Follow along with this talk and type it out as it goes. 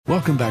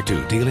Welcome back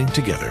to Dealing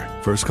Together.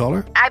 First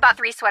caller? I bought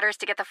 3 sweaters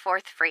to get the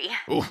 4th free.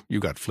 Oh, you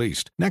got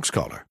fleeced. Next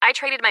caller? I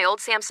traded my old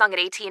Samsung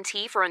at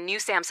AT&T for a new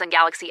Samsung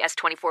Galaxy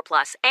S24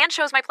 Plus and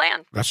chose my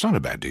plan. That's not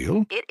a bad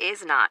deal. It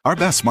is not. Our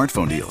best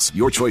smartphone deals.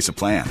 Your choice of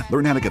plan.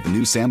 Learn how to get the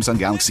new Samsung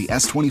Galaxy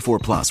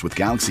S24 Plus with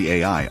Galaxy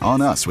AI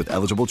on us with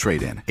eligible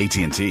trade-in.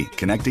 AT&T.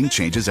 Connecting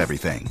changes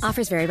everything.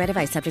 Offers vary by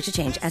device. Subject to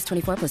change.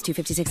 S24 plus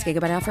 256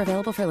 gigabyte offer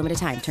available for a limited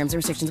time. Terms and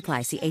restrictions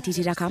apply. See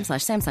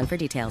att.com/Samsung for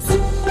details.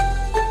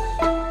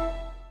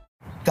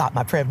 Got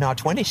my Prevnar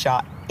 20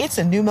 shot. It's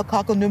a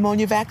pneumococcal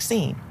pneumonia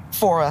vaccine.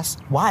 For us,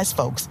 wise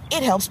folks,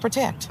 it helps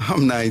protect.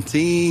 I'm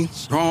 19,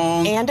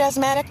 strong. And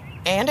asthmatic,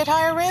 and at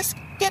higher risk?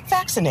 Get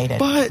vaccinated.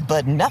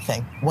 But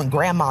nothing when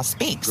grandma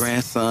speaks.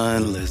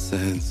 Grandson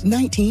listens.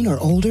 19 or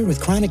older with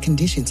chronic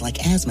conditions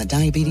like asthma,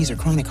 diabetes, or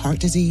chronic heart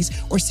disease,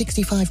 or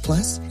 65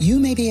 plus, you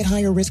may be at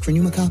higher risk for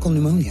pneumococcal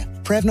pneumonia.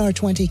 Prevnar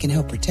 20 can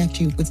help protect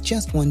you with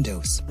just 1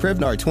 dose.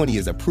 Prevnar 20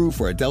 is approved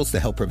for adults to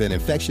help prevent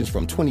infections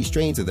from 20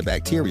 strains of the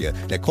bacteria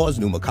that cause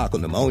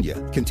pneumococcal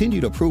pneumonia.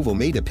 Continued approval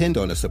may depend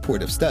on a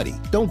supportive study.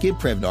 Don't get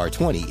Prevnar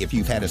 20 if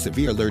you've had a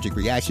severe allergic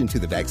reaction to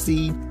the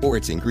vaccine or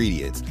its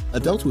ingredients.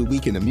 Adults with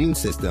weakened immune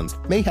systems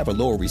may have a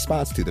lower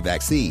response to the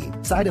vaccine.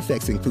 Side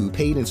effects include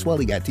pain and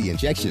swelling at the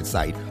injection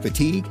site,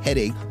 fatigue,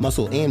 headache,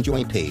 muscle, and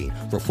joint pain.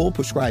 For full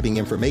prescribing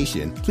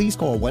information, please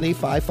call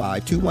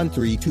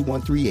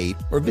 1-855-213-2138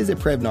 or visit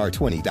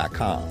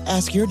Prevnar20.com.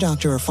 Ask your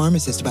doctor or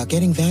pharmacist about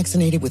getting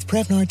vaccinated with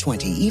Prevnar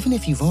 20, even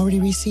if you've already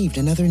received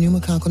another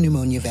pneumococcal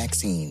pneumonia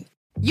vaccine.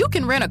 You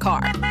can rent a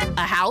car,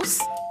 a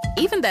house,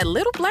 even that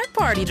little black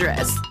party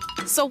dress.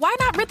 So why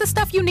not rent the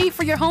stuff you need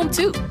for your home,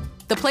 too?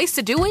 The place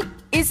to do it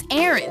is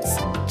Aaron's.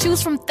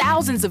 Choose from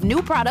thousands of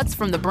new products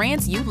from the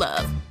brands you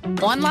love,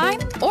 online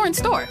or in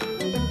store.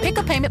 Pick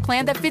a payment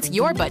plan that fits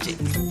your budget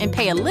and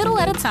pay a little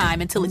at a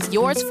time until it's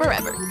yours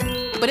forever.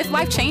 But if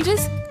life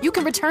changes, you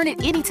can return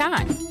it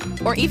anytime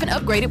or even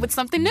upgrade it with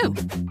something new.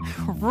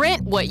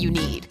 Rent what you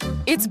need.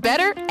 It's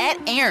better at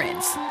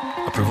Aaron's.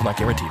 Approval not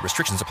guaranteed.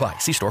 Restrictions apply.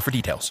 See store for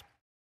details.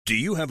 Do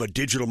you have a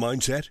digital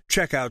mindset?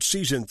 Check out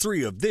Season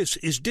 3 of This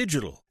Is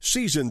Digital.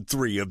 Season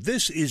 3 of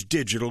This Is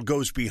Digital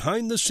goes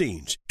behind the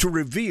scenes to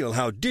reveal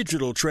how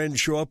digital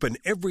trends show up in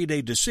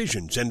everyday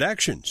decisions and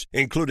actions,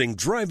 including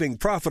driving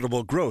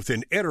profitable growth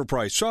in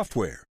enterprise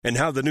software and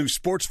how the new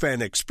sports fan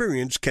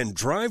experience can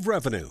drive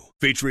revenue.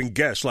 Featuring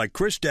guests like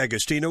Chris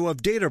D'Agostino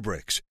of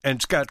Databricks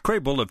and Scott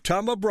Crable of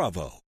Thoma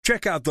Bravo.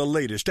 Check out the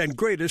latest and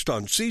greatest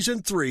on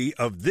Season 3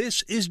 of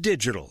This Is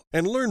Digital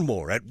and learn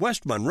more at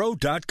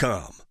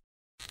westmonroe.com.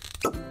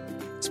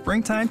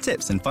 Springtime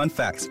tips and fun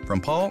facts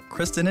from Paul,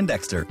 Kristen, and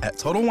Dexter at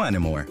Total Wine &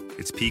 More.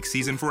 It's peak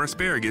season for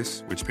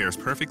asparagus, which pairs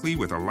perfectly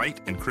with a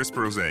light and crisp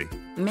rosé.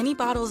 Many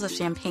bottles of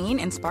champagne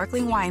and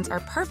sparkling wines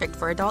are perfect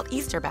for adult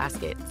Easter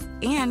baskets.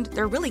 And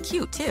they're really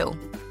cute, too.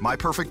 My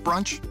perfect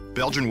brunch?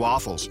 Belgian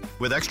waffles,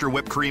 with extra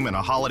whipped cream and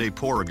a holiday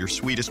pour of your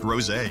sweetest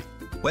rosé.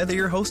 Whether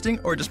you're hosting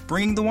or just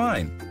bringing the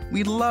wine,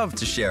 we'd love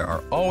to share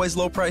our always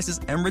low prices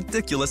and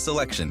ridiculous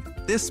selection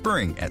this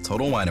spring at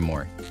Total Wine &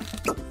 More.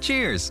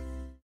 Cheers!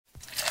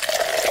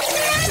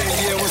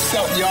 Yeah, what's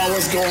up, y'all?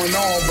 What's going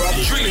on,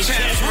 brother? Drink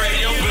Champs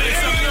Radio,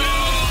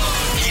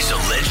 He's a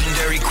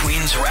legendary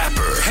Queens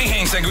rapper.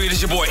 Hey, Sangria,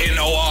 this your boy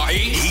N.O.R.E.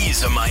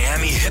 He's a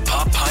Miami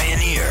hip-hop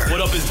pioneer. What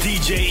up is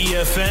DJ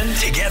EFN?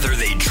 Together,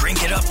 they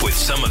drink it up with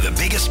some of the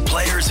biggest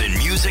players in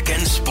music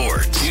and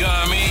sports. You know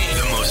what I mean?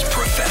 The most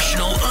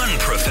professional,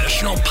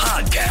 unprofessional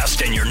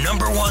podcast and your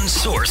 #1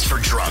 source for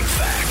drunk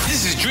facts.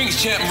 This is Drinks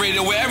Champ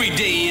Radio, where every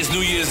day is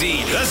New Year's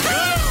Eve. Let's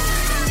go!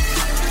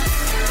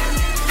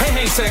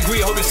 Hey,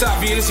 Sangria, hope it's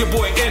out, This is your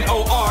boy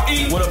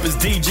N.O.R.E. What up is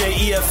DJ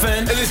EFN?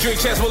 And this Drink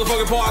Champs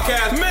motherfucking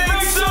podcast.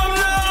 Make some noise!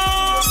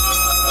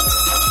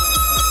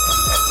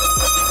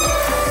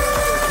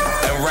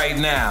 And right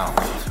now,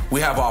 we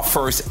have our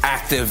first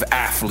active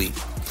athlete.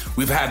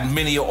 We've had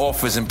many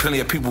offers and plenty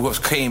of people who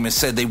have came and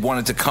said they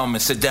wanted to come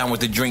and sit down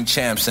with the Drink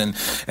Champs,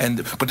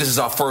 but this is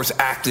our first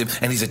active,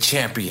 and he's a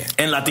champion.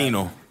 And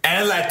Latino.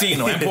 And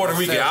Puerto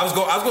Rican. I was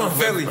going to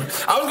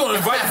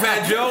invite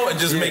Fat Joe and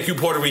just make you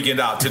Puerto Rican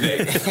out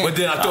today. But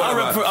then I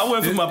thought I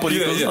went for my Puerto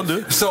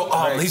Rican. So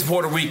he's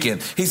Puerto Rican.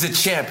 He's a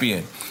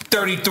champion.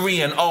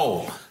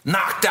 33-0.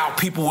 Knocked out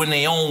people in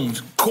their own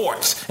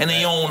courts, in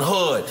their own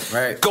hood.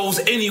 Right. Goes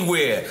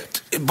anywhere.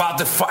 About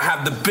to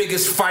have the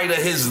biggest fight of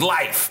his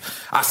life.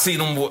 I seen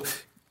him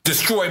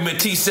destroy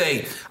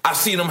Matisse. I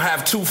seen him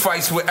have 2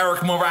 fights with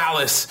Eric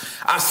Morales.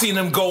 I seen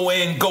him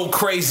go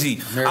crazy.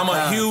 I'm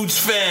a huge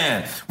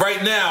fan.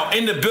 Right now,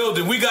 in the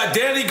building, we got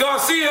Danny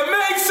Garcia.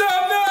 Make some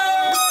noise!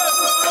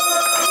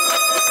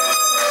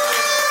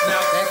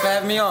 Thanks for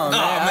having me on, man.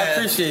 I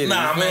appreciate it.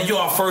 Man, you're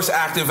our first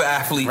active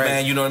athlete,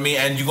 man. You know what I mean?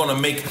 And you're gonna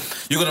make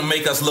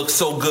us look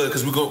so good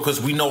because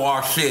we know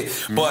our shit.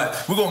 Mm-hmm.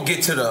 But we're gonna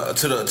get to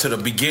the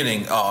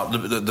beginning,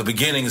 the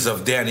beginnings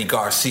of Danny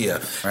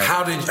Garcia. Right.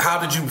 How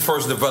did you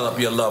first develop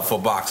your love for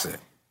boxing?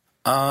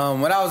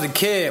 When I was a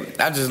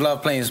kid, I just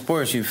loved playing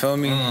sports, you feel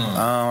me?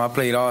 I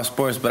played all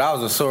sports, but I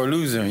was a sore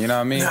loser, you know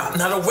what I mean?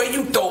 Now the way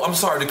you throw, I'm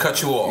sorry to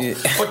cut you off,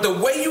 but the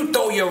way you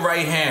throw your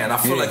right hand, I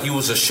feel like you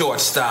was a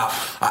shortstop,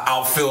 an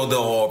outfielder,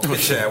 or a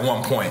pitcher at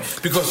one point.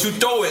 Because you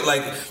throw it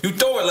like you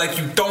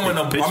throwing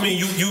a, I mean,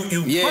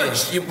 you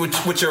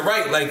punch with your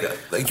right, like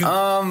you...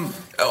 am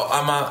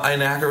I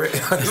inaccurate?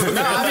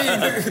 No, I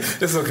mean...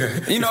 It's okay.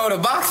 You know, the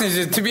boxing,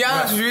 just, to be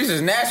honest with you, it's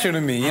just natural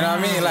to me, you know what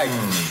I mean? Like...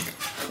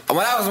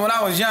 When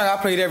I was young, I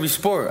played every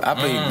sport. I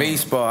played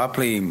baseball. I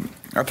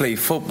played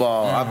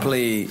football. I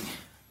played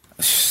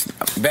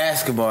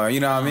basketball. You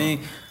know what I mean?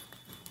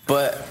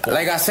 But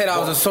like I said, I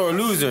was a sore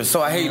loser,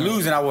 so I hate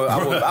losing. I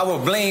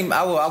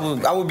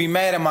would be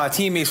mad at my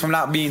teammates for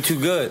not being too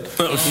good.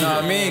 You know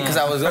what I mean? Because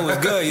I was always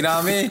good. You know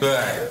what I mean?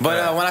 But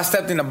when I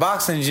stepped in the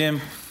boxing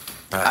gym,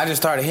 I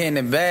just started hitting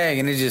the bag,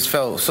 and it just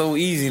felt so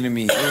easy to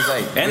me. It was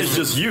like, and it's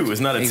just you.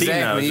 It's not a team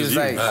now. It's just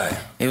you.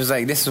 It was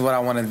like, this is what I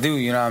want to do.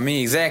 You know what I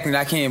mean? Exactly. And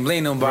I can't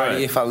blame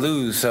nobody if I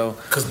lose. So,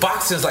 because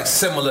boxing is like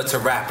similar to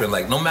rapping.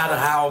 Like no matter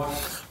how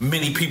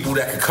many people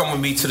that could come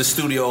with me to the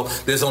studio,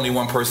 there's only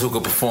one person who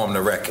could perform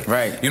the record.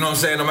 Right. You know what I'm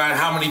saying? No matter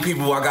how many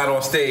people I got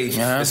on stage,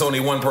 it's only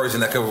one person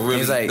that could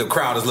really, like, the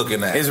crowd is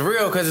looking at. It's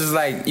real because it's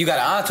like you got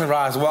an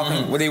entourage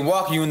walking, where they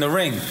walk you in the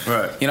ring.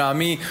 Right. You know what I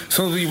mean? As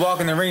soon as we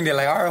walk in the ring, they're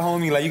like, all right,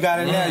 homie, like, you got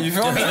it now. You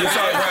feel me?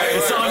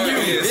 It's on you.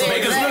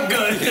 Make us look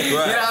good. You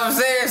know what I'm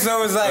saying?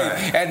 So it's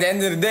like, at the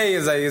end of the day,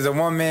 it's like, it's a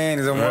one-man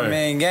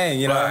gang.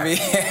 You know what I mean?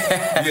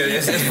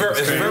 It's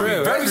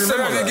very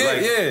similar.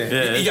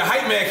 Your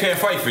hype man can't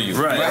fight for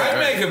you. Right. Your hype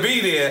man can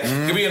be there,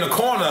 can be in the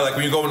corner, like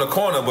when you go in the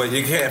corner, but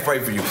he can't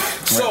fight for you.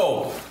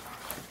 So,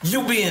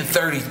 you being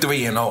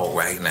 33-0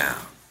 right now.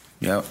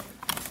 Yep.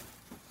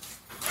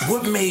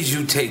 What made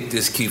you take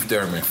this Keith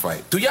Thurman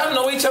fight? Do y'all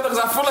know each other? Because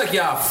I feel like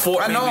y'all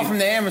fought. I know him from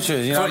the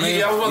amateurs. You know what I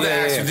mean? I was about to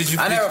ask you. Did you?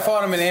 I never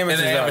fought him in the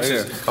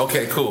amateurs.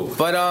 Okay, cool.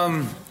 But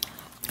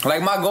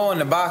like my goal in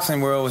the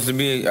boxing world was to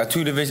be a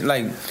two division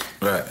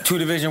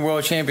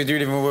world champion, 3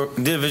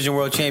 division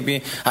world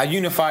champion. I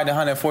unified the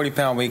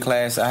 140-pound weight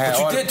class. But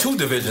you did 2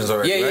 divisions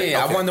already. Yeah. Okay.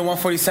 I won the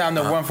 147,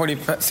 the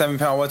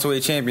 147-pound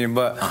welterweight champion.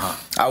 But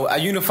I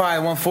unified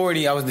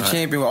 140. I was the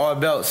champion with all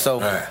belts.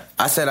 So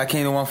I said I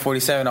came to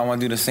 147. I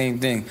want to do the same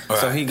thing.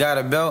 So he got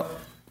a belt.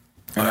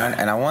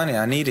 And I won it.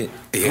 I need it.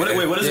 Yeah.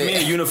 Wait, what does it mean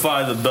to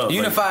unify the belt?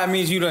 Unify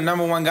means you the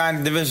number one guy in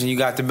the division. You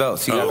got the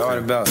belts. You got all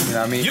the belts. You know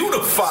what I mean?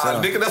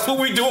 Unify, nigga. That's what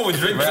we doing with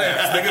Drink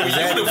Champs. Nigga,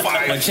 we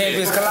unify. When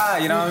champions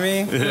collide, you know what I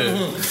mean?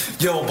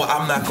 Yo, but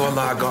I'm not gonna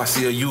lie,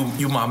 Garcia.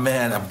 You my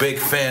man. A big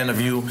fan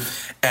of you.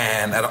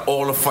 And out of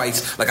all the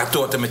fights, like I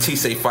thought the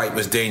Matisse fight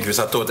was dangerous.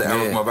 I thought the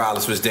Eric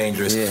Morales was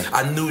dangerous.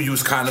 I knew you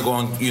was kind of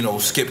going,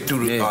 skip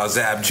through the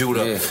Zab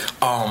Judah.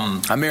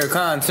 Amir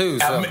Khan too.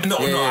 So. I'm not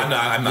gonna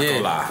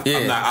lie.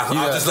 I'm not.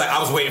 I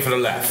was waiting for the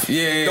left.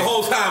 The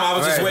whole time I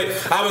was just waiting.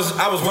 I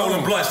was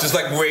rolling blunts, just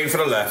like waiting for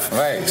the left.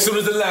 Right. As soon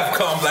as the left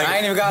comes, like I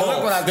ain't even got to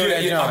look when I do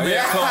that.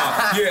 Amir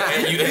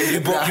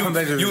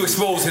Khan. You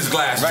exposed his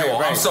glass jaw.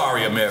 I'm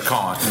sorry, Amir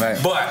Khan.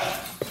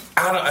 But.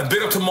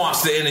 Big up to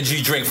Monster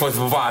Energy Drink for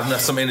providing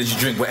us some energy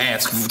drink with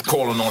ants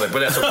calling on it, but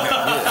that's okay.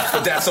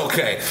 But that's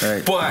okay.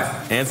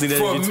 But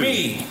for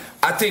me,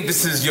 I think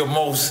this is your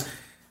most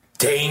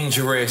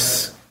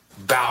dangerous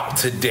bout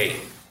to date.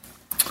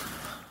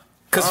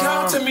 Because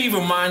y'all to me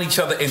remind each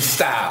other in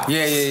style.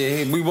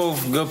 Yeah. We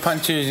both good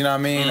punchers, you know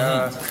what I mean?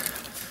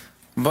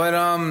 But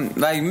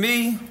like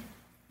me,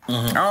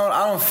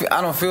 I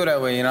don't feel that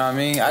way, you know what I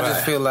mean? I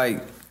just feel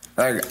like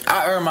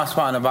I earned my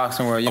spot in the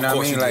boxing world, you know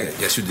what I mean?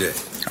 Yes, you did.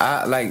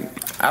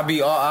 I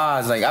beat all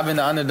odds. Like I've been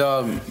the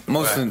underdog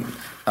most of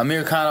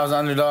Amir Khan. I was the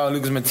underdog.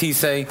 Lucas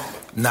Matisse.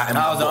 Not in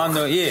my book. Not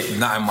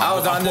in my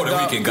book. I'm Puerto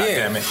Rican,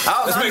 goddammit.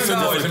 Let's make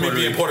some noise for me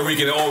being Puerto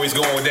Rican and always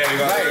going with Daddy.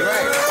 Right.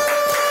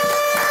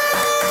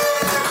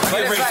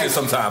 I get racist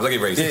sometimes. I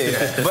get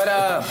racist. Yeah. But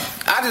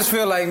I just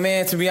feel like,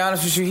 man, to be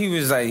honest with you, he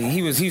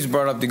was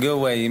brought up the good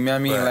way. You know what I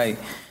mean? Like.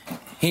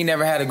 He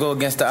never had to go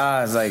against the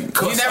odds. Like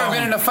he never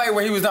been in a fight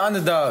where he was the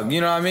underdog.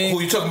 You know what I mean?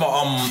 Who you talking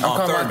about? I'm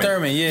talking about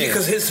Thurman. Yeah.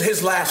 Because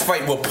his last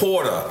fight with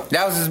Porter.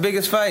 That was his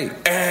biggest fight.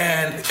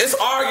 And it's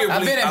arguably.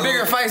 I've been in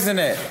bigger fights than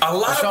that. A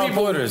lot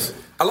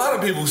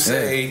of people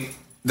say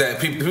that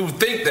people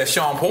think that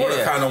Sean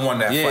Porter kind of won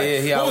that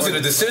fight. What was it?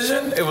 A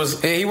decision? It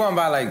was. Yeah, he won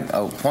by like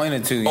a point or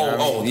two. You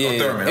know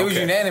Thurman. It was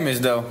unanimous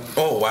though.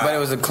 Oh wow! But it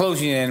was a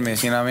close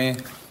unanimous. You know what I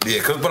mean?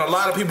 Yeah, but a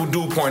lot of people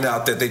do point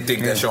out that they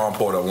think that Sean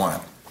Porter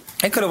won.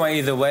 It could have went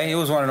either way. It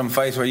was one of them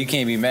fights where you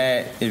can't be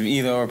mad if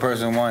either or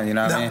person won. You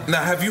know what I mean?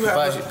 Now, have you ever?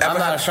 I'm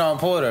not a Sean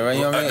Porter, right?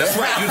 You know what I mean? That's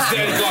right. You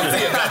Danny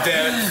Garcia,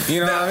 goddammit.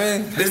 You know what I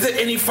mean? Is there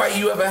any fight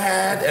you ever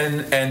had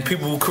and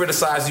people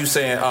criticize you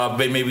saying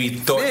they maybe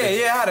thought?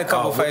 Yeah, I had a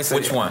couple fights.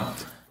 Which one?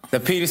 The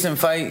Peterson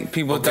fight.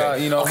 People thought,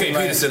 Okay,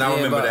 Peterson. I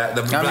remember that.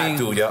 The black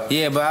dude.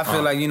 Yeah, but I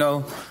feel like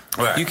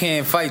you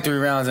can't fight 3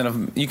 rounds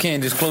you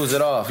can't just close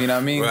it off. You know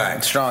what I mean?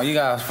 Right. Strong. You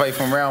gotta fight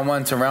from round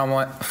 1 to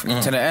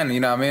to the end. You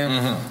know what I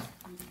mean?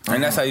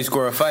 And that's how you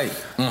score a fight.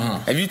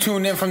 If you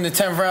tuned in from the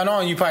 10th round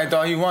on, you probably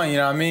thought he won, you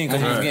know what I mean?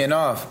 Because he was getting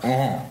off.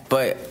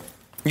 But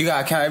you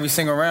gotta count every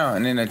single round.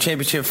 And in a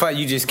championship fight,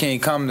 you just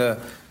can't come to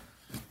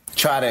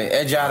try to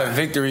edge out a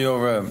victory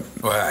over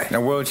a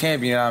world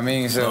champion. You know what I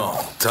mean? So no,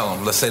 tell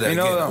them. Let's say that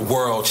again.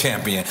 World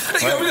champion. We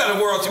got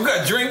a world. We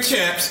got drink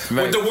champs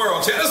with the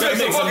world champ. Let's make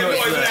some fucking noise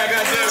for that,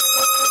 goddamn.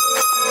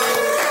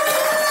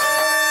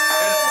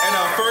 And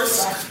our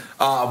first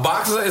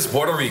boxer is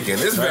Puerto Rican.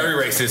 It's very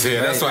racist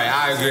here. That's why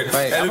I agree.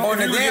 Right. I'm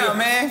holding it down,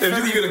 man.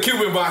 If you get a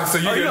Cuban boxer,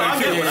 you get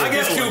a Cuban. I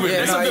guess Cuban.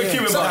 It's a good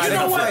Cuban boxer. You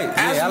know what?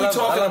 As we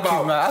talking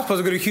about, I was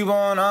supposed to go to Cuba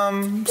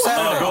on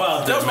Saturday. Go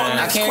out there, man.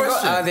 I can't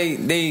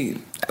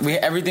go.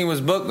 Everything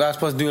was booked. I was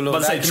supposed to do a little.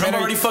 But say Trump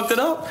already fucked it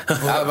up.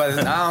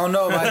 I don't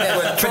know about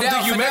that.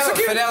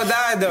 Fidel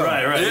died though.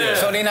 Right. Yeah.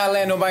 So they not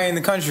letting nobody in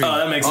the country. Oh,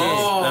 that makes sense.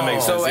 That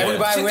makes sense. So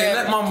everybody they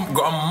let my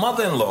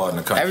mother-in-law in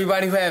the country.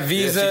 Everybody who had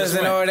visas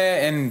and all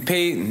that and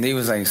paid, they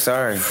was like,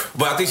 sorry.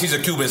 But I think she's a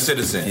Cuban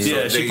citizen.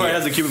 Yeah, she probably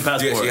has a Cuban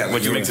passport,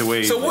 which makes it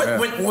way. So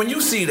when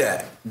you see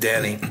that,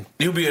 Danny,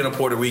 you being a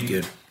Puerto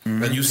Rican.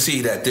 Mm-hmm. And you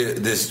see that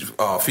this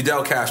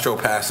Fidel Castro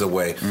passed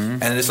away,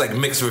 and it's like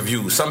mixed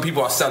reviews. Some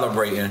people are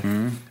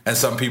celebrating, and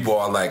some people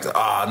are like,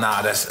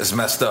 that's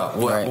messed up.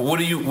 What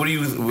do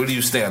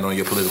you stand on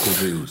your political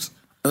views?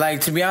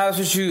 Like, to be honest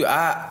with you,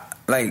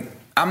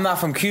 I'm not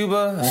from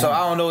Cuba, so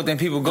I don't know what them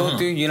people go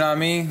through. You know what I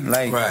mean?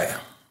 Like,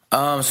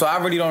 so I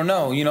really don't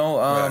know. You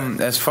know,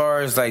 as far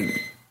as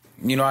like.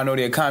 You know, I know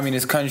they're a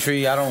communist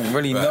country. I don't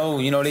really know.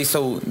 You know,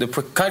 the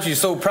country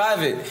is so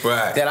private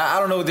that I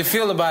don't know what they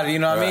feel about it. You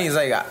know what I mean? It's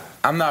like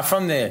I'm not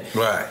from there.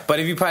 Right.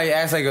 But if you probably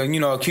ask like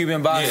a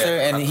Cuban boxer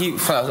and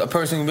a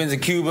person who's been to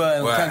Cuba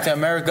and come to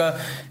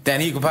America, then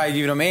he could probably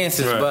give them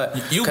answers. Right.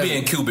 But you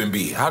being Cuban,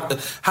 B, how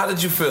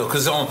did you feel?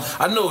 Because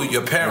I know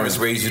your parents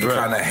raised you to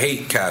kind of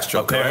hate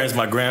Castro. My parents,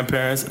 my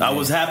grandparents. I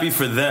was happy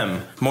for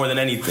them more than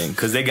anything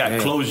because they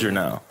got closure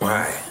now.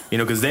 Right. You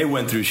know, because they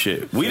went through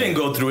shit. We didn't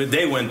go through it.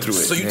 They went through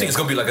it. So you think it's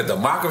going to be like a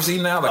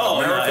democracy now? Like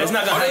America? No, it's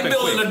not going to happen. Are they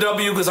building a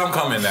W because I'm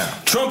coming now?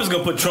 Trump is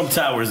going to put Trump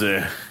Towers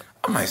there.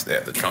 I might stay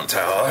at the Trump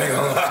Tower. I ain't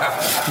gonna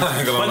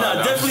lie. But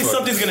no, definitely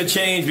something's going to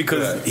change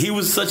because he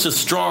was such a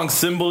strong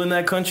symbol in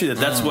that country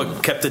that's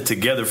what kept it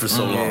together for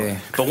so long.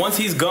 But once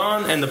he's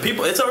gone and the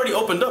people, it's already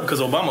opened up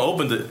because Obama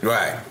opened it.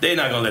 Right. They're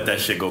not going to let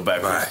that shit go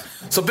backwards. Right.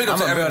 So big up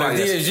to everybody. I'm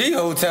going to build a DSG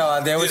hotel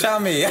out there. What y'all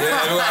mean?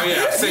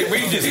 Yeah. St.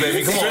 Regis,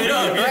 baby. Come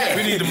on.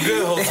 We need them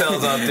good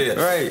hotels out there.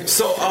 Right.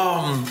 So,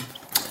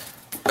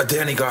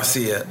 Danny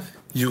Garcia,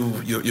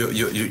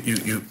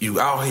 you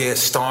out here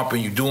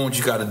stomping. You doing what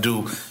you got to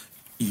do.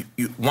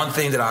 One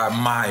thing that I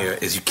admire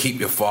is you keep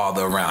your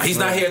father around. He's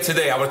not here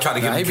today. I would try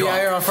to get him drunk. He be out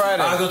here on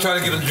Friday. I was gonna try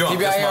to get him drunk. He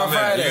be out here on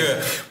Friday.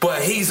 Yeah.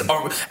 But he's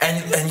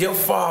and your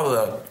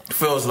father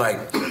feels like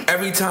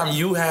every time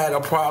you had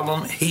a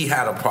problem, he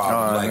had a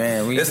problem. Like,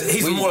 man,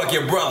 he's more like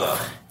your brother.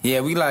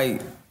 Yeah, we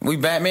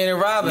Batman and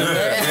Robin,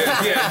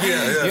 man.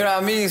 Yeah. You know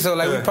what I mean? So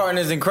we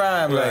partners in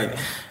crime. Right. Like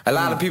a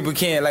lot of people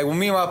can't. Like when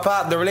me and my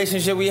pop, the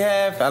relationship we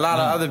have, a lot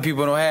of other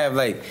people don't have.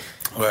 Like.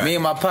 Right. Me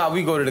and my pop,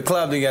 we go to the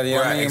club together. You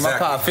know what I mean?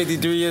 Exactly. My pop,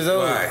 53 years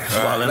old. Right.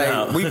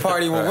 Like we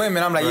party with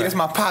women. I'm like, yeah, that's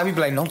my pop. He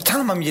be like, no, tell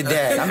him I'm your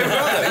dad. I'm your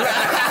brother.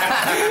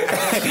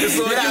 It's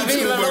you know what I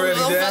mean?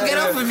 Don't fuck it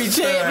up with me,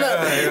 champ. Look,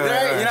 you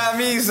know what I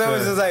mean? So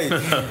it's just like,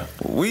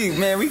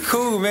 we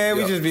cool, man.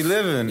 We just be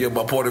living. Yeah,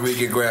 my Puerto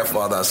Rican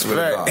grandfather, I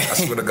swear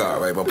to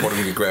God, right? My Puerto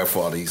Rican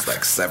grandfather, he's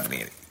like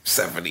 70,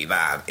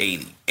 79,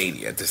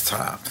 80 at this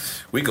time.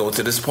 We go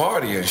to this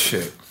party and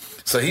shit.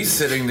 So he's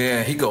sitting there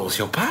and he goes,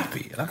 yo,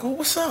 Poppy. And I go,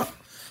 what's up?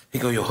 He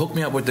go, yo, hook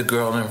me up with the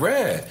girl in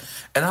red.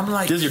 And I'm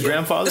like, this is your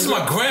grandfather? This is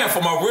my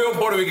grandfather, my real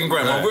Puerto Rican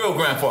my real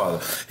grandfather.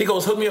 He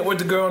goes, hook me up with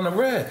the girl in the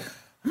red.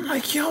 I'm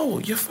like, yo,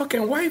 your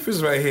fucking wife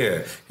is right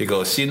here. He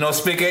goes, she no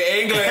speak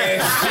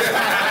English.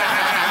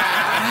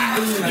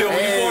 Yo,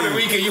 when you Puerto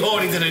Rican, you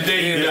horny to the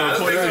day you die.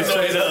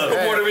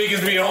 Puerto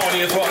Ricans being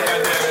horny as fuck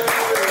right there.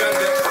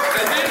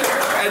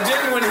 And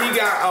then when he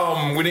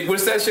got,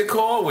 what's that shit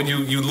called? When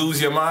you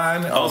lose your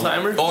mind?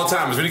 Alzheimer's.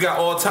 When he got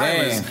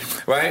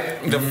Alzheimer's,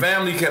 right? The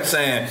family kept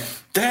saying,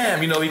 damn,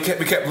 we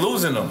kept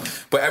losing them.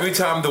 But every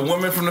time the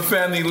woman from the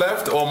family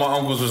left, all my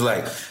uncles was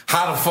like,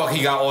 how the fuck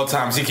he got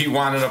Alzheimer's? He keep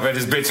winding up at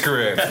his bitch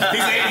crib.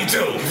 He's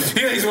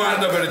 82. He's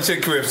winding up at a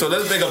chick crib. So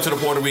let's big up to the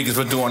Puerto Ricans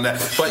for doing that.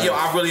 But yo,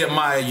 I really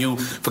admire you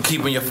for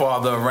keeping your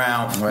father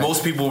around. Right.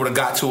 Most people would have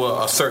got to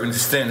a certain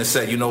extent and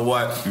said, you know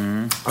what?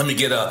 Let me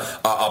get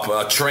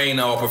a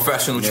trainer or a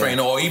professional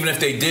trainer. Or even if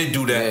they did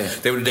do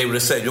that, they would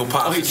have said, yo,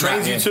 Pop. Oh, he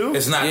trains you too?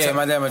 It's not. Yeah,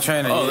 my dad, my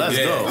trainer. Oh, that's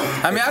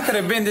dope. I mean, I could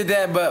have been to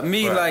that, but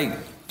me,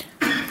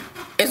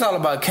 it's all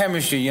about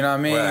chemistry, you know what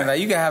I mean? Right. Like,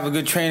 you can have a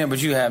good trainer,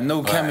 but you have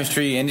no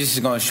chemistry, and this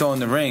is going to show in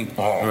the ring.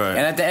 Oh. Right. And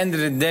at the end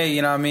of the day,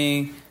 you know what I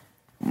mean?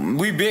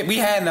 We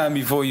had none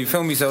before, you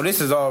feel me? So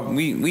this is all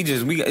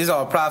it's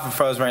all profit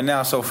for us right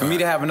now. So for me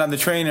to have another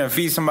trainer and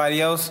feed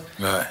somebody else,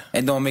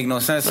 it don't make no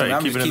sense to me.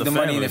 I'm just keep the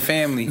money in the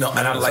family. No,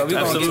 and I like so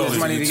that. So we gonna get this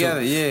money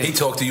together. Yeah. He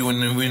talked to you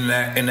in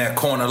that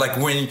corner, like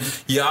when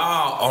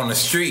y'all on the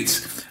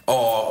streets.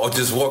 or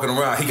just walking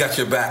around, he got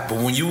your back.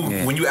 But when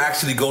you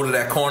actually go to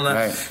that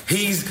corner,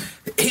 he's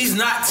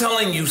not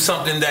telling you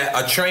something that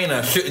a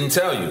trainer shouldn't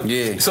tell you.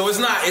 Yeah. So it's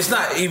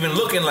not even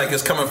looking like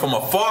it's coming from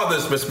a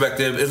father's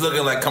perspective. It's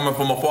looking like coming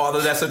from a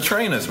father that's a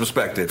trainer's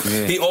perspective.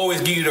 Yeah. He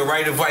always give you the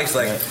right advice,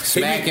 like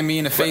smacking me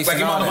in the face. Like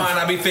in my mind,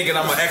 I be thinking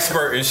I'm an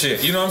expert and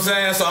shit. You know what I'm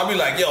saying? So I'll be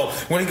like, yo,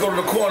 when he go to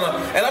the corner,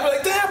 and I'll be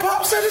like, damn,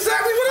 Pop said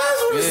exactly what I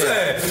was going to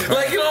say.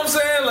 Like, you know what I'm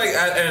saying? Like,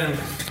 and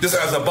just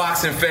as a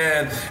boxing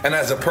fan and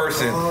as a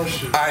person,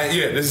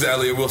 this is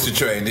Elliot Wilson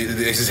train.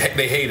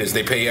 They hate us.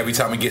 They pay every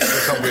time we get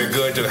somewhere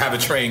good to have a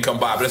train come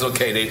by, but it's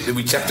okay.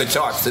 We checked the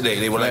charts today.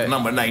 They were like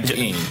number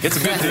 19. It's a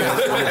good deal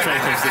when the train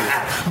comes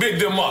through. Big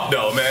them up,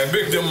 though, man.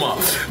 Big them up.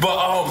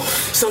 But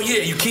so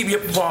you keep your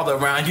father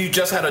around. You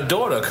just had a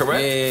daughter,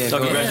 correct? Yeah. So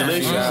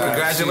congratulations.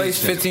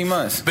 Congratulations. 15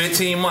 months.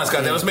 15 months.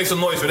 Goddamn. Let's make some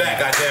noise for that.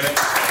 Goddamn it.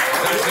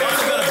 We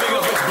also got to big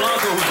up Rich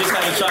Blanco, who just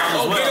had a child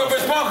as well. Big up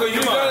Rich Blanco.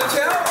 You got a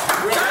child?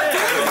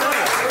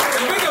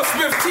 Big up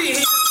Spiff T.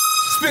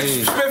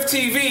 Spiff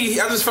TV.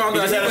 I just found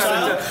out he got a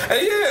child.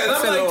 And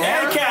I'm like,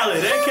 and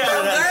Khaled.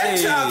 Khaled.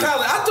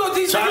 I thought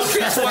these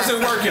shits wasn't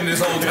working this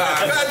whole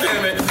time. God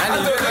damn it. I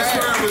thought that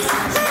sperm was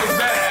bad,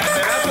 man.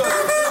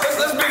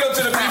 Let's big up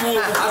to the people.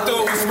 I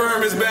thought his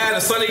sperm is bad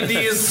and Sonny D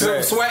is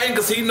sweating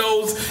because he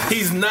knows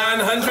he's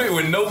 900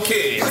 with no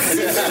kids.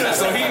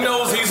 So he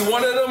knows he's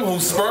one of them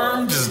whose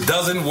sperm just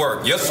doesn't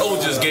work. Your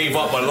soldiers gave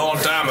up a long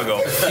time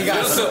ago.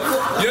 Your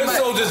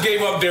soldiers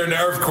gave up during the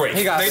earthquake.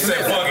 They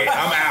said, fuck it,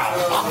 I'm out.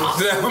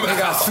 He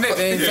got snipped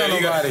and ain't tell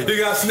nobody. He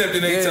got snipped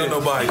and ain't tell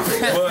nobody.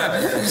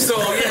 But, so,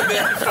 yeah,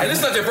 man. And this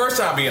is not your first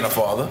time being a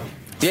father.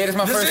 Yeah, this is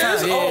my first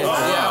time. Yeah,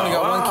 I only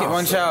got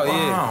one child.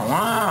 Yeah.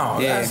 Wow.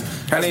 Yeah.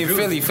 Her name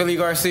Philly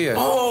Garcia.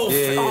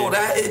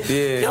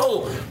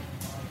 Yo.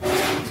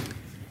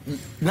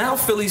 Now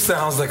Philly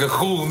sounds like a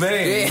cool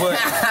name, but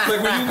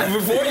like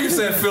before you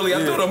said Philly,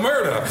 I thought of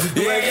murder.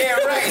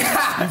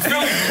 Right.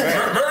 Philly,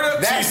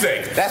 murder,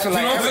 cheesesteak. That's what,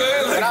 like,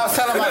 when I was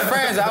telling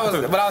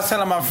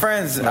my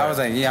friends, I was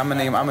like, I'm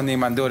gonna name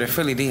my daughter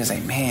Philly. They was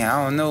like, man,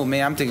 I don't know,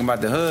 man. I'm thinking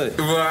about the hood.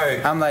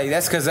 Right. I'm like,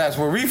 that's because that's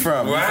where we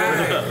from.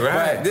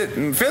 Right. But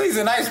Philly's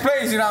a nice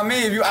place, you know what I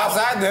mean? If you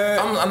outside the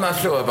hood. I'm not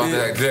sure about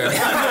that.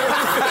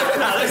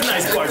 There's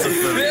nice parts of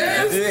Philly.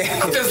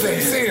 I just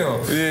ain't see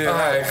them. Yeah. All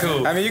right,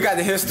 cool. I mean, you got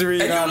the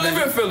history. And you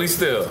live in Philly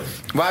still?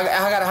 Well,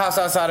 I got a house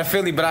outside of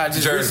Philly, but I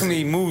just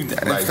recently moved to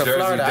Jersey,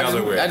 Florida.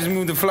 Delaware. I just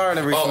moved to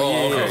Florida recently.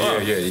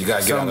 Yeah. You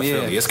gotta get out of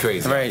Philly. It's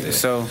crazy. Right.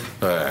 So,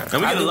 and we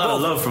get a lot of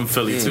love from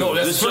Philly too. No,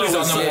 that's Philly's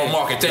our number one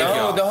market. Thank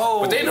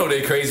y'all. But they know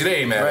they're crazy. They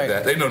ain't mad at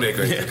that. They know they're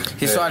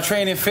crazy. So I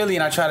train in Philly,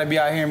 and I try to be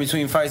out here in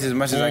between fights as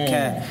much as I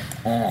can.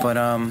 But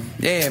man,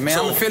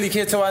 I'm a Philly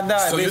kid till I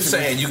die. So you're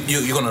saying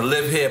you're gonna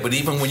live here, but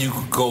even when you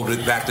go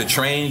back to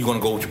train, you're gonna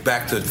go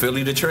back to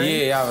Philly to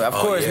train? Yeah, of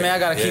course, man. I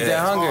gotta keep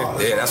that hunger.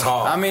 Yeah, that's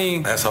hard. I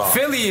mean, that's hard.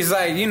 Philly is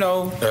like,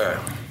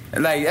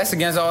 like that's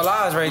against all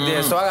odds right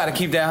there. So I gotta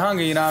keep that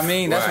hunger. You know what I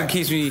mean? That's what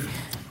keeps me.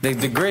 The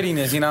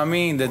grittiness. You know what I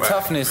mean? The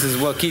toughness is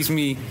what keeps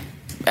me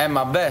at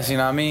my best, you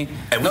know what I mean?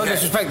 No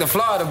disrespect to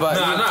Florida, but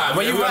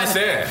when you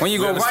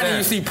go running,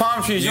 you see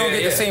palm trees, you don't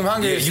get the same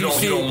hunger as you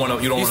see.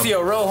 You see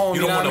a row home,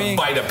 you don't want to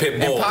bite a pit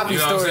bull. And Poppy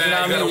stores, you know what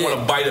I mean? You don't want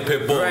to bite a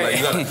pit bull.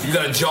 Right. Like you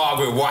gotta jog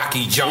with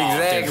Rocky jog.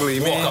 Exactly,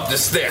 and man. Walk up the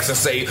steps and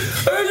say, even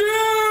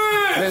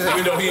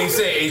though he ain't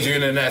say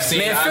Adrian in that scene.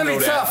 Man, Philly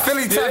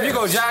tough. You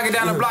go jogging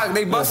down the block,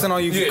 they busting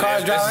on you.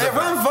 Cars driving, hey,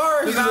 run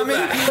for it. You know what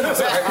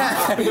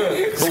I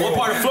mean? But what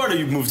part of Florida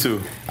you moved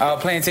to?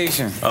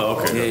 Plantation.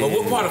 Oh, okay. But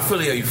what part of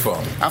Philly are you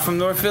from? I'm from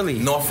North Philly.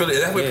 North Philly.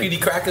 Is that where P.D.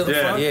 Crackers are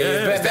from?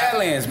 Yeah.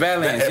 Badlands.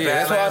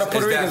 That's where all the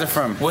Puerto Ricans are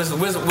from. What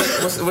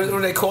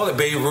do they call it?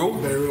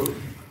 Beirut?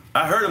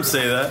 I heard him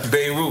say that.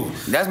 Beirut.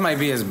 That might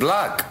be his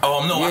block.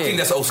 Oh, no, I think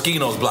that's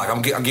Oskino's block.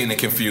 I'm getting it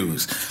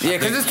confused. Yeah,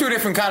 because there's two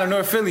different kind of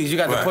North Phillies. You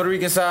got the Puerto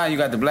Rican side, you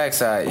got the black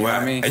side. You know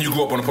what I mean? And you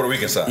grew up on the Puerto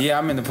Rican side? Yeah,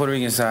 I'm in the Puerto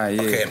Rican side,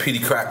 yeah. Okay, and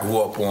P.D. Crack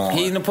grew up on...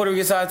 He's in the Puerto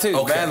Rican side, too.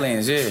 Okay.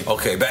 Badlands, yeah.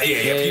 Okay,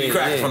 P.D.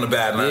 Crack is from the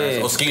Badlands.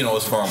 Yeah. Oskino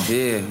is from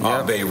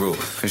Beirut.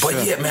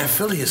 But yeah, man,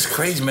 Philly is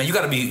crazy, man. You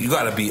gotta be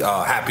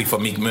happy for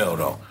Meek Mill,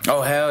 though.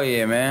 Oh, hell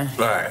yeah, man.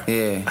 Right.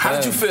 Yeah. How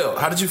did you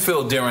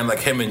feel during, like,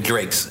 him and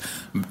Drake's...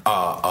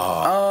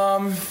 I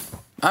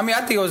mean, I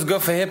think it was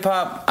good for hip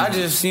hop. I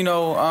just, he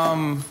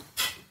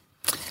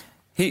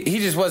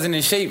just wasn't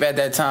in shape at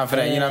that time for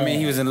that. You know what I mean?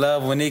 He was in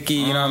love with Nicki.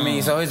 You know what I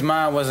mean? So his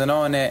mind wasn't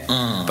on that.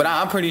 But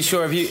I'm pretty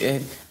sure if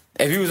he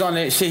was on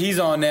that shit he's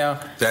on now.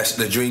 That's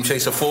the Dream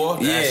Chaser 4?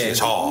 Yeah. That shit's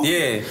hard.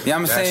 Yeah. You know what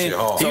I'm saying?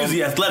 He was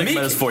the athletic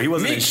metaphor. He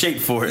wasn't in shape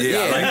for it.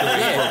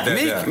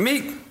 Yeah.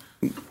 Meek,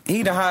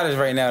 he the hottest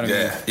right now to me.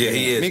 Yeah,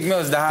 he is. Meek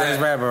Mill's the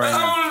hottest rapper right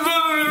now.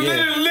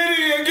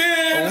 Liddy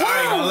again.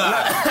 I ain't gonna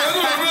lie.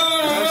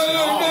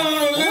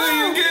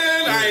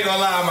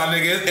 My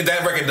nigga,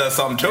 that record does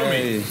something to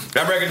me.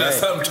 That record does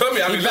something to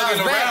me. I be looking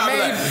around,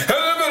 like,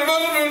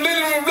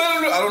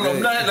 I don't know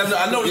nothing.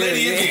 I know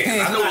Liddy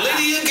again.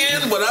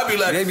 But I be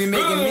like, they be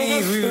making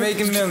memes, we be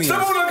making millions.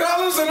 Step on the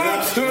collars and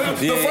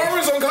the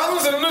farmers on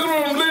collars and the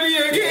nigga from Liddy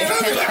again. I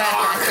be like,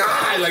 oh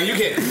God, like you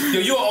can't.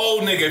 You're an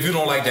old nigga if you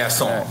don't like that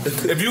song.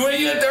 If you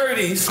in your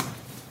 30s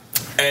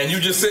and you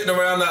just sitting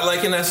around not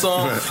liking that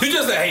song, you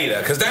just a hater.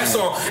 Because that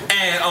song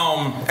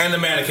and the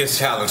Mannequins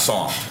Challenge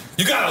song,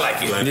 you gotta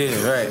like it.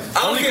 Yeah, right.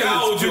 I don't care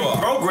how old you are.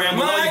 Program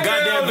with all your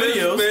goddamn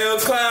videos. Bill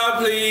Cloud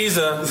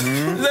pleaser.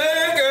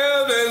 That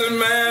girl is a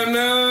man.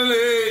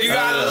 You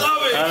gotta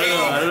love it.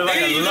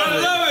 You gotta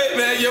love it,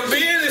 man. Your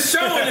beard is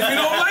showing if you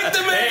don't like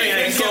the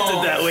Mannequins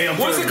song. That way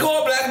What's it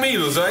called? Black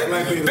Beatles,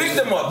 right? Big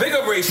them up. Big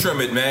up Ray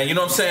Shrimmet, man. You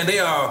know what I'm saying? They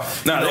are.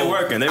 They're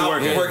working. They're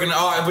working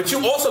hard. But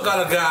you also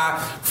got a guy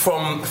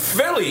from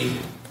Philly.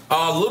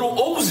 Little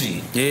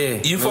Uzi.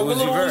 Yeah. You fuck with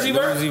Little Uzi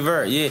Vert? Uzi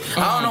Vert, yeah.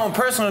 I don't know him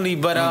personally,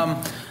 but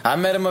I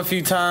met him a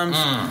few times.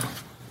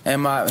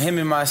 And him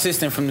and my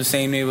assistant from the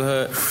same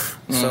neighborhood.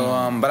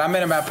 So, but I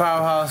met him at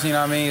Powerhouse, you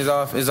know what I mean?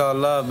 It's all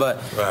love, but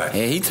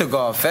yeah, he took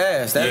off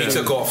fast. He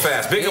took off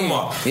fast. Big him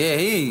up. Yeah,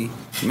 he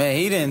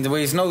didn't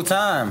waste no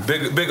time.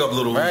 Big up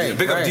Little Uzi.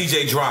 Big up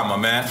DJ Drama,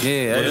 man.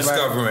 Yeah, we're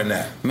discovering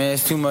that. Man,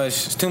 it's too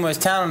much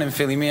talent in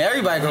Philly. Man,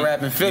 everybody can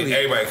rap in Philly.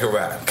 Everybody can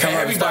rap.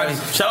 Everybody.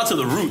 Shout out to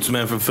the Roots,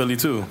 man, from Philly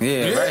too.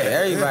 Yeah. Right.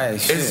 Everybody.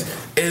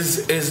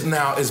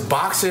 Is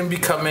boxing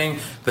becoming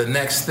the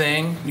next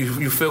thing?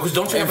 You feel? Because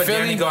don't you have a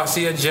Danny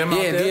Garcia gym out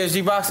there? Yeah,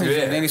 DSG Boxing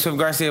Gym. Danny Swift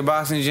Garcia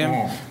Boxing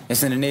Gym.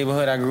 It's in the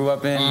neighborhood I grew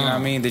up in. You know what I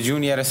mean? The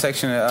Juniata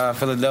section of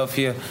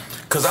Philadelphia.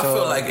 Because I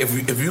feel like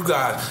if you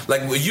got,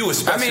 like with you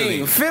especially. I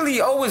mean,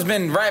 Philly always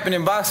been rapping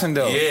and boxing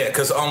though. Yeah,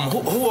 because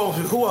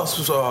who else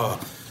was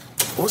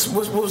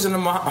what was in the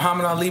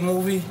Muhammad Ali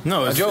movie?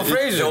 No, Joe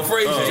Frazier. Joe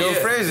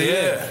Frazier,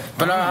 yeah.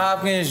 Bernard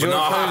Hopkins,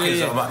 Joe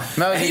Frazier. He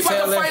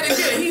about to fight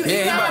again.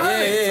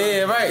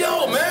 Yeah, right.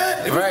 Yo,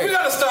 man, we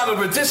got to start a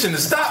petition to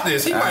stop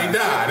this. He might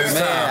die this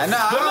time.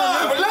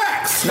 Bernard,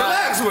 relax,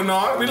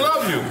 Bernard. We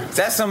love you.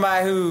 That's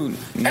somebody who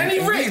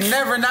he's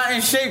never not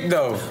in shape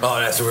though. Oh,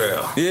 that's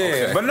real.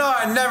 Yeah, okay.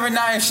 Bernard never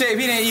not in shape.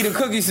 He didn't eat a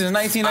cookie since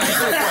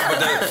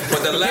 1996.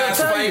 but the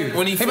last fight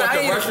when he fought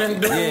the Russian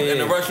dude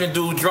and the Russian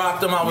dude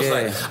dropped him, I was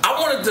like, I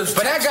wanted to.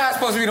 But that guy's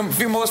supposed to be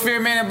the most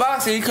feared man in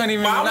boxing. He couldn't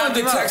even. I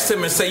wanted to text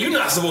him and say, "You're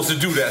not supposed to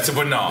do that to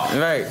Bernard.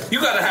 Right?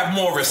 You got to have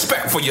more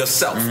respect for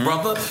yourself,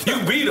 brother. You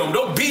beat him.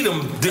 Don't beat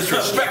him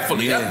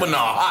disrespectfully. That's Bernard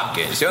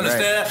Hopkins. You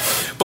understand?"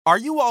 Right. Are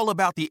you all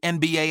about the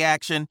NBA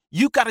action?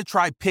 You got to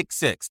try Pick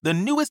Six, the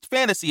newest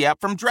fantasy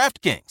app from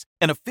DraftKings,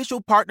 an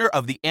official partner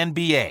of the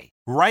NBA.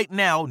 Right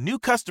now, new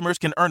customers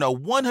can earn a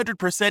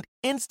 100%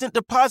 instant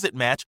deposit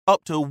match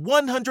up to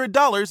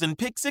 $100 in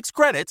Pick Six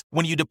credits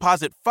when you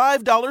deposit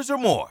 $5 or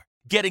more.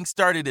 Getting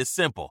started is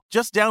simple.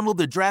 Just download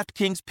the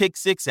DraftKings Pick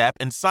Six app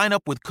and sign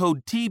up with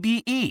code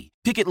TBE.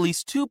 Pick at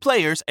least 2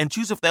 players and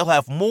choose if they'll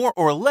have more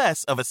or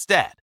less of a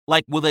stat.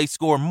 Like, will they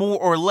score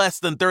more or less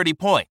than 30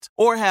 points?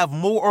 Or have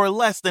more or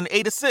less than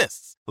 8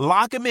 assists?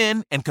 Lock them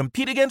in and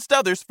compete against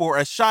others for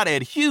a shot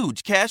at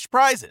huge cash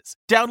prizes.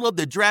 Download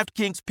the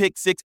DraftKings Pick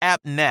Six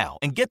app now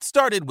and get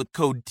started with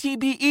code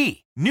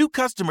TBE. New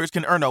customers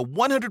can earn a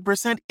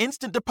 100%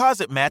 instant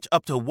deposit match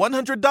up to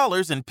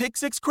 $100 in Pick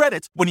Six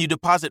credits when you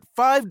deposit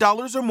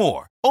 $5 or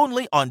more.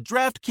 Only on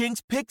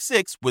DraftKings Pick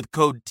Six with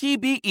code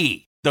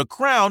TBE. The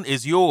crown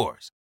is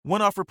yours.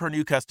 One offer per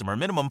new customer.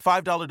 Minimum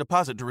 $5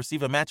 deposit to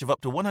receive a match of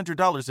up to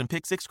 $100 in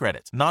Pick Six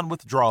credits.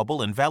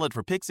 Non-withdrawable and valid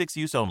for Pick Six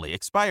use only.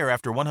 Expire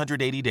after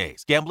 180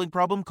 days. Gambling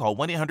problem? Call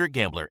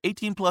 1-800-GAMBLER.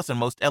 18 plus in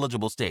most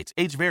eligible states.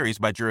 Age varies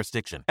by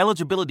jurisdiction.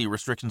 Eligibility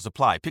restrictions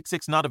apply. Pick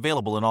Six not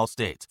available in all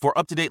states. For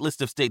up-to-date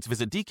list of states,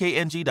 visit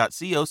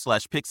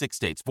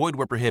dkng.co/pick6states. Void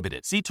where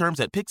prohibited. See terms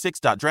at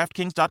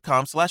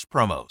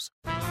pick6.draftkings.com/promos.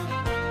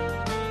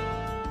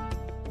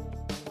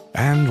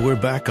 And we're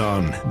back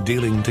on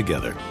Dealing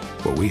Together,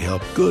 where we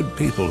help good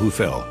people who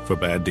fell for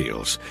bad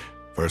deals.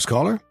 First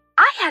caller?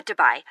 I had to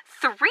buy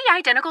 3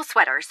 identical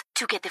sweaters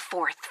to get the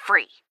 4th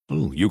free.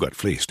 Ooh, you got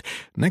fleeced.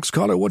 Next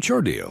caller, what's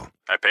your deal?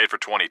 I paid for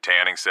 20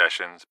 tanning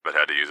sessions, but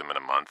had to use them in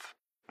a month.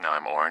 Now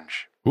I'm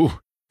orange. Ooh,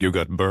 you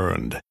got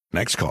burned.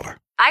 Next caller.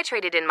 I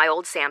traded in my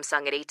old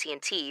Samsung at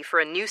AT&T for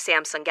a new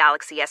Samsung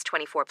Galaxy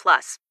S24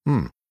 Plus.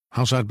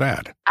 How's that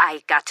bad?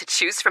 I got to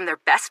choose from their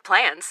best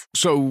plans.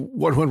 So,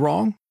 what went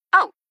wrong?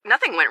 Oh,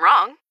 nothing went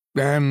wrong.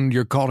 And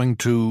you're calling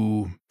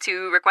to...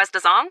 To request a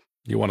song?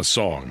 You want a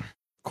song.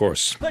 Of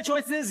course. The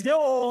choice is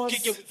yours.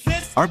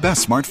 Our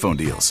best smartphone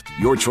deals.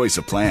 Your choice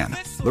of plan.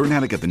 Learn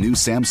how to get the new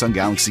Samsung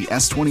Galaxy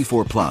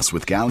S24 Plus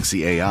with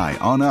Galaxy AI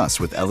on us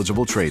with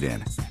eligible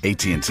trade-in.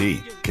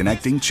 AT&T.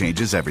 Connecting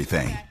changes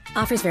everything.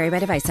 Offers vary by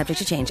device, subject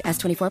to change.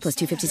 S24 plus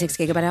 256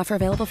 gigabyte offer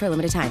available for a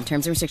limited time.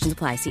 Terms and restrictions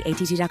apply. See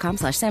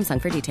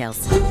att.com/Samsung for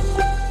details.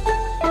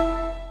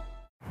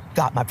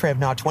 Got my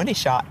Prevnar 20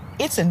 shot.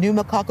 It's a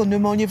pneumococcal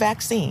pneumonia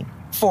vaccine.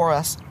 For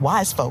us,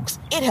 wise folks,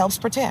 it helps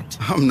protect.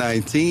 I'm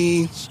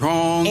 19,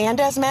 strong. And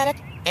asthmatic,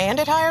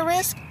 and at higher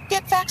risk?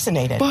 Get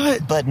vaccinated.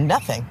 But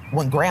nothing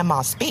when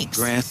grandma speaks.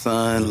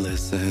 Grandson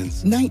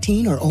listens.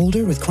 19 or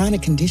older with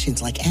chronic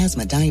conditions like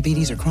asthma,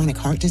 diabetes, or chronic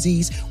heart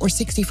disease, or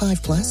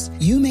 65 plus,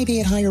 you may be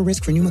at higher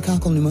risk for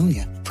pneumococcal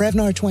pneumonia.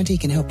 Prevnar 20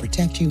 can help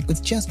protect you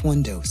with just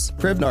one dose.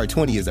 Prevnar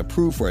 20 is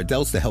approved for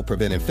adults to help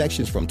prevent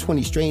infections from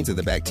 20 strains of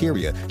the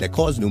bacteria that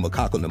cause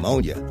pneumococcal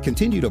pneumonia.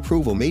 Continued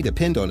approval may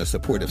depend on a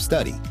supportive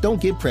study.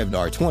 Don't get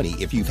Prevnar 20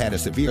 if you've had a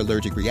severe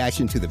allergic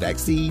reaction to the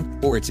vaccine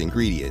or its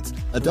ingredients.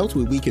 Adults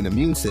with weakened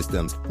immune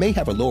systems may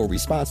have a lower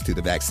response to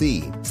the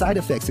vaccine. Side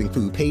effects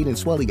include pain and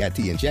swelling at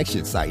the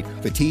injection site,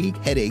 fatigue,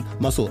 headache,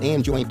 muscle,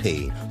 and joint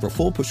pain. For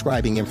full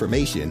prescribing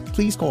information,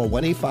 please call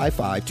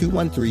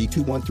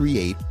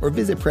 1-855-213-2138 or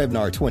visit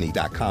Prevnar20.com.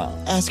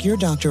 Ask your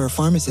doctor or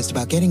pharmacist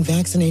about getting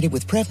vaccinated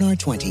with Prevnar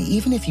 20,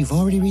 even if you've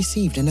already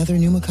received another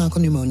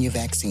pneumococcal pneumonia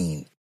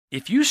vaccine.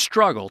 If you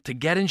struggle to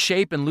get in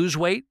shape and lose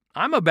weight,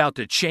 I'm about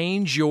to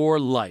change your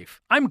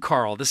life. I'm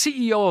Carl, the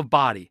CEO of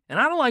Body, and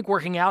I don't like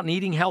working out and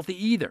eating healthy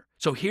either.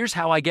 So here's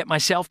how I get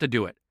myself to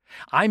do it.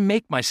 I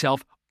make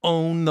myself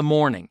own the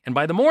morning. And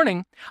by the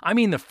morning, I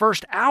mean the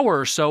first hour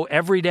or so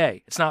every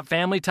day. It's not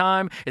family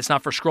time. It's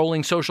not for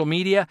scrolling social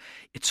media.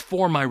 It's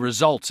for my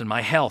results and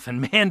my health.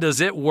 And man, does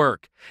it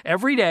work.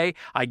 Every day,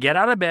 I get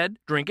out of bed,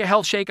 drink a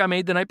health shake I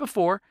made the night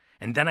before,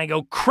 and then I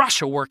go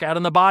crush a workout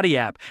in the Body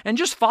app and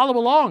just follow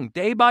along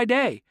day by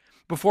day.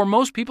 Before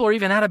most people are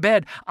even out of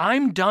bed,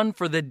 I'm done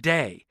for the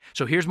day.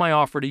 So here's my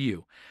offer to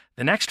you.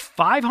 The next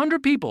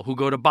 500 people who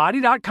go to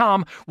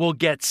Body.com will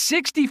get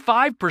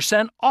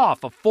 65%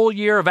 off a full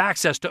year of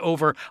access to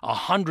over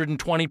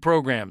 120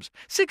 programs.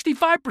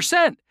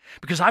 65%!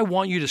 Because I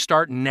want you to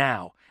start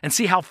now and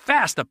see how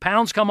fast the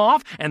pounds come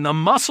off and the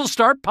muscles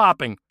start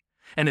popping.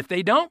 And if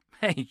they don't,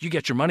 hey, you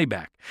get your money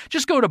back.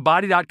 Just go to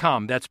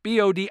Body.com, that's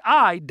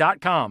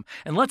BODI.com,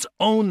 and let's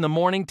own the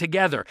morning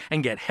together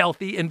and get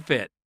healthy and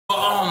fit.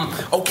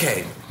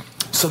 Okay,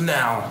 so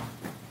now,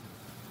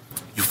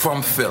 you're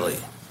from Philly.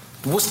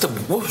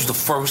 What was the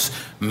first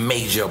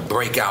major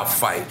breakout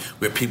fight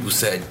where people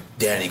said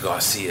Danny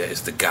Garcia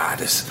is the guy?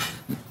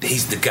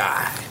 He's the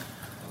guy.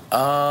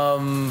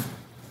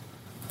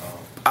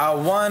 I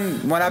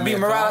won when I beat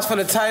Morales for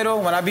the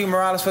title. When I beat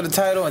Morales for the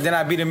title, and then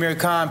I beat Amir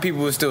Khan,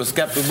 people were still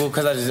skeptical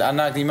because I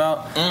knocked him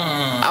out.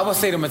 I would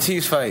say the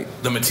Matisse fight.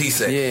 The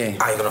Matisse. Yeah.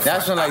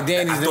 That's when Danny's the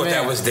man. I thought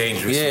that was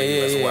dangerous.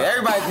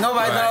 Yeah.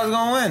 Nobody thought I was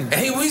gonna win.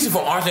 And was he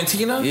from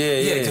Argentina?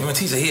 Yeah. The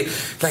Matisse. He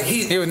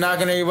was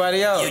knocking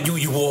everybody out. Yeah,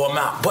 you wore him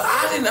out. But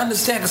I didn't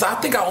understand because I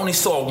think I only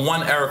saw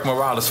one Eric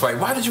Morales fight.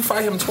 Why did you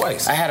fight him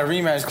twice? I had a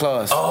rematch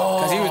clause.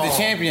 Because he was the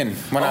champion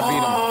when I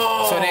beat him.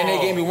 So then they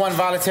gave me one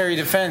voluntary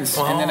defense,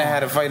 and then I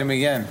had to fight him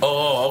again.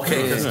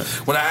 Okay. Yeah.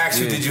 When I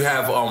asked you, did you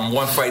have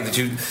one fight that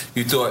you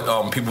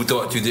thought people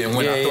thought you didn't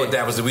win? I thought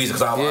that was the reason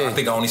because I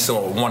think I only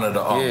saw one of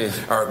the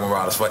Eric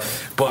Morales fight.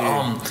 But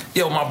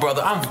my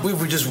brother, we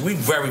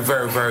very,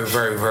 very, very,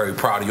 very, very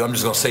proud of you. I'm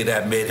just gonna say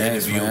that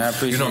mid-interview. You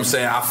know what I'm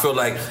saying? I feel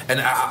like, and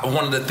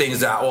one of the things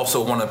that I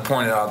also want to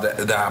point out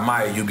that I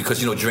admire you because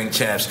Drink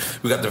Champs,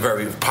 we got the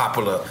very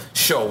popular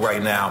show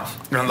right now,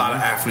 and a lot of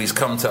athletes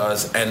come to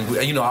us, and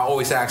I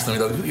always ask them,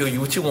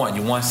 what you want?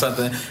 You want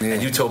something?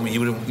 And you told me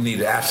you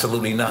needed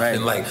absolutely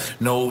nothing, like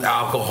no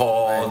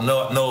alcohol,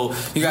 no.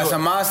 You got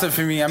some Monster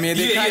for me. I mean,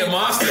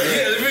 Monster.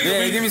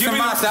 Give me some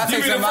Monster. I'll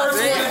take some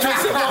Monster.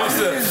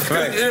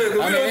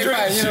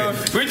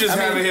 We just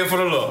have it here for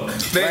the look.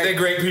 They're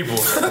great people.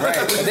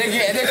 Right.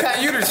 They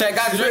cut you to check.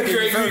 I drink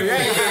great people.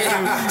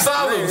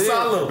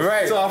 Salute.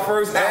 Right. So our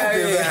first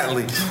active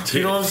athlete.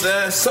 You know what I'm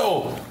saying?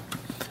 So,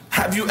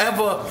 have you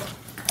ever?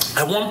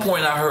 At one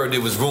point, I heard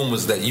there was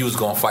rumors that you was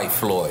gonna fight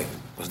Floyd.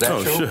 Was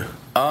that true? Sure.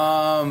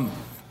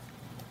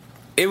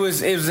 It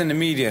was in the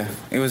media.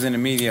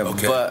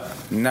 Okay. But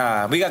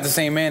nah, we got the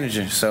same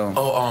manager, so.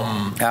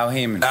 Al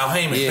Heyman. Al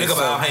Heyman. Think of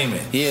Al Heyman.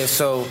 Yeah,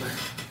 so.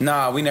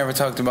 Nah, we never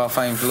talked about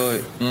fighting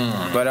Floyd.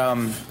 But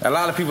a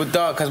lot of people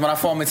thought, because when I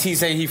fought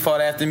Matisse, he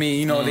fought after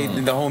me. They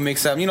did the whole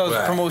mix-up. It's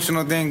a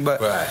promotional thing, but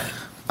I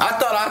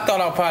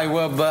thought I probably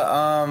would, but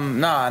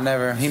nah,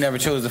 he never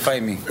chose to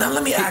fight me. Now,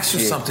 let me ask you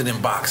something in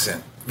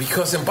boxing.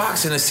 Because in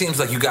boxing, it seems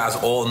like you guys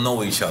all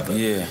know each other.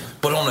 Yeah.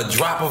 But on a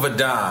drop of a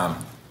dime,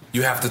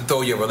 you have to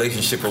throw your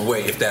relationship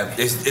away. If that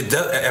is,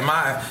 am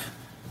I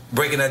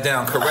breaking that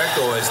down correct,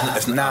 or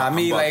it's not?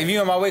 Like if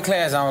you in my weight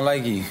class, I don't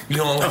like you. You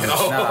don't like me?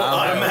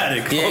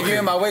 Automatic. Yeah, if you're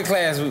in my weight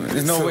class,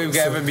 there's no way we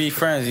can ever be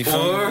friends. You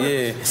feel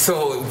me? Yeah.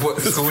 So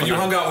when you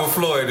hung out with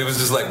Floyd, it was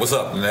just like, "What's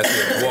up?" and that's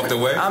it. Walked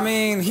away. I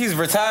mean, he's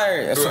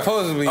retired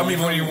supposedly. I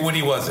mean, when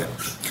he wasn't.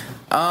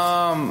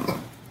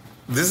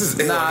 This is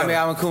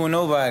I'm cool with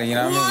nobody. You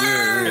know what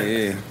I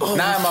mean? Yeah.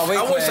 Not in my weight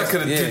class. I wish I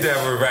could have did that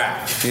with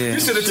rap. Yeah. You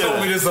should have told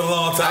me this a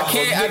long time ago.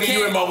 Nigga,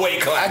 you in my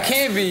weight class. I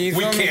can't be.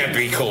 We can't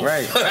be cool.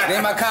 Right.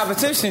 They're my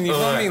competition. You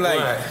feel me?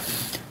 Like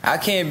I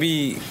can't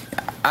be.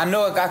 I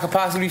know I could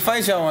possibly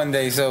fight y'all one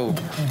day, so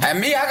and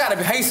me, I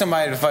gotta hate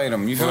somebody to fight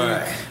them. You feel me?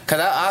 Cause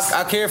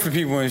I care for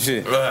people and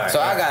shit. So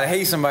I gotta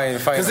hate somebody to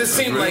fight. Cause it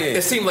seemed like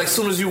as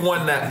soon as you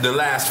won the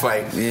last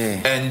fight,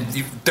 and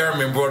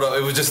Thurman brought up,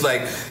 it was just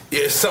like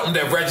something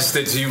that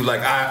registered to you.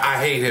 Like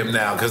I hate him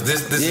now because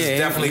this is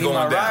definitely going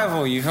down. He's my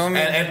rival. You feel me?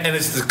 And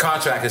it's the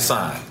contract is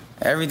signed.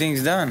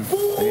 Everything's done.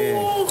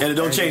 And it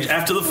don't change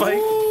after the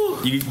fight.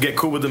 You get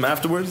cool with them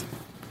afterwards.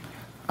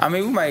 I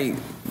mean, we might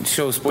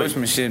show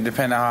sportsmanship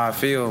depending on how I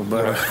feel,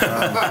 but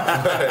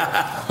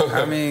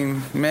I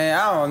mean, man,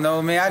 I don't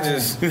know, man. I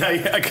just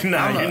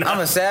I'm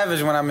a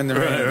savage when I'm in the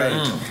ring.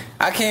 Like,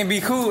 I can't be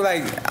cool.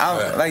 Like,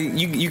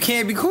 you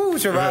can't be cool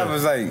with your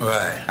rivals. Like,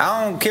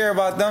 I don't care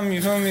about them.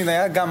 You feel me? Like,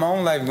 I got my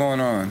own life going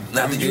on.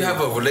 Now, did you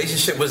have a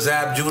relationship with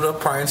Zab Judah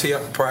prior to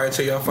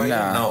your fight?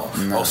 No.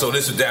 Oh, so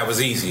that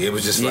was easy. It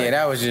was just like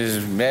that was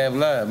just bad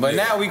blood. But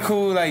now we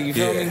cool. Like, you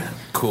feel me?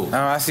 Cool.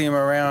 I see him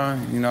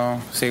around. You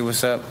know, say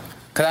what's up.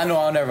 Cause I know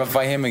I'll never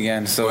fight him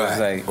again. So it's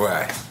like,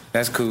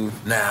 that's cool.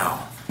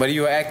 Now, but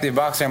you an active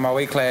boxer in my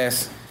weight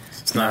class.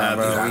 It's not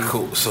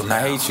cool. So now,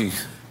 I hate you.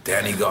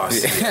 Danny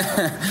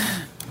Garcia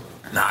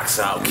knocks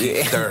out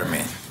Keith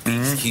Thurman.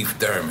 Keith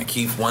Thurman.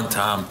 Keith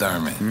one-time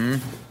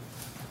Thurman.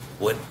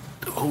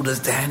 Who does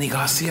Danny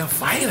Garcia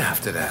fight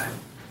after that?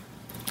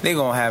 They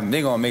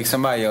gonna make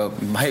somebody else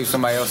hype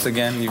somebody else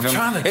again. You feel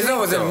me? It's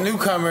always a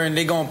newcomer, and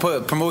they gonna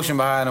put promotion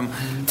behind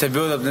them to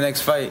build up the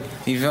next fight.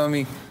 You feel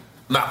me?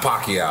 Not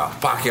Pacquiao.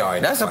 Pacquiao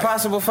ain't That's a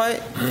possible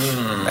fight.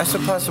 That's a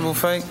possible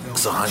fight.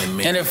 It's $100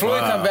 million. And if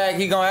Floyd come back,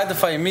 he gonna have to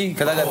fight me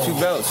because I got 2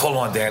 belts. Hold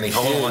on, Danny.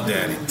 Hold on,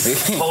 Danny.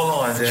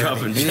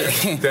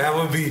 That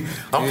would be.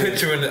 I'm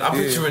picturing the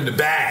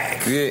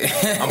bag.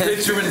 I'm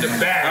picturing the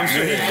bag. I'm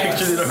sure he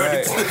pictured it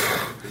already.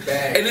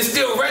 And it's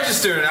still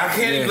registered. I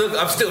can't even look.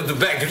 I'm still the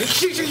back.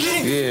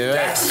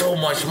 That's so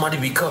much money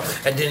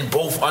because, and then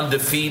both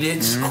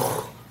undefeated.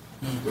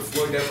 But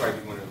Floyd, that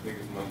might be one of the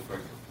biggest money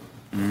fighters.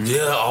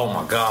 Yeah. Oh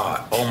my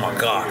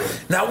God.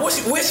 Now,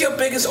 where's your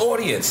biggest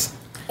audience?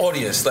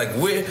 Like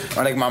where?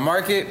 Like my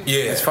market.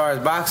 Yeah. As far as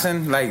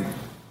boxing, like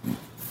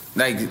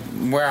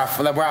where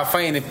I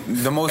fight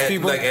the most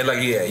people.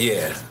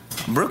 Yeah.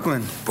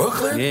 Brooklyn.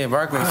 Yeah,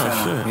 Barclays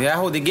Center. Sure. Yeah, I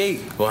hold the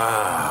gate.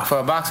 Wow. For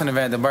a boxing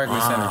event at the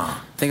Barclays Center. I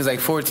think it's like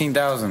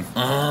 14,000.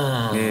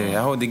 Yeah,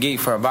 I hold the gate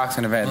for a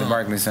boxing event at the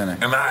Barclays Center.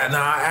 And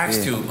I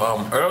asked you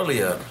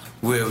earlier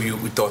where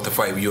we thought the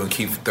fight with you and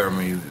Keith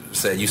Thurman.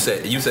 You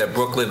said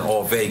Brooklyn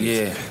or Vegas.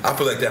 Yeah. I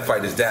feel like that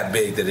fight is that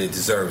big that it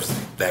deserves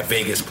that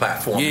Vegas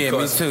platform. Yeah,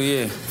 me too.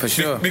 Yeah, for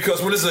sure.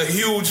 Because when it's a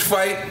huge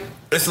fight,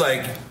 it's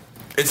like.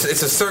 It's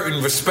a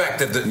certain respect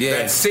that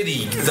that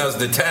city does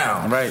the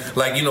town. Right.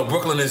 Like, you know,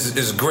 Brooklyn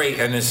is great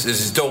and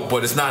is dope,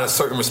 but it's not a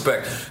certain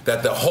respect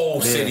that the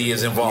whole city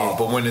is involved.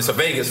 But when it's a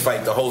Vegas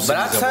fight, the whole city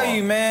is involved. But I tell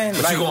you, man.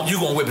 But you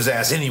gonna whip his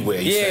ass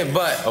anyway.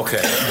 But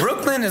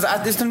Brooklyn is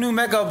the new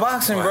mecca of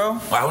boxing, bro.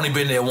 I only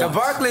been there once. The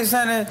Barclays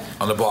Center.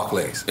 On the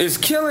Barclays. Is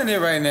killing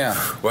it right now.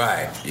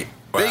 Right.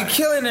 They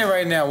killing it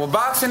right now. With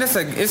boxing,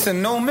 it's a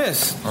no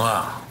miss.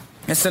 Wow.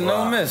 It's a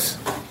no miss.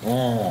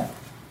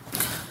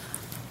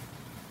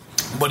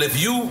 But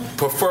if you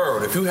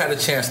had a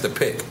chance to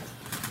pick,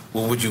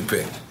 what would you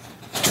pick?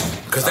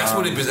 Because that's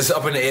what it's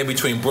up in the air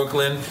between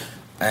Brooklyn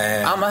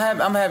and.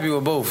 I'm happy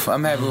with both. But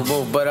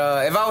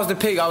if I was to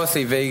pick, I would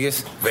say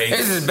Vegas.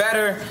 This is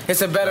better.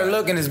 It's a better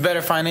look and it's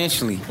better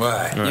financially.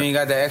 Right. You ain't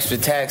got that extra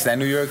tax, that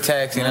New York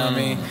tax. You know what I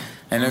mean?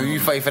 And if you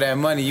fight for that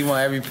money, you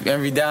want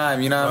every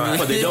dime. You know what I mean?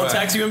 But they don't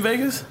tax you in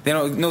Vegas? They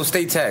don't. No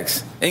state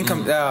tax.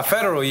 Income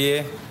federal,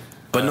 yeah.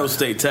 But no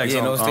state tax.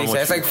 Yeah, no state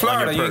tax. It's like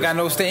Florida. You ain't got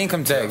no state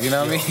income tax. You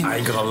know what I mean? I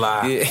ain't gonna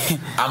lie.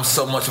 I'm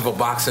so much of a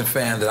boxing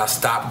fan that I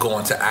stopped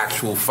going to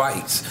actual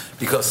fights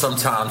because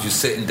sometimes you're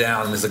sitting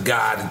down and there's a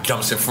guy that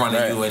jumps in front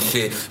of you and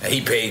shit, and he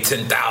paid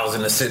 $10,000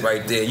 to sit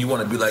right there. You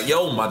want to be like,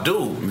 yo, my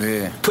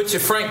dude, put your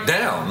Frank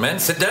down, man.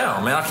 Sit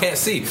down, man. I can't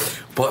see.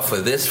 But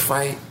for this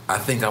fight, I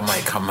think I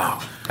might come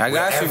out. I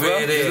got you,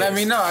 bro. Just let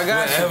me know. I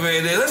got you. Wherever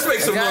it is. Let's make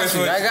some noise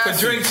for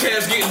Drink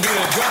Champs getting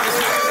doing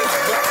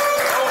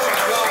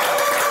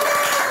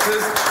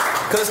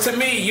Because to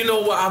me, you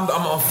know what,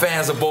 I'm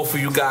fans of both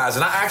of you guys,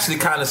 and I actually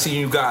kind of seen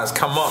you guys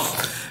come up,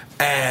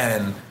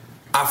 and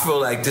I feel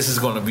like this is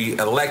going to be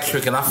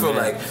electric, and I feel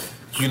like,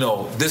 you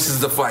know, this is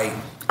the fight.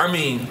 I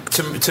mean,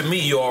 to me,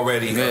 you're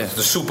already the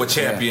super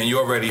champion.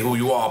 You're already who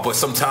you are, but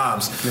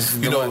sometimes,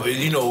 you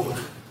know,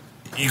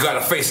 you got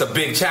to face a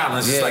big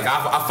challenge. It's like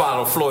I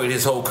followed Floyd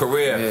his whole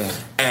career,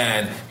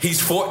 and he's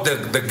fought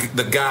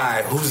the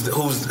guy who's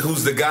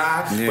the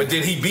guy, but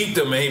then he beat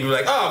them, and he'd be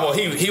like, oh well,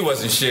 he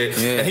wasn't shit,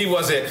 and he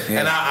wasn't.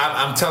 And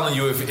I'm telling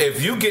you,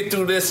 if you get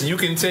through this and you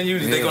continue,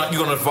 you're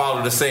gonna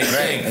follow the same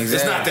thing. Exactly.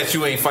 It's not that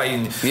you ain't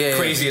fighting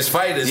craziest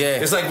fighters.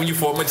 It's like when you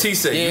fought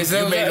Matisse. It's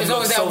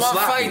always that one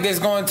fight that's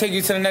going to take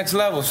you to the next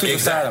level.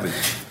 Exactly.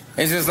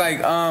 It's just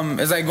like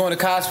it's like going to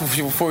college for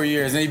 4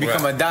 years and then you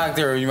become a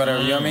doctor or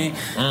whatever. You know what I mean?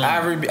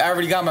 I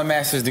already got my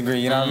master's degree.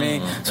 You know what I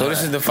mean? So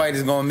this is the fight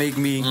that's gonna make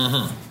me. You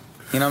know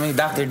what I mean?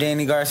 Dr.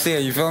 Danny Garcia.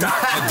 You feel me?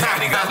 Dr.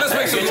 Danny Garcia. Let's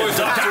make some noise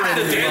for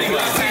Dr. Danny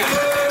Garcia.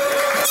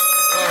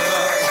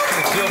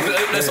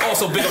 let's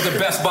also big up the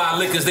Best Buy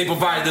Liquors. They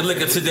provided the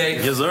liquor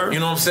today. Yes, sir. You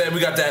know what I'm saying? We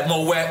got that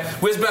Moet.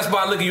 Where's Best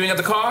Buy Liquor? You ain't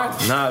got the card?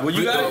 Nah, what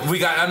you got? We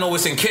got. I know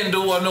it's in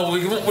Kendall. I know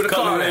with the Color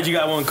card. Ridge, you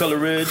got one Color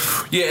Ridge.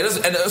 Yeah,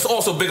 and it's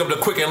also big up the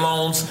Quicken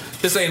Loans.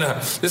 This ain't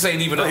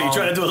even. Oh, you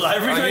trying to do a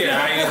live read?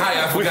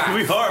 I forgot.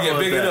 We horrible. Yeah,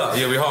 big it up.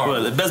 Yeah, we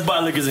horrible. But the Best Buy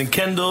Liquors in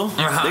Kendall.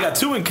 They got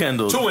 2 in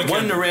Kendall. 2 in Kendall.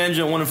 One in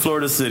Naranja, one in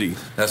Florida City.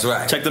 That's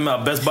right. Check them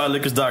out,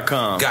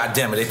 bestbuyliquors.com. God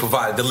damn it, they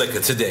provided the liquor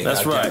today.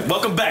 That's right.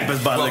 Welcome back,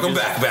 Best Buy Liquors. Welcome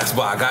back, Best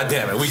Buy. God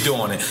damn it, we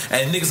doing it.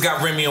 And niggas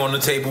got Remy on the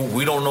table.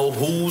 We don't know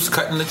who's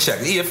cutting the check.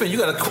 EFN, you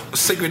got a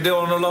secret deal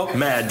on the low?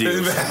 Mad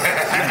deals.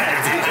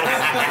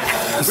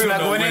 We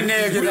don't know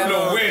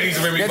where these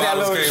Remy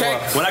bottles came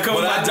up. When I come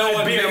with my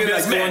diet beer, I'm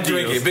like, go and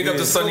drink it. Big up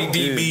to Sunny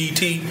D,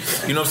 BET.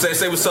 You know what I'm saying?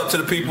 Say what's up to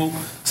the people.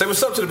 Say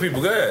what's up to the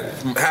people. Go ahead.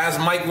 Has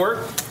Mike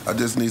work? I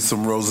just need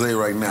some rosé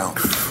right now.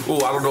 Ooh,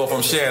 I don't know if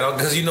I'm sharing.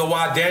 Because you know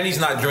why? Danny's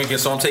not drinking,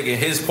 so I'm taking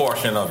his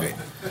portion of it.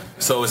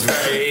 So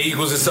it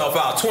equals itself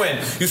out. Twin,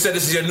 you said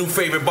this is your new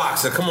favorite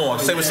boxer. Come on,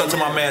 say what's up to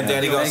my man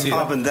Danny Garcia.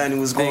 Pop and Danny,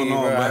 what's going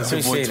on, man? It's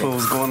your boy Twin,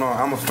 what's going on?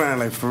 I'm a fan,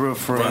 like, for real.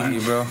 Thank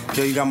you, bro.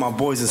 Yo, you got my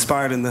boys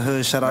inspired in the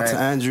hood. Shout out to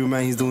Andrew,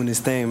 man. He's doing his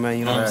thing, man.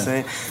 You know what I'm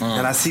saying?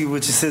 And I see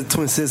what your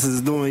Twin Sisters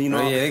is doing. You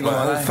know,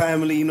 my whole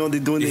family, you know, they're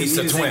doing their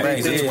music. He's a twin.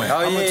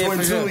 I'm a twin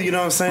too, you know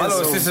what I'm saying? My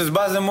little sister's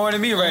buzzing more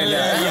than me right now.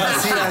 Yeah,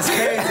 see, that's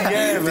crazy.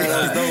 Yeah, man.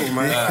 That's dope,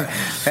 man.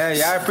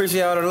 Hey, I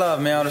appreciate all the love,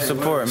 man, all the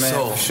support, man.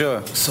 For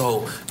sure.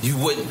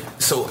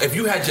 So if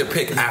you had your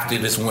pick after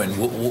this win,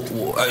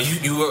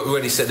 you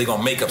already said they're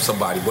gonna make up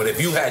somebody, but if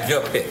you had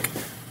your pick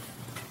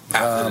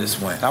after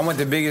this win, I want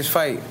the biggest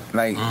fight,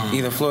 like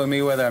either Floyd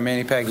Mayweather or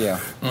Manny Pacquiao.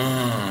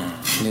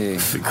 Yeah,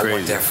 I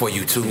want that for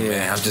you too,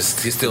 man. I'm just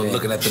still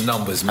looking at the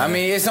numbers, man. I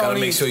mean, it's gotta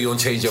only make sure you don't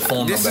change your phone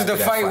number. This is the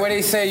fight where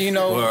they say, you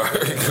know,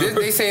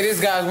 they say this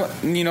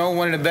guy's, you know,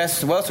 one of the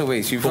best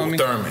welterweights. You feel me?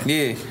 Thurman.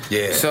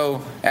 Yeah.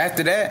 So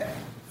after that,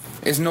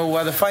 it's no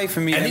other fight for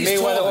me than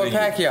Mayweather or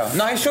Pacquiao.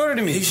 No, he's shorter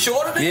than me. He's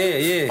shorter than you?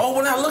 Yeah. Oh,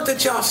 when I looked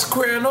at y'all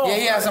squaring off. Yeah,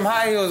 he had some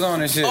high heels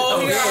on and shit.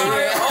 Oh, yeah.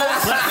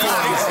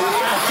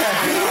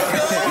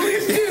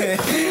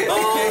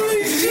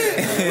 Holy shit.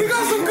 We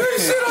got some good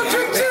shit on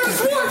Drink Champs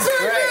Sports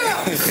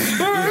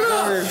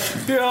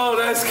Yo,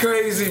 that's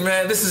crazy,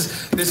 man. This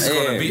is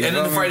gonna be, and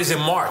then the fight is in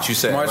March. You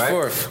said March right?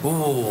 4th.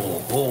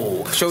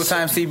 Ooh.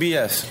 Showtime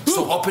CBS.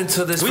 So up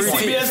until this point,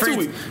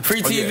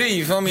 free TV.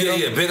 You feel me?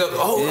 Yeah. Big up.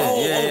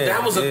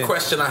 That was a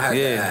question I had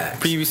to ask.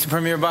 Previous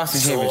Premier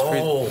Boxing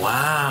Championship. Oh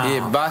wow.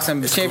 Yeah,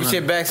 boxing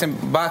championship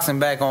boxing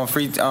back on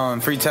free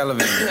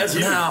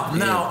television.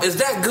 Now, is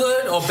that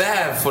good or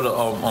bad for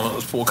the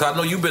sport? I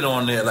know you've been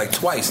on there like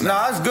twice now.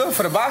 No, it's good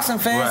for the boxing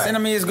fans, and I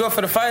mean it's good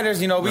for the fighters.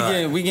 You know,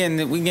 we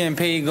getting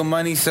paid good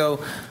money,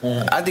 so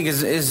I think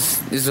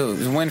it's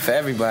a win for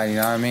everybody. You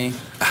know what I mean?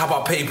 How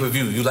about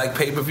pay-per-view? You like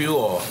pay-per-view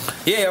or?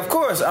 Yeah, of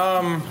course.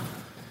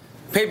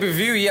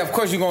 Pay-per-view, yeah, of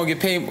course you're gonna get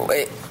paid.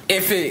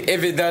 If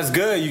it does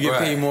good, you get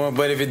paid more.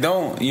 But if it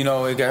don't, you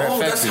know, it can affect you.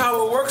 That's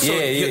how it works. So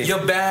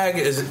your bag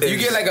is you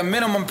get like a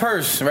minimum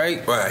purse,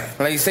 right? Right.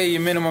 Like say your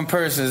minimum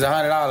purse is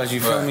 $100. You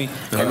feel me?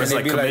 And it's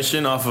like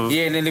commission off of.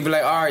 Yeah, and then they be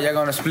like, all right, y'all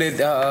gonna split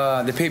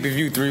the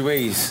pay-per-view 3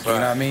 ways. You know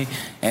what I mean?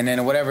 And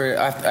then whatever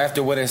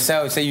after what it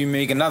sells, say you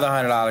make another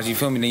 $100. You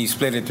feel me? Then you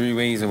split it 3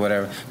 ways or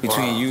whatever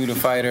between you, the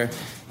fighter,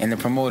 and the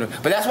promoter.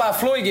 But that's why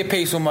Floyd get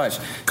paid so much,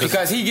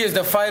 because he gives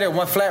the fighter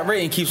one flat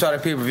rate and keeps all the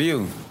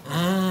pay-per-view.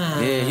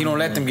 Yeah, he don't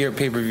let them get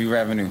pay-per-view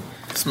revenue.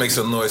 Let's make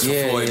some noise for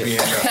Floyd being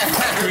 360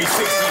 in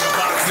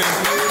boxing.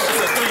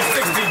 It's a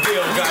 360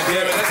 deal,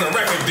 goddammit. That's a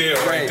record deal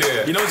right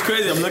there. You know what's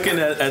crazy? I'm looking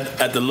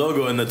at the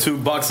logo and the 2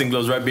 boxing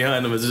gloves right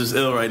behind him. It's just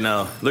ill right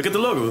now. Look at the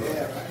logo.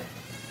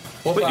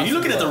 Wait, are you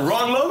looking at the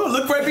wrong logo?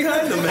 Look right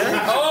behind them, man.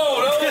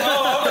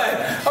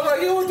 I'm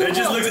like, yo, what the It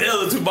just looks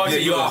ill, the 2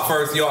 boxing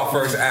gloves. You're our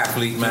first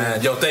athlete,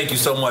 man. Yo, thank you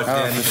so much,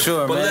 Danny. For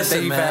sure, but man. Listen,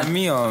 thank you for having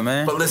me on,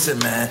 man. But listen,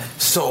 man.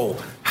 So,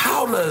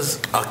 how does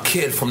a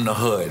kid from the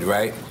hood,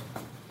 right?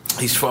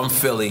 He's from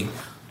Philly.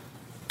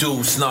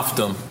 Dude snuffed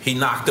him. He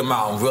knocked him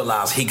out and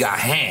realized he got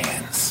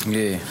hands.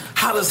 Yeah.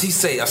 How does he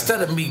say,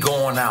 instead of me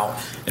going out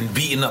and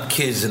beating up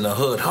kids in the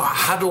hood,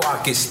 how do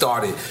I get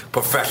started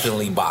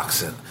professionally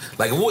boxing?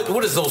 Like,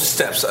 what is those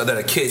steps that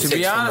a kid takes from the hood? To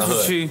be honest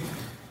with you,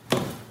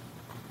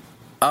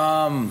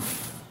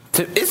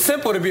 it's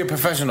simple to be a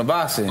professional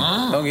boxer.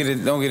 Don't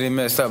get it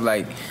messed up.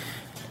 Like,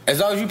 as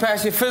long as you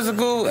pass your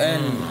physical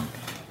and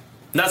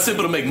Not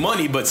simple to make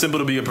money, but simple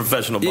to be a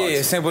professional boxer. Yeah,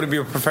 it's simple to be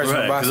a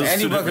professional boxer.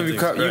 Anyone can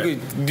become. You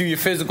could do your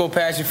physical,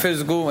 pass your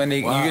physical, and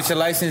you get your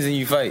license and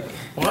you fight.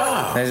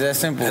 Wow, that's that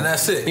simple. And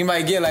that's it. You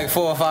might get like $4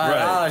 or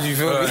 $5. You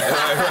feel me?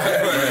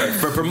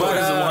 For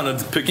promoters that want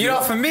to pick you know,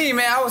 up. for me,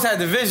 man, I always had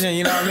the vision.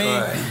 You know what I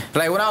mean?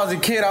 Like when I was a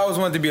kid, I always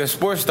wanted to be a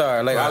sports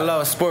star. Like I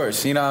love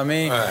sports. You know what I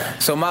mean?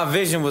 So my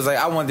vision was like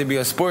I wanted to be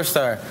a sports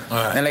star.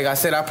 And like I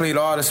said, I played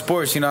all the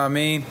sports. You know what I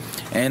mean?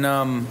 And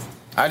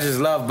I just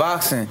love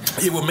boxing.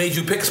 Yeah, what made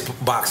you pick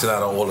boxing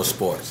out of all the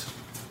sports?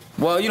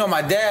 Well, you know,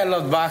 my dad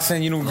loved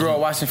boxing. You know, grew up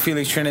watching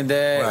Felix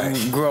Trinidad.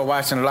 Grew up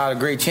watching a lot of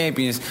great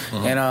champions.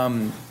 And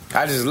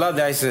I just loved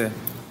that. I used to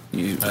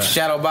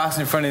shadow box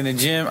in front of the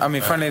gym. I mean,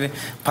 in front of the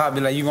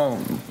probably like you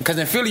going because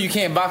in Philly you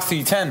can't box till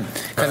you 10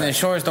 because the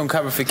insurance don't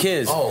cover for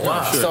kids. Oh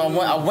wow! So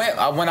I went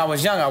when I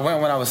was young. I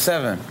went when I was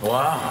 7.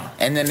 Wow!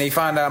 And then they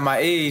found out my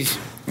age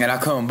and I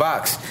couldn't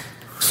box.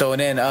 So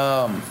then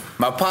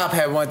my pop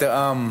went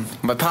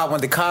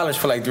to college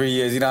for like 3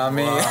 years. You know what I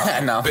mean? Wow.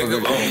 Nah, Big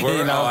up, college.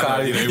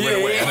 I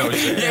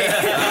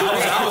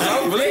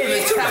was believing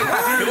it too.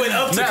 He went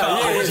up to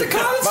college.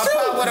 My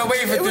pop went away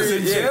for 3 years. It was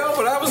in jail,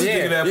 but I was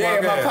thinking that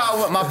part.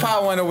 Yeah, my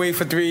pop went away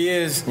for 3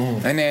 years,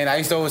 and then I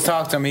used to always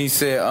talk to him. He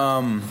said,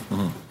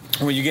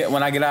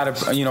 when I get out of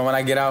college, you know what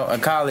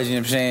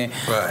I'm saying?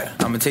 Right.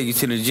 I'm gonna take you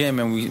to the gym,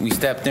 and we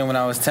stepped in when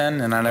I was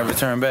 10, and I never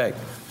turned back.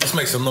 Let's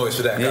make some noise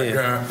for that guy.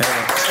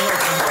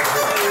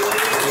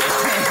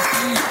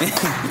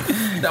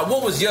 Now,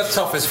 what was your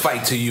toughest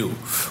fight to you?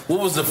 What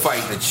was the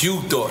fight that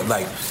you thought,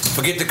 like,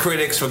 forget the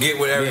critics, forget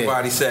what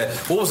everybody said.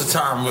 What was the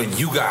time when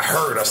you got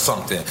hurt or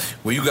something,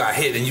 where you got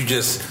hit and you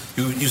just,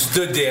 you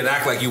stood there and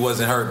act like you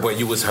wasn't hurt, but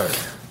you was hurt?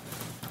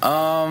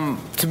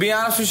 To be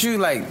honest with you,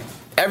 like,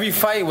 every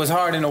fight was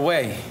hard in a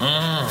way.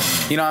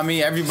 You know what I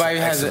mean? Everybody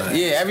has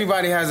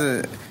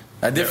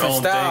a different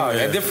style,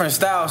 a different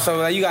style. So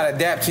like, you gotta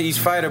adapt to each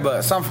fighter.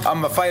 But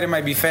a fighter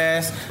might be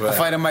fast, a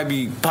fighter might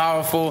be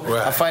powerful,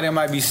 a fighter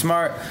might be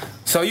smart.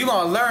 So you're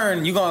gonna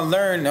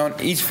learn on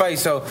each fight.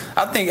 So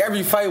I think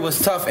every fight was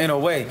tough in a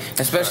way,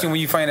 especially when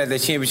you fight at the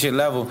championship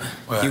level.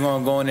 You're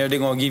gonna go in there, they're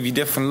gonna give you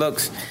different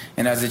looks,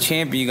 and as a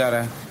champion, you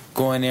gotta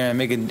go in there and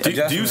make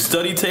adjustments. Do you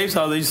study tapes?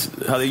 How they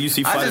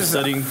usually fighters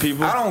studying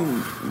people? I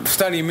don't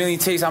study a million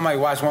tapes. I might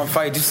watch one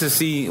fight just to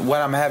see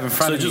what I'm having in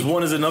front of me. So just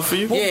one is enough for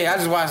you? Yeah, I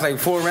just watch like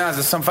 4 rounds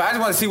of some fight. I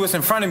just want to see what's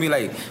in front of me.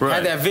 Like,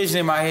 have that vision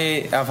in my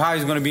head of how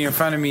he's going to be in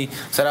front of me,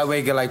 so that way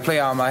it can like play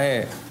out in my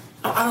head.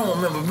 I don't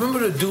remember. Remember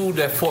the dude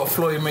that fought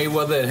Floyd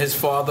Mayweather and his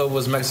father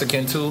was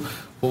Mexican too?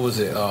 What was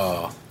it?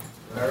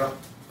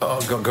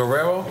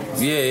 Guerrero?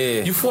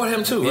 Yeah. You fought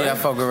him too, right? Yeah, I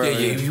fought Guerrero.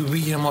 Yeah, you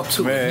beat him up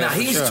too. Man, now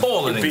he's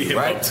taller than you,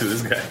 right? Up too,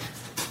 this guy.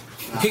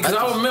 Because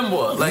I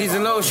remember, like, he's a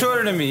little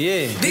shorter than me.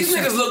 Yeah. These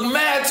niggas look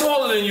mad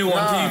taller than you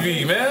on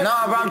TV, man.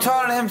 Nah, but I'm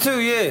taller than him too.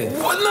 Yeah.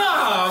 What?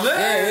 Nah,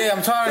 man. Yeah,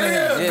 I'm taller than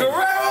him. Yeah.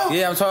 Guerrero?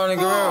 Yeah, I'm taller than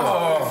Guerrero.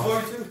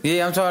 Oh.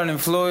 Yeah, I'm taller than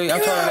Floyd.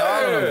 I'm taller than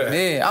all of them.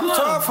 Yeah, I'm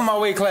tall for my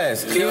weight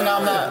class. Even though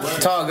I'm not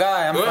a tall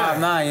guy, I'm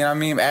 5'9", you know what I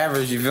mean?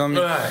 Average, you feel me?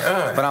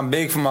 Right. But I'm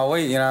big for my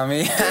weight, you know what I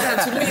mean?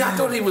 Yeah, to me, I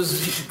thought he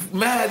was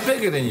mad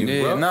bigger than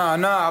you, bro. No,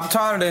 I'm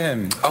taller than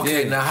him.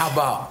 Okay, now how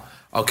about...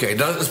 Okay,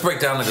 let's break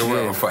down the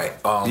Guerrero fight.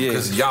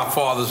 Because y'all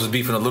fathers was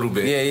beefing a little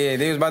bit. Yeah,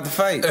 they was about to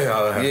fight. I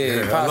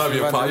love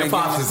your pops. Your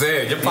pops is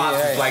there. Your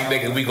pops is like,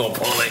 nigga, we gonna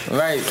pull it.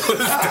 Right.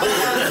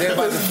 They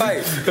about to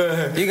fight.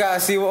 You gotta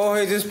see what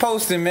Jorge just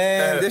posted,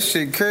 man. This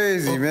shit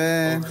crazy,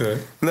 man. Okay.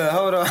 Look,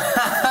 hold on.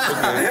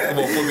 Okay, come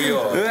on, put me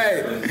on.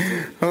 Right.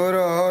 Hold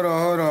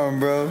on,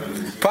 bro.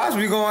 Pops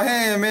be going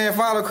hand, man.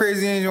 Follow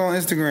Crazy Angel on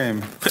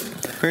Instagram.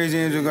 Crazy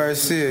Angel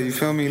Garcia, you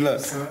feel me?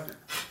 Look.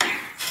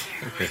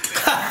 Okay.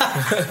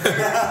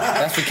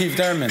 That's for Keith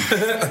Thurman.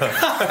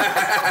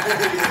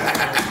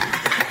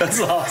 That's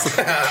awesome. So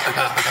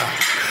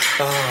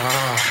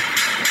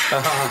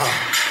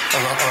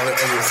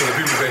the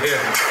people can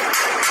hear.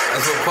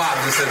 That's what Pop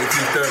just said to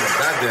Keith Thurman.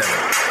 God damn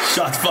it.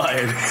 Shots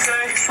fired.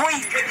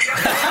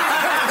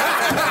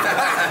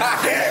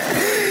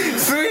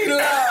 Sweet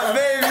love,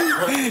 baby.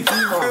 You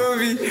feel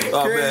me?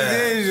 Crazy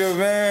Angel,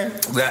 man.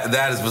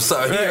 That is what's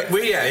up.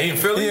 Where he at? He in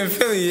Philly? He in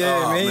Philly,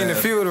 yeah, man. He in the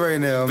field right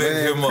now, Big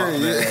man. him up,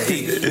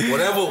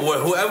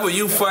 man. Whoever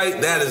you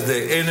fight, that is the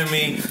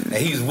enemy, and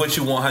he's with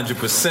you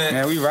 100%.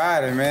 Man, we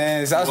riding,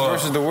 man. It's us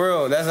versus the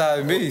world. That's how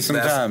it be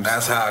sometimes.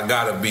 That's how it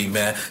gotta be,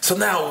 man. So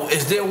now,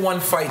 is there one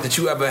fight that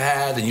you ever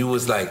had and you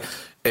was like,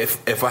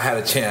 if I had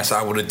a chance,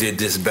 I would have did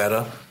this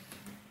better?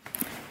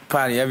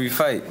 Probably every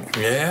fight.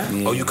 Yeah?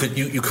 Oh, you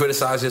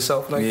criticize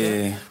yourself like that?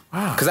 Yeah.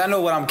 Wow. Because I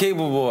know what I'm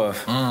capable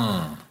of.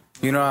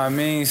 You know what I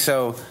mean?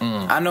 So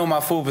I know my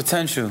full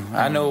potential.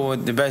 I know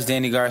what the best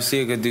Danny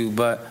Garcia could do.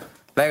 But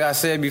like I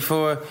said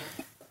before,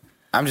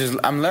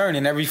 I'm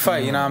learning every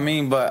fight, you know what I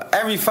mean? But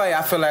every fight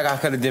I feel like I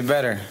could have did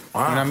better.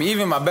 Wow. You know what I mean?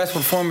 Even my best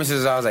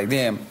performances, I was like,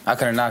 damn, I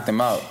could have knocked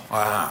him out.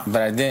 Wow.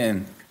 But I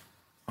didn't.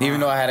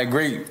 Even though I had a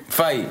great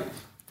fight.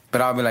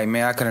 But I'll be like,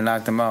 man, I could have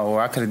knocked him out. Or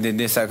I could have did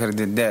this, I could have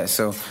did that.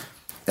 So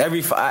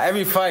every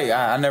fight,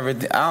 I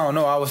don't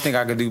know, I always think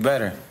I could do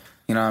better.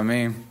 You know what I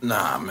mean?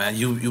 Nah, man,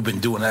 you've been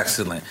doing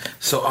excellent.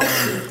 So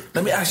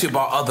let me ask you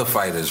about other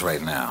fighters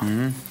right now.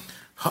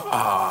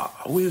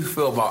 What do you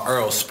feel about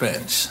Earl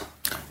Spence?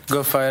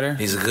 Good fighter.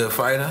 He's a good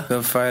fighter?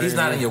 Good fighter. He's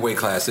not in your weight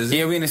class, is he?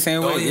 Yeah, we in the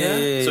same weight.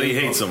 Yeah. So he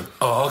hates him.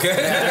 Oh, okay.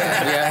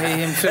 Yeah, I hate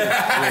him too.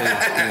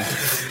 Yeah.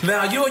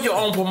 Now, you're your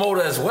own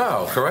promoter as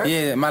well, correct?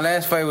 Yeah, my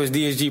last fight was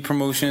DSG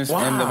Promotions. Wow.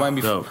 And the one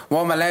before,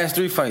 my last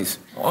 3 fights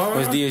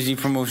was DSG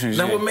Promotions.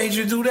 Now, what made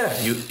you do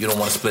that? You don't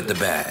want to split the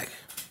bag?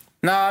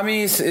 Nah, I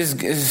mean,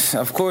 it's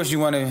of course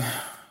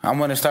I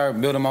want to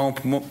start building my own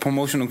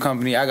promotional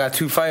company. I got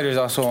 2 fighters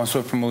also on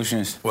Swift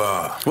Promotions.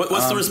 Wow.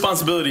 What's the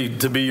responsibility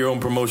to be your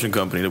own promotion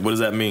company? What does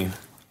that mean?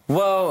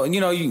 Well,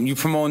 you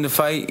promoting the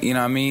fight, you know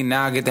what I mean?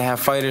 Now I get to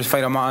have fighters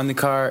fight on my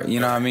undercard, you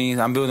know what I mean?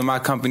 I'm building my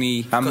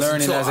company. I'm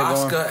learning as I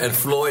go. Oscar and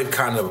Floyd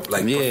kind of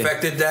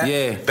perfected that.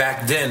 Yeah.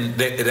 Back then,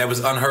 that was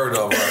unheard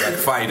of, like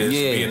fighters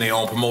being their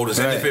own promoters.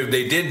 Right. And if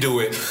they did do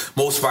it,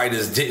 most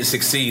fighters didn't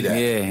succeed at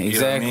it. Yeah,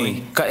 exactly. You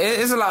know what I mean?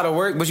 It's a lot of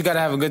work, but you got to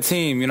have a good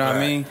team, you know what I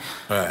mean?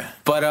 Right.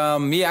 But,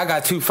 I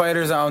got 2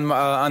 fighters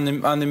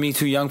under me,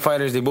 2 young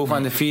fighters. They both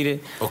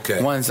undefeated.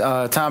 Okay. One's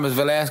Thomas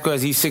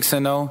Velasquez. He's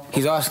 6-0.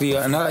 He's actually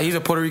he's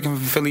a Puerto Rican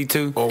from Philly,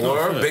 too. Oh,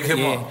 word? Big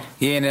him up.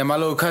 Yeah, and then my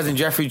little cousin,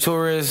 Jeffrey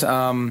Torres,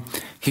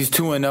 he's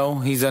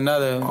 2-0. He's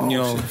another,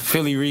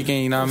 Philly Rican,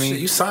 you know what I mean?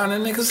 Shit, you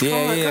signing niggas?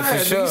 Yeah,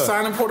 for sure. You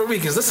signing Puerto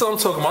Ricans. That's what I'm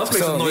talking about. Let's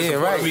make some noise for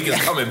Puerto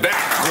Ricans coming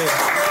back.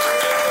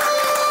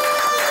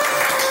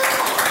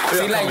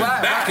 See, like,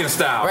 back in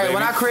style, right, baby.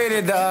 when I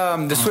created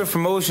the Swift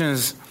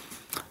Promotions,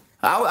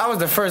 I was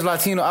the first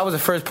Latino. I was the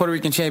first Puerto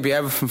Rican champion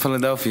ever from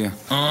Philadelphia.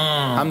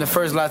 I'm the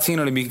first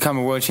Latino to become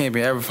a world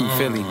champion ever from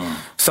Philly.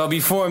 So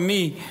before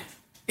me,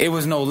 it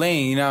was no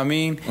lane, you know what I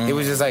mean? It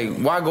was just like,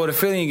 why go to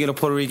Philly and get a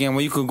Puerto Rican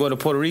when you could go to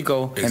Puerto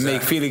Rico and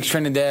make Felix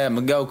Trinidad,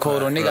 Miguel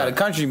Cotto, and they got a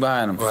country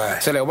behind them.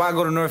 Right. So like, why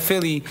go to North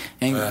Philly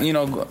and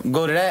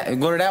go to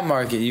that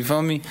market? You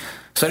feel me?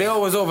 So they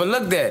always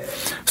overlooked that.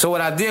 So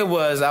what I did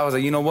was, I was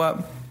like, you know what?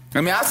 I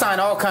mean, I signed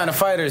all kind of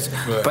fighters,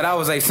 but I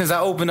was like, since I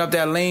opened up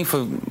that lane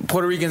for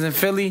Puerto Ricans in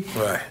Philly,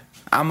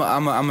 I'm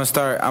gonna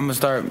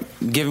start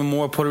giving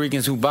more Puerto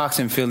Ricans who box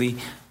in Philly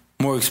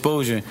more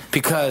exposure,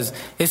 because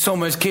there's so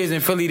much kids in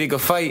Philly that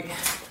could fight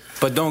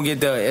but don't get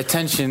the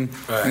attention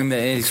and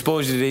the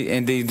exposure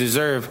they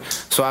deserve.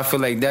 So I feel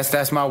like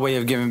that's my way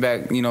of giving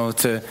back,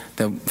 to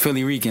the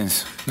Philly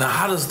Ricans. Now,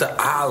 how does the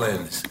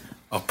islands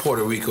of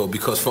Puerto Rico,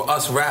 because for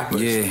us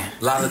rappers, a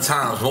lot of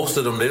times, most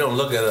of them, they don't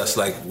look at us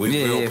like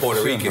we real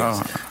Puerto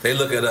Ricans. They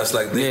look at us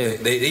like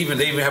they even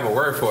have a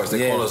word for us.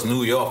 They call us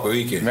New York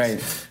Ricans.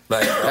 Right.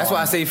 Like, that's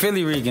why I say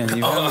Philly Rican.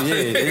 You feel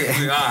me?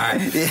 All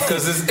right.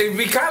 Because it'd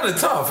be kind of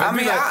tough. It'd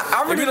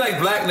be like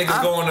black niggas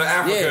going to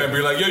Africa and be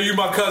like, yo, you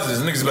my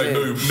cousins. Niggas be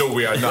like, no,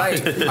 we are not.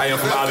 I am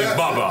from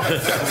Alibaba.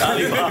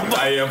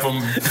 I am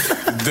from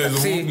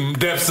the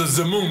depths of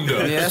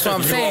Zamunda. Yeah, that's what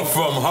I'm saying. You are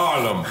from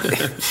Harlem.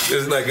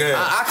 It's like,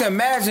 I can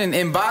imagine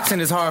in boxing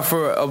it's hard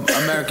for an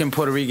American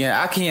Puerto Rican.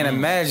 I can't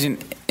imagine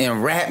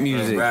in rap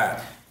music.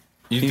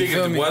 You think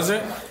it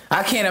wasn't?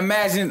 I can't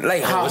imagine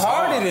how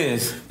hard it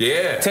is.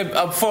 Yeah.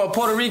 For a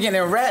Puerto Rican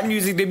in rap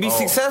music to be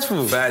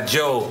successful. Fat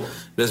Joe,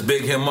 let's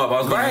big him up. I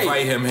was going to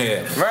invite him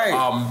here.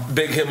 Right.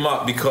 Big him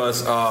up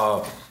because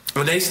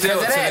they still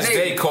to this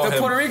day call him. The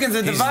Puerto Ricans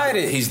are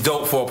divided. He's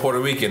dope for a Puerto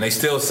Rican. They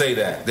still say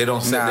that. They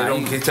don't say. They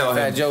don't tell him.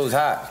 Fat Joe's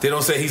hot. They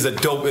don't say he's a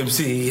dope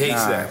MC. He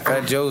hates that.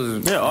 Fat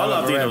Joe's. Yeah, all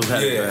Latinos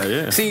have that.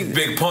 Yeah. See,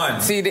 big pun.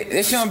 See,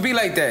 it shouldn't be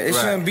like that. It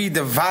shouldn't be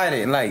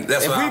divided. Like,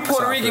 that's if we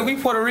Puerto Rican, we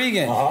Puerto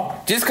Rican.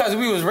 Just because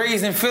we was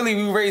raised in Philly,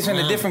 we were raised in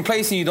a different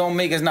place, and you don't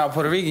make us not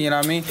Puerto Rican. You know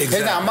what I mean? Exactly.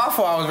 It's not my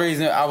fault.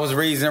 I was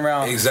raised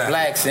around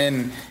blacks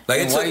and.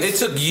 Like it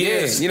took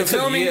years. Yeah, it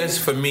took years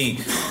for me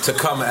to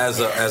come as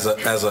a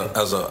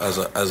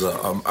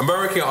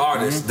American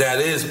artist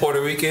that is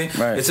Puerto Rican.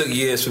 It took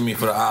years for me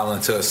for the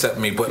island to accept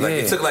me, but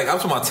it took I'm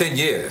talking about 10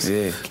 years.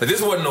 Like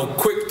this wasn't no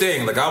quick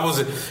thing. Like it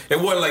wasn't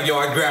like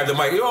I grabbed the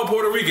mic. You're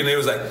Puerto Rican. They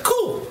was like,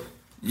 cool.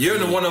 You're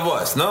the one of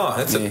us. No,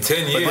 it took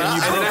 10 years. But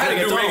and then I had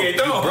to do reggaeton.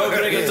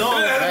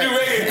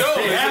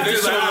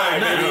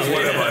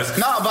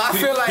 No, but I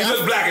feel like he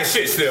looks black as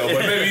shit still,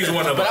 but maybe he's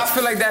one of us. But I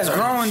feel like that's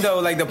growing though.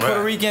 Like the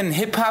Puerto Rican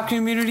hip hop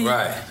community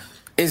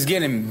is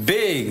getting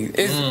big.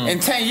 In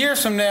 10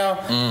 years from now,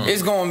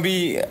 it's gonna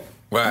be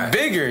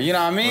bigger, you know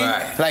what I mean?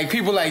 Like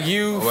people like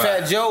you,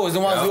 Fat Joe, is the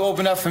ones who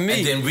opened up for me.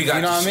 And then we got,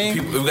 you know what I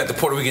mean? We got the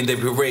Puerto Rican Day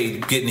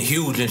Parade getting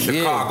huge in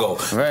Chicago.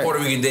 Puerto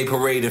Rican Day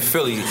Parade in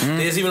Philly.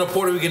 There's even a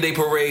Puerto Rican Day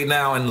Parade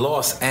now in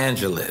Los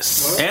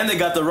Angeles. And they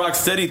got the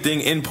Rocksteady thing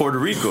in Puerto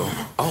Rico.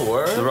 Oh,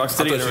 word? The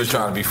Rocksteady. I thought you were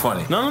trying to be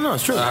funny. No,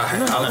 it's true. I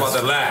was about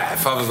to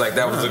laugh. I was like,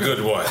 that was a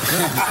good one.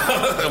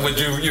 But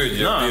you're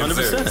no, 100%.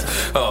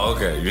 Serious. Oh,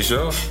 okay. You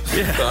sure?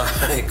 Yeah. All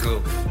right,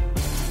 cool.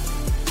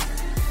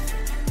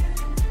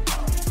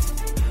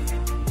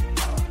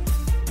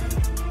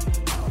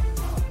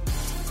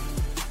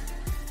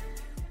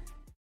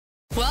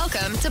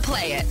 Welcome to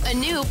Play It, a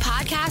new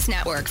podcast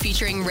network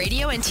featuring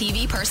radio and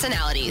TV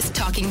personalities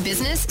talking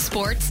business,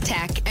 sports,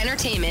 tech,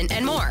 entertainment,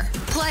 and more.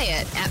 Play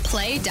it at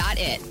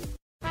play.it.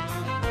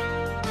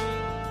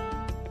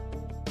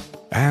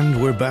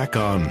 And we're back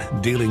on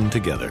Dealing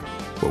Together,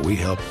 where we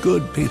help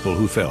good people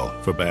who fell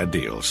for bad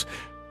deals.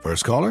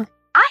 First caller?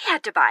 I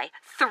had to buy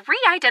 3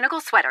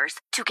 identical sweaters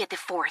to get the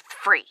 4th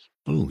free.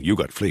 Oh, you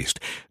got fleeced.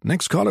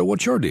 Next caller,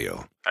 what's your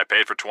deal? I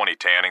paid for 20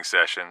 tanning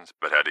sessions,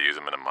 but had to use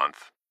them in a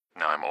month.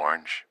 Now I'm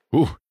orange.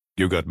 Ooh,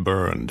 you got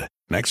burned.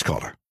 Next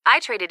caller. I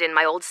traded in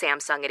my old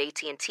Samsung at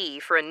AT&T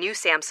for a new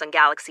Samsung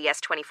Galaxy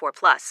S24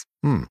 Plus.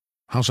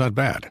 How's that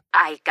bad?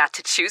 I got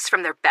to choose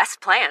from their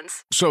best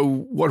plans. So,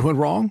 what went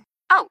wrong?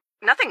 Oh,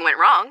 nothing went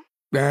wrong.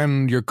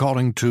 And you're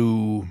calling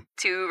to...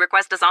 To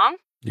request a song?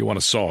 You want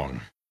a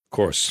song.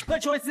 course. The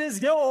choice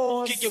is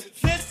yours.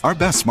 Our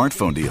best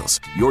smartphone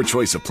deals. Your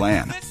choice of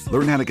plan.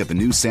 Learn how to get the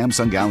new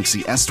Samsung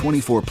Galaxy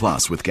S24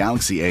 Plus with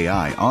Galaxy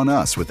AI on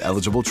us with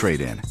eligible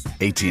trade-in.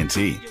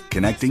 AT&T.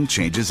 Connecting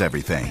changes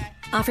everything.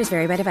 Offers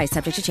vary by device,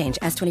 subject to change.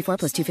 S24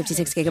 plus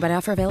 256 gigabyte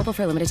offer available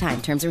for a limited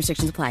time. Terms and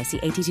restrictions apply. See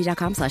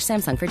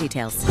att.com/Samsung for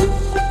details.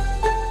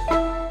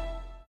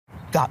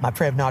 Got my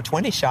Prevnar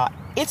 20 shot.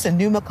 It's a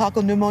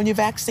pneumococcal pneumonia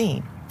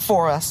vaccine.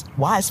 For us,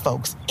 wise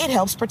folks, it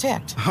helps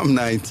protect. I'm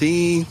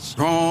 19,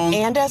 strong.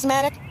 And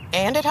asthmatic,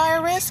 and at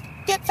higher risk?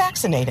 Get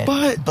vaccinated.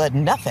 But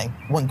nothing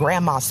when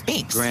grandma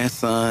speaks.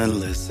 Grandson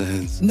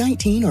listens.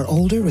 19 or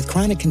older with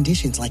chronic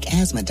conditions like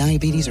asthma,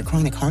 diabetes, or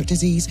chronic heart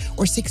disease,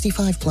 or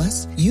 65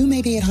 plus, you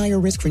may be at higher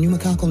risk for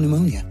pneumococcal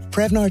pneumonia.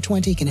 Prevnar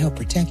 20 can help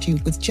protect you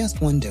with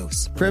just one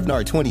dose.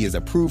 Prevnar 20 is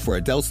approved for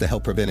adults to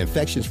help prevent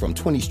infections from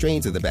 20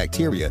 strains of the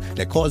bacteria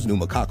that cause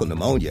pneumococcal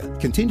pneumonia.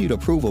 Continued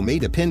approval may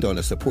depend on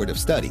a supportive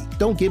study.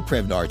 Don't get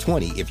Prevnar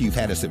 20 if you've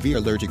had a severe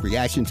allergic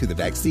reaction to the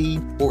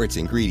vaccine or its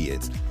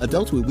ingredients.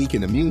 Adults with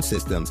weakened immune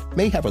systems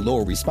may have a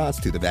lower response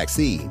to the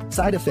vaccine.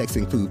 Side effects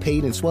include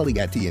pain and swelling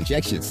at the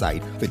injection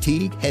site,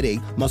 fatigue,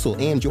 headache, muscle,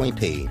 and joint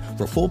pain.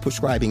 For full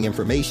prescribing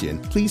information,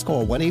 please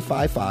call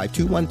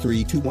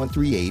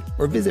 1-855-213-2138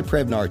 or visit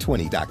Prevnar20.com.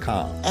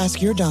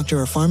 Ask your doctor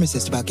or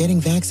pharmacist about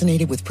getting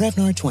vaccinated with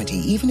Prevnar 20,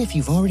 even if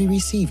you've already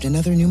received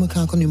another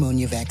pneumococcal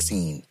pneumonia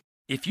vaccine.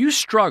 If you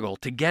struggle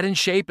to get in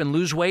shape and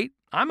lose weight,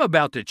 I'm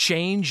about to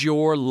change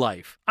your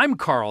life. I'm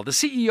Carl, the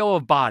CEO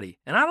of Body,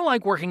 and I don't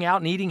like working out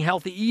and eating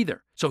healthy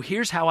either. So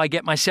here's how I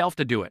get myself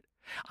to do it.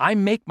 I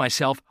make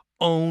myself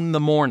own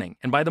the morning.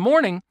 And by the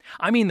morning,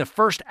 I mean the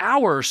first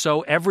hour or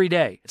so every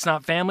day. It's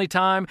not family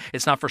time.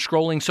 It's not for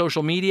scrolling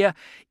social media.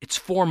 It's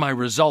for my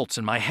results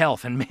and my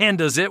health. And man,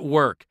 does it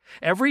work.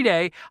 Every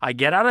day, I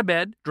get out of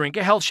bed, drink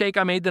a health shake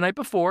I made the night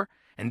before,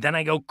 and then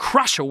I go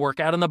crush a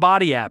workout in the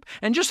Body app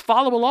and just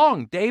follow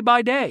along day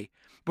by day.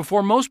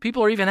 Before most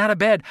people are even out of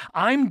bed,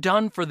 I'm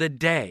done for the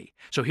day.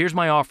 So here's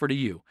my offer to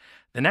you.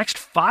 The next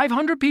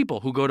 500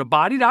 people who go to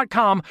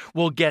Body.com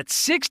will get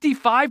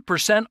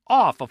 65%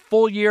 off a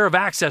full year of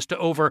access to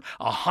over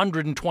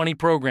 120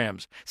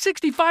 programs.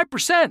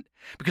 65%!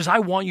 Because I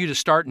want you to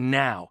start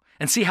now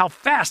and see how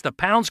fast the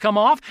pounds come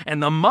off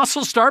and the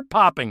muscles start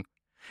popping.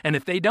 And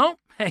if they don't,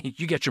 hey,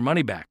 you get your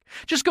money back.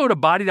 Just go to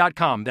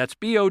Body.com, that's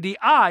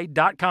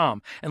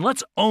BODI.com, and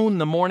let's own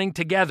the morning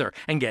together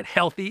and get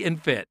healthy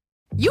and fit.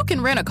 You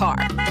can rent a car,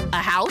 a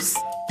house,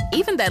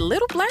 even that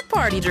little black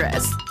party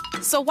dress.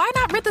 So why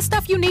not rent the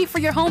stuff you need for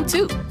your home,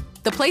 too?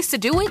 The place to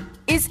do it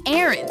is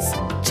Aaron's.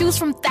 Choose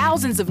from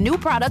thousands of new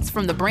products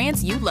from the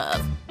brands you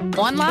love,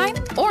 online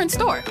or in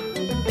store.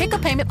 Pick a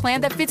payment plan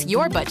that fits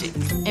your budget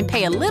and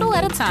pay a little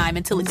at a time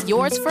until it's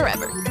yours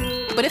forever.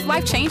 But if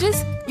life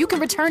changes, you can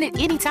return it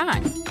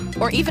anytime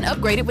or even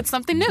upgrade it with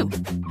something new.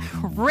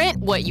 Rent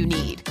what you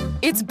need.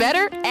 It's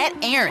better at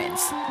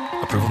Aaron's.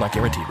 Approval not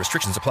guaranteed.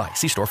 Restrictions apply.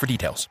 See store for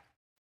details.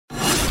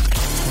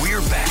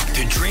 We're back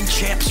to Drink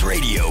Champs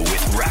Radio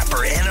with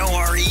rapper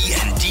NORE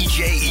and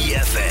DJ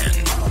EFN.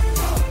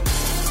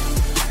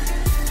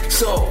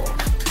 So,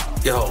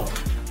 yo,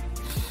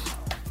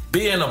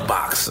 being a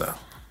boxer,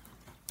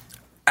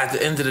 at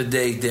the end of the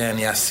day,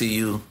 Danny, I see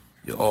you.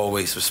 You're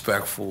always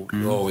respectful.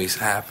 You're always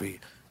happy.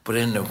 But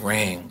in the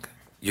ring,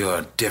 you're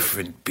a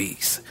different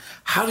beast.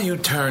 How do you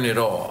turn it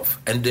off?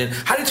 And then,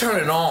 how do you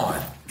turn it on?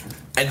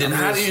 And then,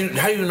 how do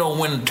you know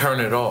when to turn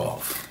it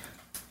off?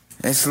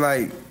 It's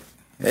like,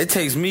 it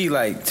takes me,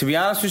 like, to be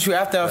honest with you,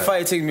 after a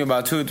fight, it takes me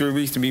about 2 or 3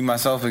 weeks to be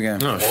myself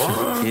again. Oh,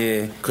 shit.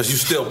 Yeah. Because you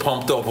still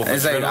pumped up.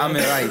 It's like, I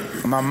mean,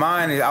 like, my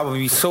mind, I would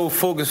be so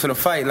focused for the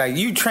fight. Like,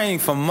 you train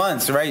for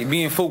months, right?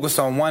 Being focused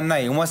on one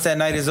night. And once that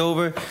night is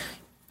over,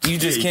 you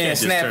just can't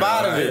snap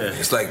out of it. Yeah.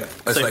 It's like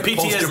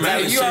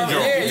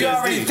PTSD. You're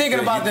already thinking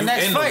about the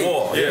next fight.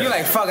 You're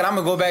like, fuck it, I'm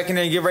going to go back in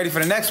there and get ready for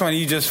the next one. And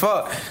you just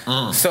fuck.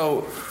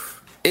 So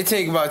it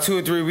takes about 2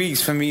 or 3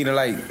 weeks for me to,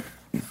 like,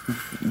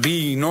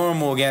 be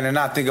normal again and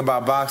not think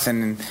about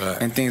boxing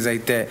and things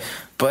like that.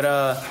 But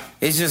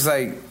it's just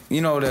like,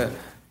 you know, the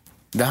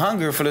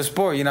hunger for the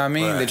sport, you know what I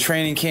mean? The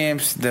training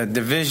camps, the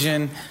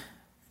vision,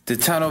 the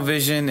tunnel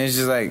vision. It's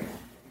just like,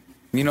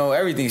 you know,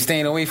 everything.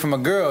 Staying away from a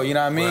girl, you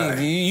know what I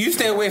mean? You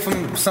stay away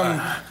from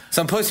some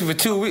pussy for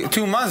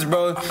 2 months,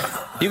 bro.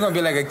 You're going to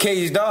be like a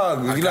caged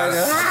dog. I gotta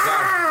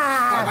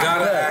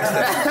ask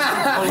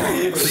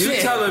that. So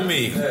you telling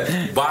me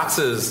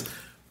boxers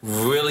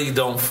really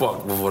don't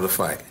fuck before the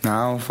fight? No,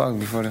 I don't fuck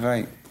before the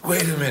fight.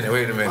 Wait a minute.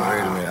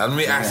 Let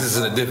me ask this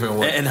in a different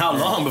way. And how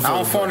long before? I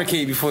don't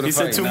fornicate before the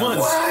fight. He said 2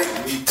 months.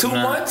 What? 2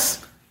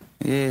 months?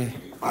 Yeah.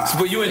 So,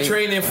 but you in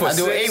training for 6? I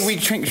do an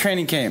 8-week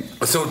training camp.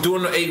 So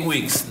during the 8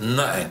 weeks,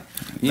 nothing.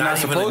 You're not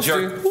even supposed a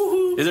jerk.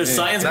 to. Is there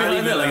science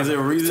behind that? Like, is there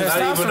a reason?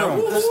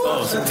 Testosterone.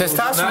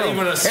 Testosterone. Not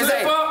even a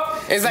slip up.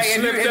 It's like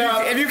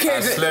if you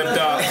can't just slipped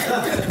up.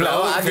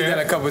 No, I did that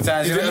a couple of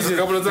times. You did that a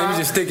couple of times? Let me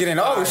just stick it in.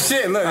 Oh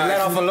shit! Look,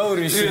 let off a load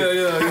and shit.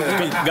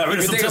 Yeah. Got rid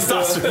of some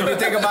testosterone. You can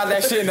think about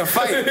that shit in the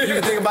fight. You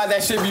can think about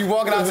that shit when you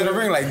walking out to the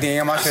ring like,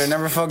 damn, I should have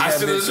never fucked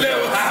that bitch.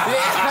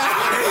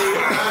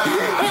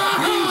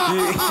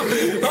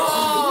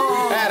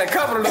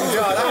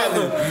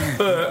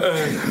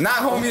 Not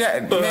homie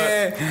that,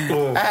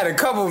 man. I had a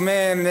couple,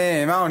 man,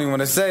 I don't even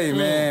want to say,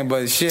 man,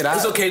 but shit.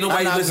 It's okay,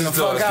 nobody listens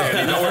to us,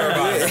 Danny. Don't worry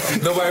about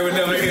it. Nobody would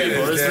never hear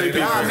this.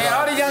 Nah, man,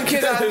 all the young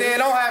kids out there,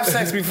 don't have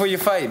sex before you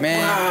fight,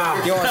 man.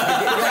 Wow. You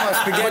want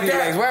spaghetti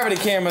legs, wherever the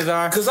cameras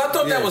are. Because I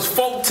thought that was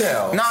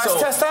folktale. Nah, it's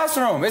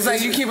testosterone. It's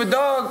like you keep a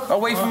dog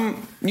away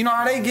from, you know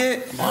how they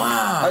get?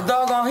 Wow. A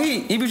dog on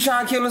heat. He be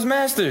trying to kill his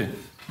master.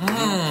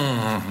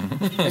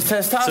 It's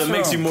testosterone. So it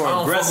makes you more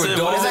aggressive.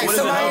 It's like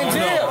somebody in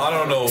jail. I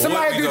don't know.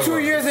 Somebody do 2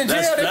 years in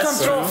jail. They come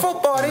throw a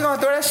football. They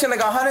gonna throw that shit like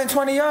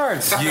 120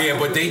 yards. Yeah,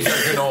 but they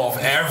jerking off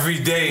every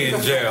day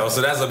in jail,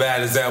 so that's a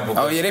bad example.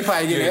 Oh yeah, they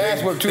probably get their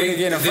ass whooped too. They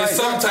get in a fight. There's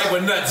some type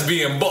of nuts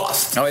being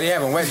bust. Oh, they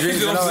having wet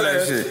dreams and all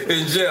that shit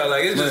in jail.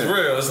 Like it's just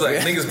real. It's like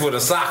niggas put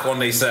a sock on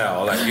they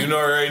cell. Like you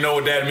already know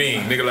what that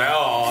means. Nigga like,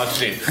 oh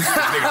shit,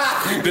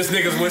 this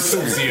nigga's with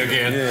Susie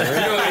again.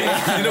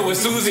 Yeah. You know what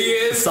Susie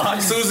is?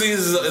 Susie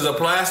is a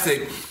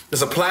plastic.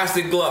 It's a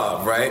plastic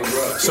glove, right?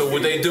 So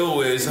what they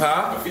do is,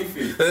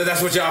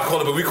 that's what y'all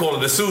call it, but we call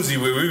it the Susie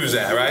where we was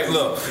at, right?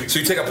 Look, so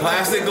you take a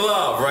plastic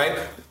glove, right?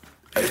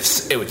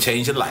 It would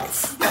change your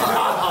life.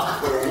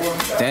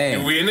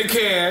 Damn. We in the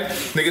can,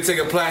 nigga take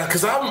a plastic,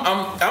 cause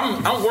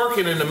I'm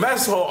working in the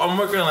mess hall. I'm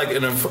working like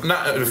in an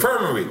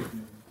infirmary,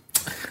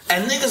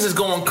 and niggas is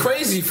going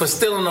crazy for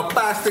stealing a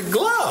plastic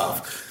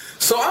glove.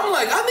 So I'm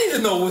like, I need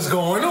to know what's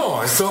going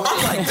on. So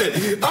I'm like, I'm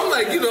nosy. I'm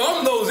like,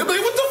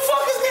 what the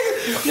fuck is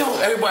nigga? Yo,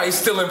 everybody's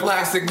stealing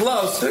plastic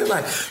gloves. So they're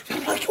like,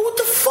 what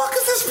the fuck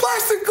is this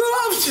plastic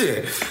glove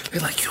shit?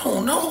 They're like, you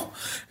don't know?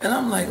 And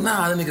I'm like,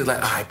 nah. The nigga's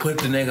like, all right, put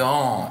the nigga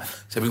on.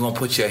 So we're gonna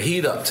put your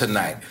heat up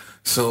tonight.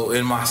 So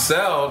in my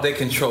cell, they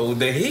control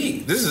the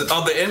heat. This is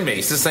other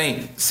inmates. This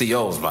ain't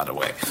COs, by the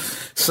way.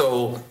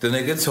 So the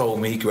nigga told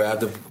me, he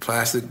grabbed the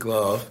plastic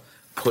glove,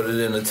 put it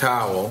in a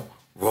towel,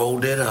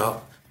 rolled it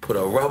up, put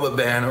a rubber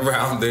band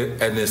around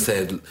it, and it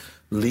said,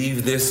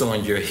 leave this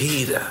on your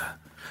heater.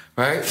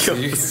 Right? So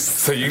you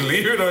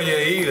leave it on your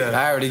heater.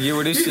 I already get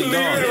where this shit going.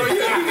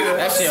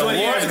 That shit warm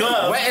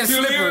and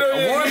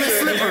slippery. Warm and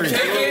slippery.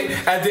 Take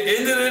it, at the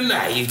end of the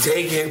night, you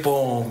take it,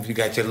 boom, you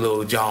got your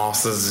little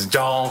Johnsons.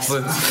 Throw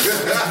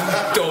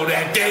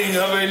that thing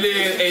up in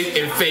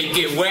there and fake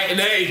it wet and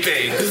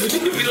everything.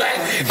 You be like,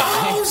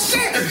 oh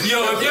shit.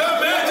 Yo, if your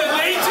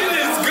imagination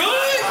is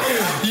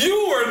good,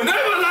 you were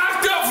never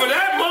locked up for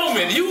that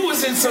moment. You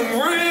was in some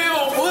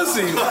real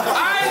pussy.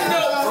 I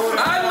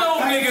know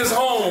niggas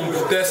home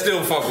that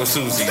still fuck with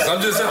Susies.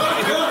 I'm just telling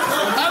you,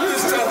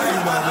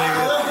 my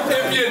nigga.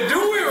 If you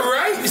do it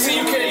right, you see,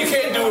 you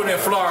can't do it in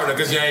Florida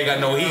because you ain't got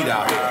no heat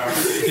out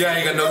here. You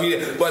ain't got no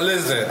heat. But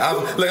listen, I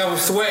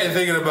was sweating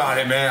thinking about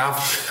it, man. I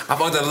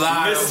fucked a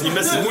lot of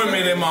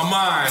women in my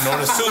mind on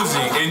a Susie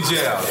in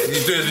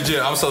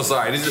jail. I'm so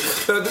sorry.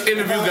 The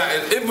interview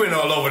it went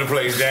all over the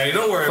place, Danny.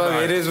 Don't worry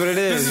about it. It is what it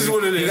is. This is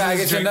what it is. You gotta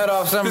get your nut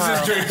off somehow. This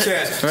is drink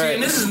chat. Right. See,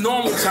 and this is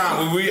normal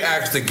time when we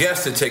ask the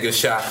guests to take a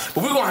shot,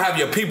 but we're gonna have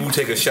your people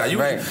take a shot. You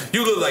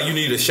look like you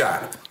need a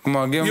shot. Come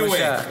on, give him a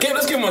shot.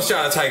 Let's give him a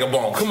shot of Tiger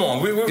Bone. Come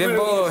on. Give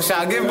Bolo a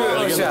shot. Give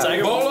Bolo a shot.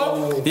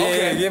 Bolo? Yeah,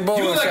 okay. give Bolo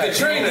a shot. You look like the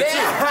trainer, too.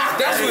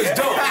 That's what's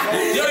dope.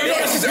 Yo, you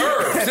know this is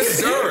herbs. This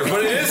is herbs,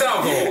 but it is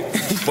alcohol.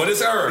 But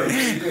it's herbs.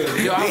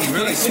 Yo, I was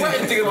really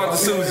sweating thinking about the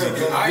Susie.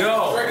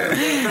 Yo,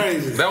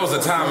 that was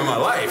a time in my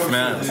life,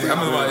 man. I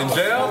remember in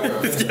jail.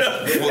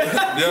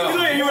 Yo.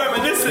 You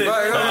reminiscing.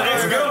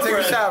 Take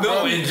a shot, bro.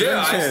 No, in jail.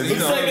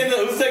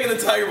 Who's taking the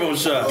Tiger Bone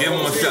shot? Give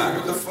him a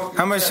shot.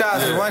 How much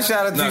shots? Yeah. One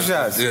shot or two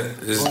shots? Yeah,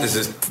 it's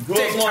just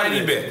take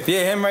tiny bit.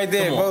 Yeah, him right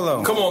there,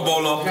 Bolo. Come on,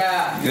 Bolo.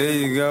 There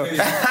you go.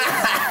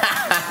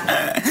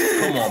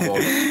 Come on, Bolo.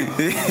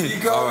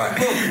 All right.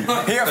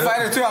 He a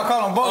fighter too. I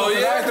call him Bolo. Oh,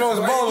 yeah? I throw his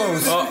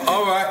Bolos.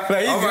 All right. I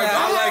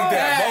like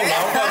that. Bolo,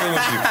 I'm fucking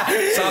with you.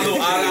 Salud.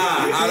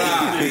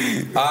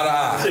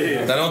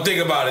 Ara. Now don't think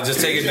about it. Just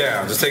take it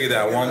down. Just take it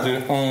down. 1,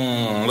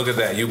 2. Look at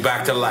that. You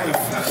back to life.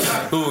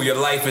 Ooh, your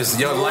life is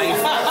secure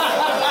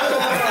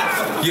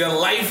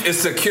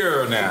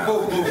now.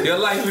 Your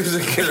life is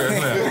secure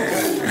now.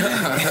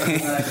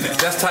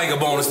 That's Tiger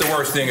Bone. It's the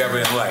worst thing ever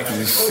in life.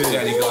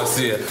 Danny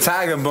Garcia.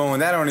 Tiger Bone.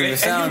 That don't even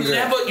sound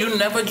good. You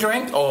never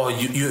drank? Or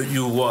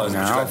you was?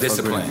 But you got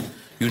disciplined.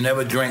 You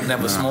never drank,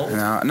 never smoked?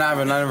 No, I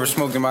never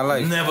smoked in my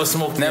life. Never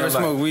smoked in Never your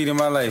life? smoked weed in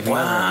my life.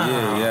 Wow.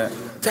 Never. Yeah.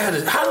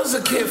 How does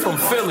a kid from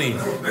Philly?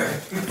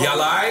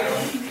 Y'all alright?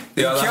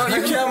 You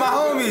kill my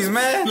homies,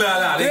 man.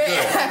 Nah, they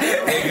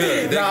good. They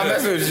good. Nah,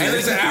 that's what you. And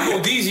it's an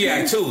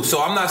aphrodisiac too. So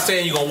I'm not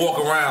saying you're gonna walk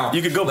around.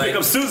 You could go pick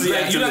up Susie.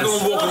 Like, you're not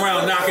gonna walk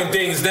around knocking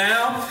things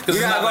down because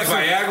it's not like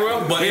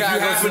Viagra. But if you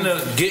happen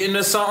to get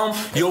into something,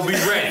 you'll be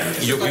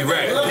ready. You'll be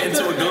ready. Get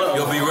into a glove.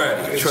 You'll be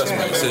ready. Trust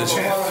me, sis.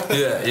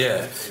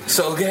 Yeah.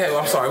 So go ahead.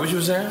 I'm sorry. What you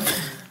were saying?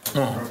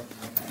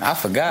 I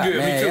forgot, Yeah,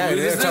 man. me too. Yeah,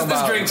 This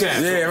is Drink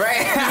Champs. Yeah,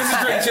 right. This is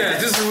Drink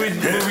Champs. This is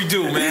what we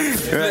do, man.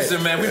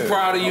 Listen, man, we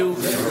proud of you.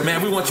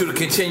 Man, we want you to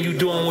continue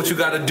doing what you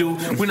got to do.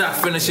 We're not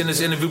finishing this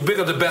interview. Big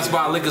up to Best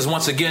Buy Liquors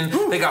once again.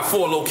 They got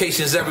 4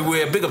 locations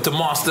everywhere. Big up to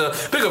Monster.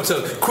 Big up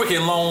to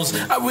Quicken Loans.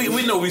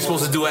 We know we're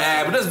supposed to do an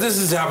ad, but this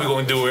is how we're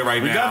going to do it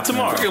right now. We got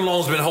tomorrow. Quicken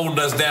Loans been holding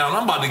us down.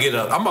 I'm about to get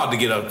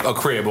a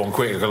crib on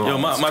Quicken Loans. Yo,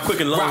 my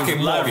Quicken Loans Rocket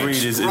live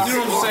Mortgage. read is you know what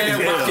I'm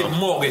saying? yeah. Rocket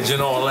Mortgage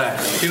and all that.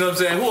 You know what I'm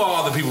saying? Who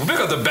are other people? Big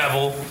up to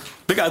Bevel.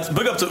 Big up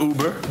to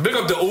Uber. Big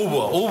up to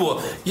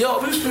Uber. Yo,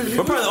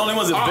 we're probably the only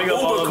ones that big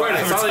up all Uber of our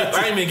credits. I ain't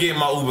advertising. been getting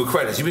my Uber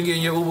credits. You been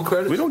getting your Uber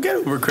credits? We don't get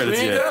Uber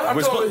credits You ain't yet. got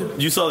it?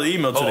 You saw the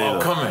email today. I'm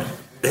though. coming.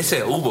 They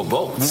said Uber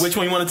boats. Which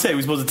one you want to take?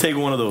 We're supposed to take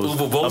one of those.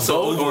 Uber boats a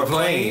boat or a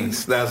plane?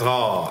 planes. That's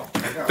hard.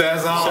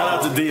 That's hard.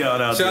 Shout out to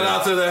Dion out there. Shout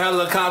out to the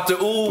helicopter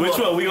Uber. Which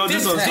one? We gonna do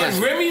some Did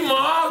special? Remy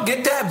Ma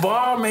get that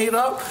bar made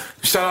up?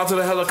 Shout out to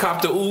the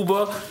helicopter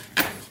Uber.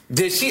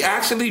 Did she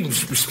actually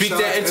speak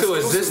that into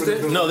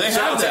existence? No, they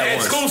Shout have out to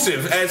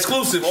that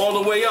exclusive,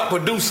 all the way up,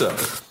 producer.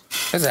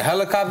 There's a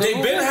helicopter. They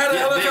been had a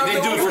helicopter.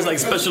 They do it for like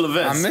special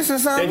events. I'm missing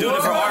something. They do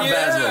it for Art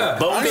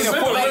Basel. I need to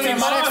pull up in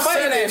my next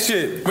fight in that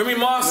shit. Remy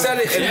Ma said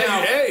it, and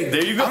now, hey,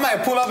 there you go. I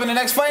might pull up in the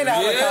next fight in the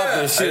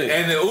helicopter shit.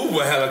 And the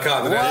Uber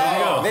helicopter.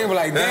 Wow. They were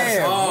like,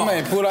 damn, I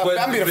might pull up.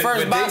 I'm be the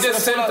first boxer They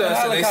just to pull sent up in the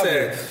us and they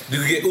helicopter. said,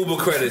 you get Uber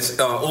credits,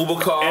 Uber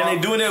car. And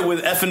they doing it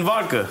with effing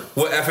vodka.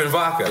 With effing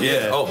vodka.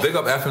 Yeah. Oh, big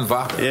up effing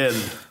vodka. Yeah.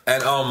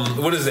 And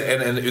what is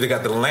it? And they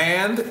got the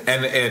land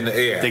and the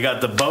air. They got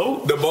the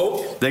boat. The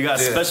boat. They got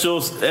special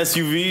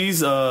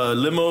SUVs,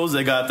 limos.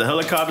 They got the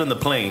helicopter and the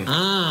plane.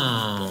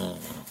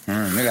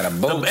 They got a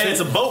boat. And it's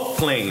a boat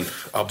plane.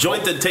 A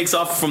joint that takes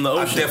off from the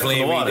ocean. I definitely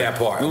from the read water. that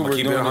part. I'm gonna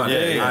keep it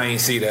 100. Yeah. I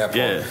ain't see that part.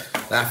 Yeah.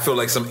 I feel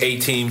like some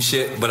A-team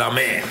shit, but I'm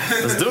in.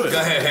 Let's do it. Go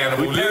ahead,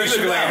 Hannibal. You look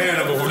like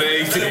Hannibal from the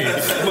A-team.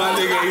 My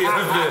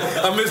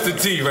nigga, I'm Mr.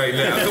 T right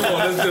now. Come on,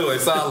 let's do it.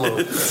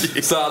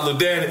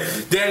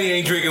 Salud. Danny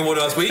ain't drinking with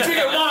us, but he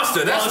drinking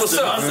Monster. That's what's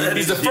up.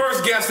 He's the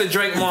first guest that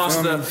drank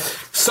Monster.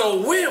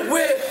 So we're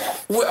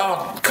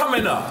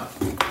coming up.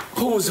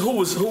 Who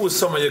was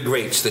some of your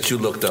greats that you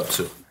looked up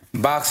to?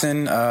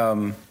 Boxing,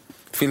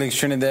 Felix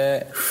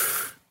Trinidad,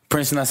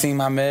 Prince Nassim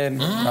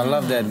Hamed. I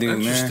love that dude,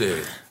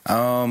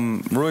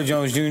 man. Roy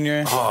Jones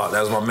Jr. Oh,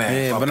 that was my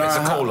man.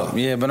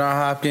 Yeah, Bernard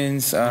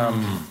Hopkins.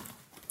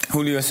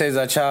 Julio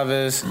Cesar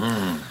Chavez.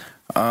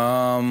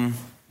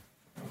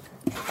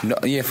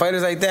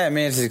 Fighters like that,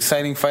 man. It's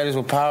exciting fighters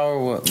with power,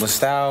 with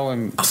style,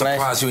 and I'm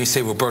surprised you ain't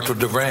say Roberto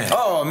Duran.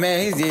 Oh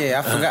man,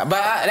 I forgot, but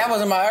that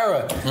wasn't my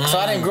era, so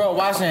I didn't grow up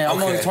watching him.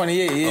 I'm only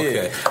 28. Yeah,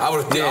 okay. I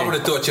would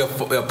have thought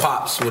your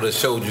pops would have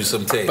showed you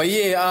some tape. But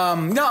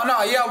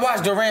I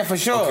watched Duran for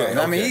sure. Okay,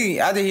 I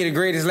mean, I think he the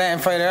greatest Latin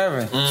fighter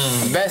ever,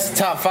 best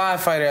top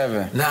 5 fighter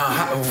ever. Now,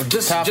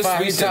 top 5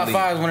 recently,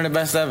 is one of the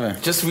best ever.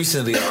 Just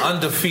recently, an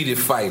undefeated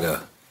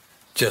fighter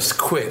just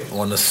quit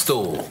on the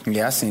stool.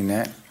 Yeah, I seen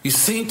that. You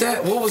seen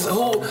that? What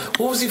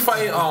was he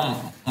fighting?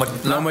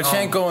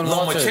 Lomachenko and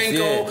Walters.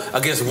 Lomachenko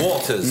against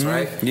Walters,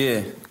 right?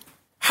 Yeah.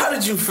 How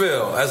did you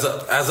feel as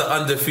an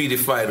undefeated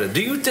fighter? Do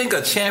you think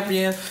a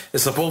champion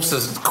is supposed to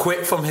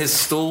quit from his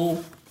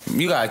stool?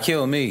 You gotta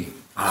kill me.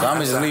 So I'm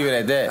just leave it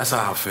at that. That's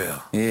how I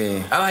feel.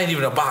 Yeah. I ain't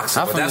even a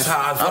boxer, but that's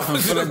how I feel. I'm from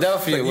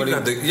Philadelphia.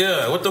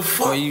 What the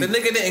fuck? The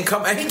nigga didn't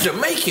come, and he's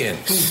Jamaican.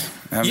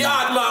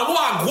 Yardman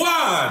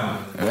Wagwan!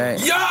 Right.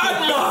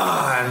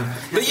 Yardman!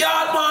 The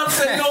Yardman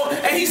said no,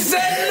 and he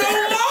said no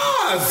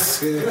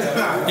mas!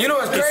 You know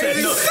what's crazy?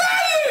 He said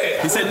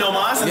it! He said no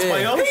mas in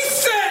Espanol? He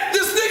said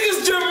this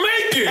nigga's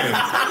Jamaican!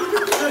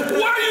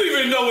 Why do you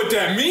even know what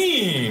that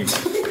means?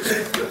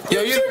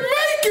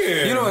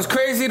 Jamaican! You know what's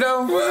crazy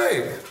though?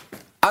 Right.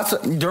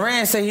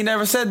 Duran said he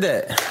never said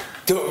that.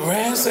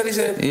 Duran said he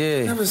said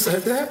never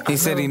said that? He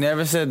said he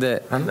never said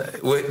that.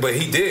 But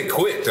he did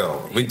quit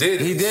though. He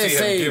did say he did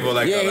say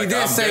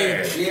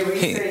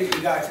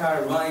he got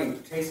tired of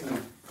lying, chasing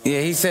him.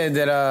 Yeah, he said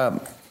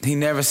that he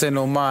never said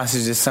no mas.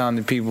 It just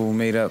sounded people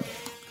made up.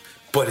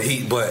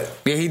 He did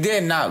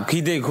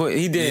quit.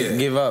 He did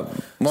give up.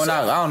 Well,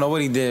 I don't know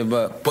what he did,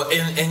 but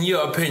in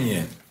your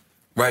opinion,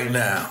 right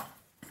now,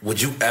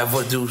 would you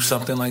ever do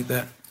something like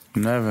that?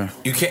 Never.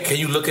 You can't. Can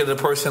you look at a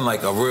person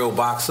like a real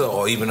boxer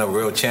or even a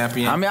real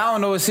champion? I mean, I don't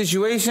know his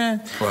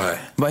situation, right?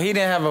 But he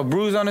didn't have a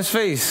bruise on his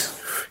face.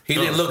 He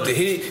didn't look.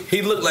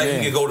 He looked like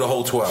he could go the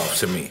whole 12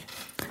 to me.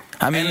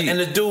 I mean, and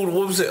the dude,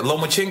 what was it,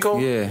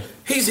 Lomachenko? Yeah,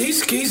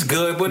 he's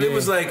good, but it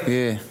was like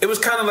it was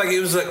kind of like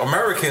it was like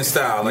American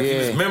style, like he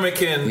was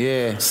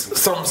mimicking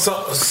some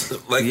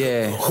like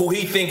who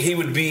he think he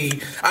would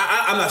be.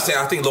 I'm not saying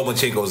I think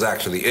Lomachenko is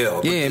actually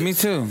ill. Yeah, me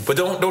too. But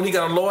don't he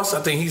got a loss?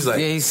 I think he's like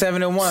he's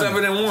 7-1.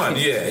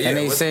 7-1. Yeah. And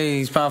they say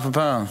he's pound for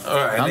pound. All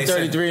right, I'm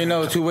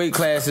 33-0, 2 weight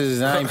classes,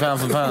 and I ain't pound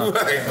for pound.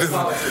 Right.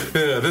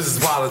 This is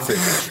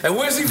politics. And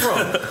where's he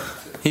from?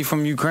 He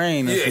from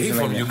Ukraine. Yeah, he's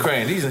from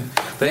Ukraine.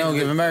 They don't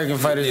give American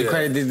fighters the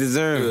credit they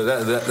deserve.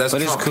 Yeah, that's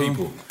but Trump it's cool.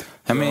 people.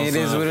 I mean, it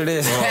is what it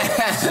is.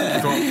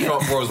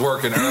 Trump was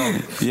working early.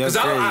 Because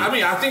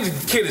I think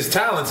the kid is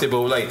talented,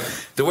 but like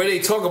the way they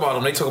talk about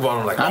him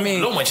like, I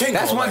mean,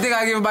 that's one thing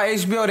I give about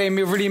HBO. They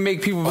really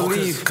make people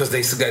believe. Because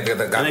they do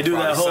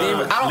that whole.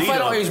 I don't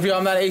fight on HBO.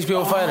 I'm not an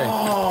HBO fighter.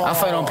 I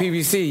fight on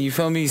PBC. You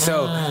feel me?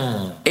 So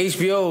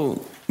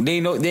HBO. They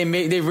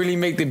really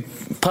make the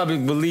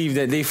public believe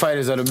that they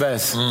fighters are the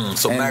best.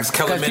 So Max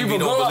Kellerman, because people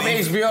go off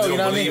HBO, you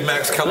know what I mean?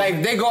 Max Kellerman?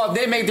 Like they go off,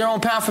 they make their own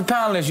pound for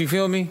pound list. You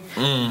feel me?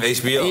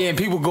 HBO. Yeah, and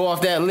people go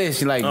off that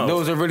list. Like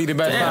those are really the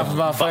best pound for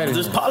pound fighters.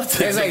 There's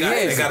politics. It's like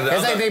it's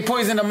like they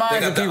poison the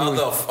minds of people. They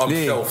got the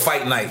other show,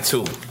 Fight Night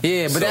too.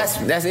 Yeah, but that's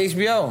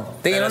HBO.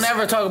 They don't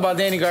ever talk about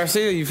Danny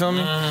Garcia. You feel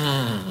me?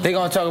 They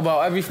gonna talk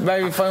about every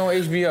fight on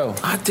HBO.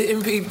 I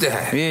didn't peep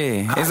that.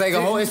 Yeah, it's like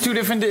it's two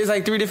different. It's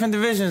like 3 different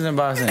divisions in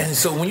boxing. And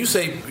so when you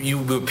say you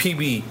were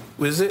PB,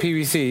 what is it?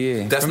 PBC,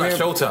 yeah. That's not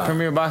Showtime.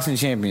 Premier Boxing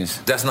Champions.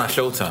 That's not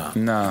Showtime.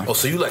 No. Oh,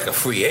 so you like a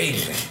free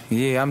agent?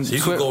 Yeah, I'm. So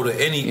you could go to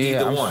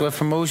either I'm one. Swift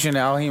Promotion.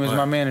 Al Heyman's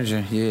my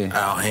manager. Yeah.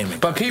 Al Heyman.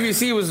 But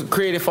PBC was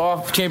created for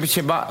all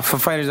championship for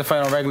fighters that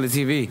fight on regular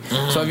TV.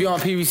 So if you're on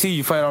PBC,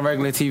 you fight on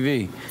regular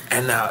TV.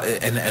 And now,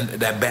 and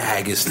that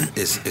bag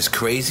is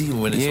crazy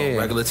when it's on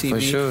regular TV.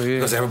 For sure, yeah.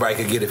 Because everybody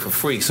can get it for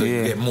free, so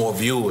you get more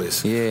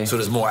viewers. Yeah. So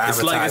there's more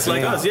advertising. It's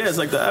like us. Yeah, it's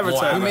like the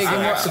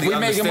advertising. We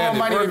making more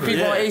money than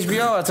people on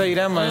HBO. I'll tell you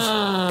that much.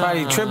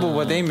 Probably triple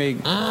what they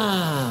make.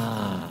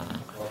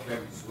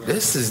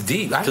 This is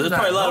deep. So there's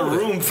probably a lot of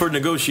room for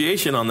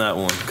negotiation on that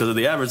one because of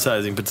the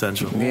advertising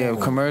potential. Yeah,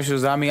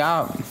 commercials. I mean,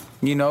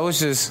 it's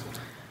just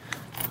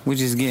we're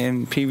just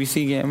getting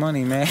PBC getting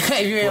money, man.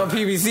 If you ain't on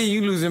PBC,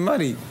 you losing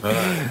money.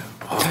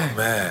 Oh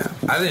man,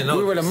 I didn't know.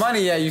 We were the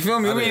money at. You feel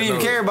me? We didn't even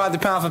care about the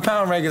pound for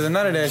pound records and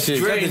none of that shit.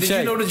 Dre, did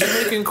you know the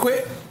Jamaican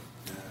quit?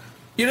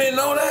 You didn't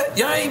know that?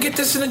 Y'all ain't get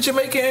this in the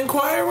Jamaican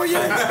Inquirer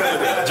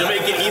yet?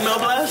 Jamaican email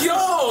blast? Yo,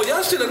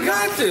 y'all should have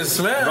got this,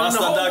 man.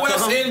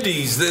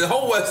 The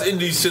whole West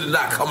Indies should have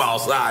not come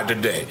outside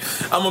today.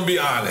 I'm gonna be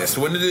honest.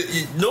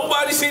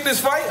 Nobody seen this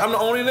fight? I'm the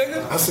only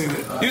nigga? I seen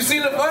it. You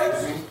seen the fight?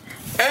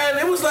 And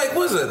it was like,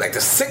 what was it, like the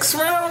 6th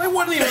round? It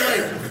wasn't even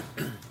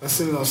like... I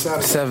seen it on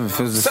Saturday. 7th.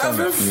 It was the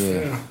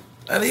 7th? Yeah.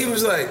 And he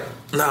was like,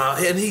 nah,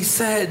 and he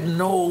said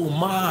no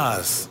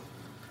mas.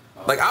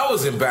 Like, I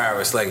was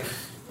embarrassed. Like,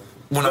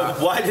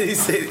 why did he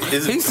say?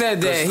 He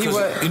said that he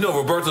was. You know,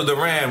 Roberto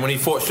Duran, when he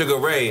fought Sugar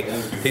Ray,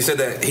 he said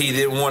that he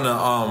didn't want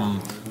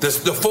to.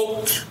 The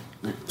folk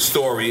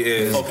story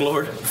is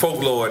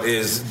folklore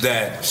is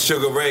that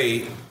Sugar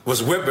Ray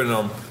was whipping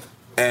him,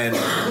 and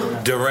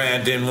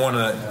Duran didn't want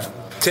to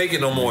take it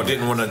no more,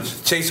 didn't want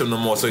to chase him no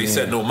more, so he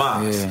said no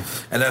mas. Yeah.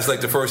 And that's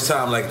like the first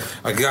time like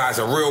a guy's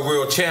a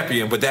real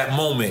champion, but that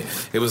moment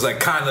it was like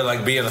kind of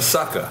like being a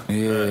sucker.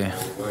 Yeah.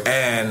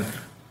 And.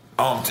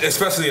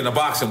 Especially in the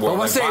boxing world. But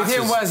what saved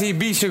him was he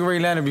beat Sugar Ray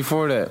Leonard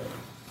before that.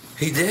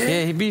 He did?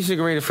 Yeah, he beat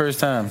Sugar Ray the first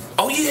time.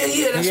 Oh, yeah, that's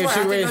right. He gave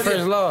Sugar Ray his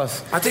first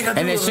loss. I think I did.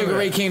 And then Sugar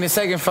Ray came the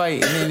second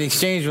fight and then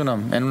exchanged with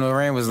him. And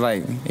Lorraine was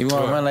like, he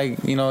want to run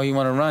like, you know, he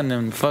want to run,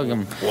 then fuck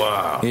him.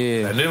 Wow.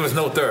 Yeah. And there was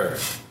no third.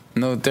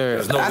 No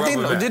third.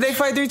 Did they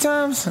fight 3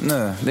 times?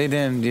 No, they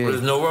didn't. Yeah.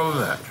 There's no rubber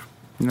match.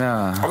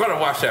 Nah. I gotta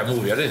watch that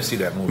movie. I didn't see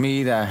that movie.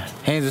 Me either.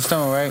 Hands of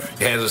Stone, right?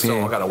 Hands of Stone.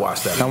 Yeah. I gotta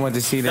watch that. I went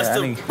to see that. That's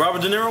the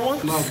Robert De Niro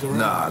one? No, Duran.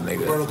 Nah,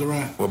 nigga.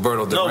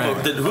 Roberto Duran.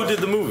 No, but who did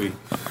the movie?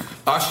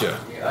 Usher.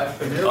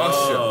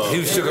 He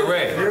was Sugar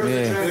Ray.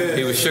 Yeah.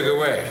 He was Sugar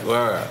Ray.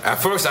 At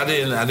first, I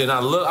did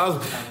not look.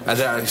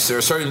 I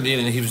certain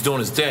he was doing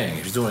his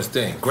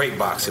thing. Great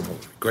boxing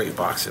movie.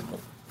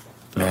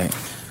 Right.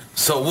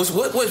 So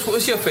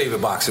what's your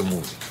favorite boxing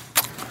movie?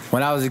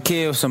 When I was a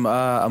kid, it was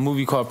a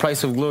movie called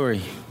Price of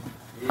Glory.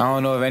 I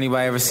don't know if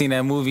anybody ever seen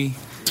that movie.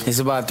 It's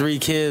about 3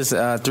 kids,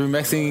 3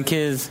 Mexican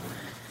kids,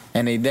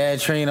 and they dad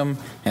trained them.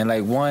 And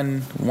like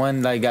one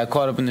like got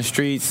caught up in the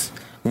streets.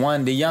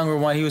 The younger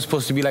one, he was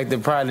supposed to be like the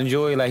pride and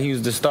joy, like he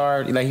was the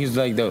star, like he was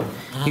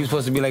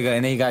supposed to be like,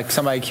 and then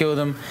somebody killed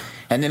him.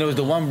 And then there was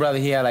the one brother,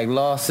 he had like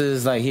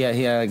losses, like he had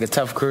like a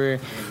tough career,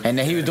 and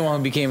then he was the one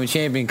who became a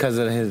champion because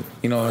of his,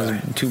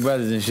 his 2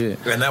 brothers and shit.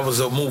 And that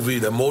was a movie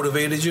that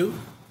motivated you?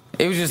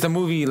 It was just a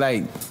movie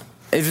like.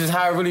 It's just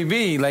how it really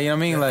be, like, you know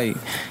what I mean? Like,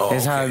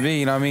 it's how it be,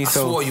 you know what I mean? I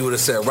swore you would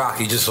have said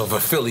Rocky just off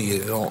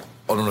affiliate on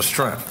the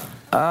strength.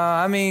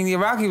 I mean,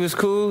 Rocky was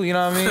cool, you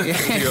know what I mean?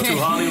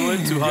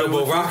 Too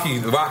Hollywood?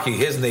 But Rocky,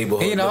 his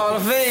neighborhood. He in the Hall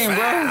of Fame,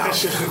 bro.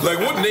 Like,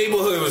 what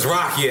neighborhood was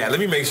Rocky at? Let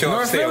me make sure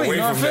I stay away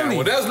from that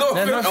one. That's North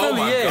Philly. Oh,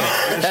 my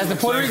God. That's the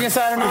Puerto Rican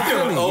side of North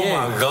Philly. Oh,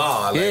 my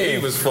God. Like, he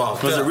was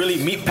fucked Was up. it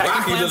really meat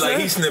packing Rocky looked like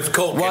he sniffed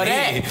coke. Well,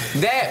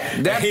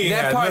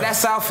 that part, that's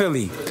South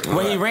Philly.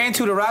 When he ran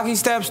to the Rocky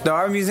Steps, the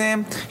Art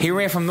Museum, he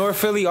ran from North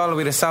Philly all the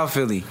way to South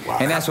Philly. Wow.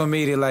 And that's what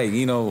made it like,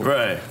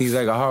 he's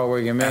like a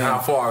hard-working man. And how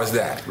far is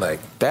that? Like,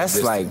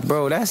 that's like,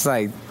 bro, that's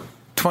like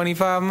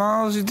 25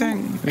 miles, you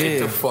think?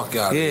 Get the fuck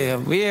out of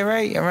here. Yeah,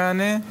 right, around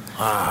there.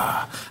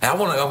 And I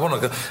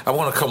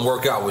want to come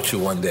work out with you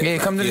one day.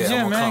 Yeah, come to the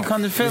gym, man.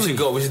 Come to Philly. We should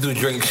go. We should do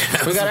drink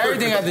champs. We got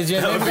everything at the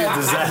gym. That would be a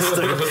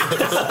disaster. You know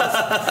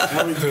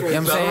what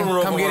I'm saying? I don't know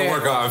if Come I get want it. to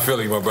work out in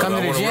Philly, my brother.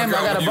 Come to the gym. I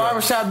got a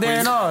barbershop there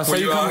and all, so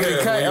you come get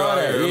a cut, all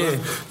that. Yeah.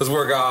 Let's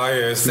work out out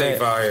here. It's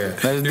safe out here.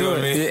 Let's do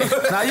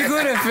it. Now you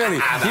good in Philly.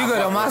 You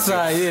good on my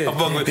side, yeah.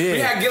 We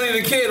had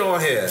Gilly the Kid on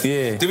here.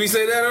 Yeah. Did we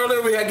say that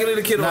earlier? We had Gilly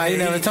the Kid on here.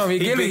 Nah, he never told me.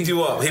 He picked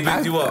you up.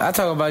 I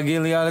talk about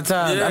Gilly all the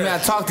time. Yeah. I mean, I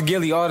talk to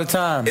Gilly all the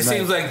time. It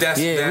seems like that's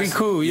we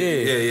cool.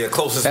 Yeah.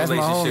 Closest that's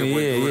relationship my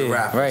homie. with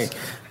rappers. Right.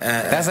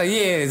 That's like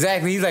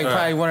exactly. He's like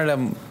probably one of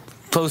them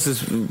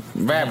closest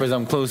rappers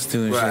I'm close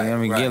to and shit. I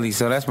mean Gilly,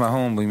 so that's my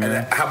homie, man.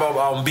 And how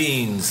about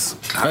Beans?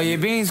 Oh yeah,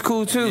 Beans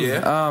cool too.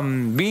 Yeah.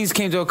 Beans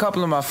came to a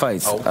couple of my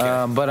fights.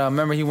 Okay. But I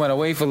remember he went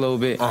away for a little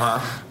bit.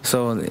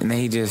 So and then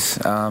he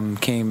just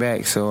came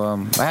back. So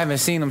I haven't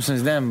seen him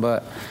since then,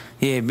 but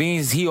yeah,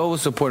 Beans, he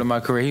always supported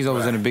my career. He's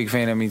always been a big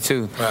fan of me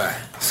too. Right.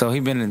 So he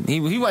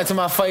went to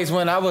my fights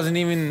when I wasn't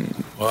even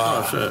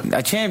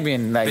a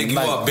champion. Like, big you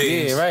up,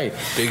 Beans. Yeah, right.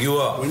 Big you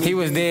up. He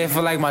was there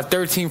for like my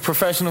 13th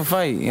professional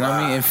fight. You know what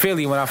I mean? In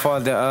Philly when I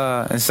fought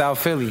in South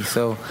Philly.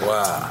 So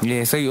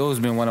yeah, so he always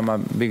been one of my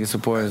biggest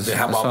supporters.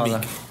 How about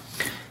Meek?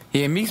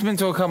 Yeah, Meek's been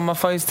to a couple of my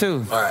fights too.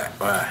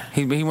 Right.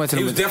 He went to.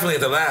 He was definitely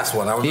at the last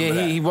one. I remember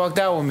that. He walked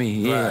out with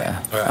me.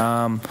 Yeah.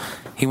 Right.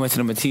 He went to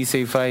the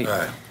Matisse fight.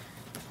 Right.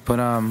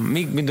 But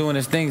Meek been doing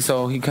his thing,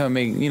 so he couldn't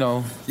make, he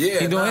doing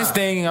his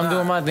thing, I'm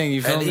doing my thing,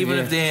 you feel and me? Even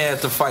if they ain't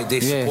at the fight, they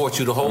support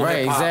you. The whole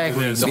hip-hop,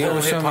 exactly. The whole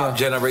hip-hop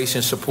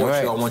generation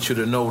supports you. I want you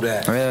to know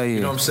that. You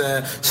know what I'm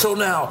saying? So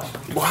now,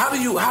 how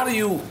do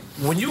you,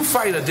 when you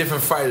fight a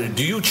different fighter,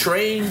 do you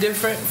train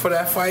different for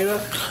that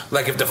fighter?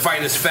 Like if the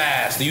fight is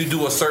fast, do you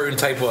do a certain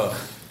type of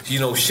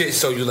shit,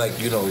 so you like,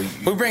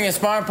 we bring in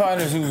sparring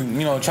partners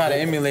who, try to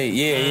emulate,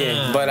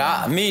 But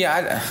I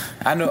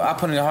know I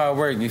put in the hard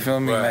work, you feel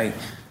me? Like,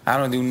 I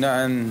don't do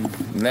nothing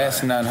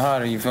less, nothing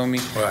harder, you feel me?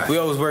 Right. We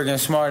always working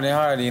smarter than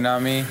harder, you know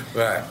what I mean?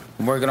 Right.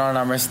 Working on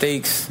our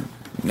mistakes,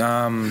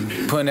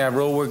 putting that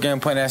road work in,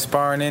 putting that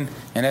sparring in,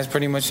 and that's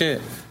pretty much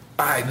it.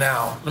 All right,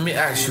 now, let me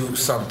ask you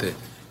something.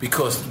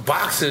 Because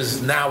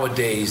boxers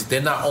nowadays, they're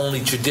not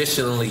only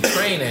traditionally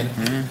training,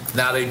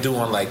 now they're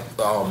doing like,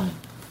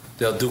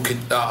 they'll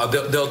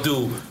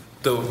do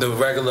the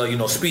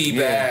regular, speed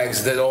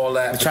bags, that all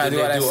that. Trying to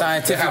do all that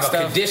scientific stuff. stuff. They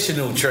have a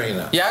conditional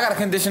trainer. Yeah, I got a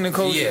conditioning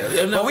coach.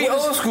 Yeah. But we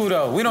old school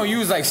though. We don't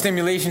use like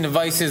stimulation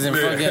devices and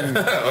fucking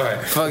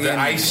the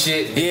ice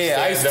shit.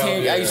 Yeah,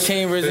 ice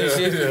chambers and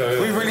shit.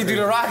 We really do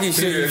the Rocky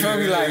shit. You feel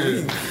me? Like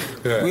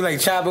we like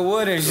chopping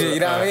wood and shit.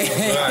 You know what I mean?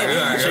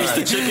 Chase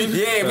the chicken.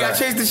 Yeah, we got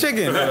chase the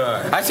chicken.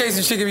 I chased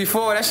the chicken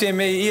before. That shit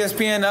made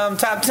ESPN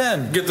top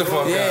 10. Get the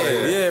fuck out of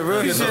here. Yeah,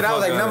 real shit. I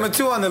was like number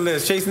 2 on the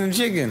list, chasing the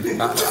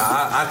chicken.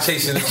 I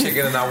chasing the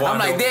chicken and I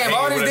want. I'm like, damn,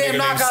 all these damn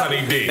knockouts.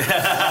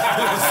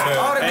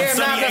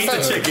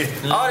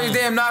 All these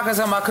damn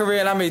knockouts on my career,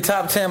 and I made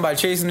top 10 by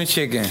chasing the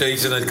chicken.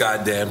 Chasing the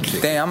goddamn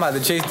chicken. Damn, I'm about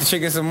to chase the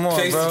chicken some more,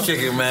 Chase bro. the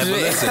chicken, man.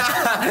 But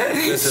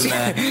listen,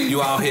 man.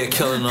 You out here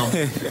killing them.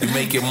 You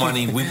making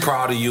money. We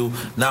proud of you.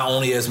 Not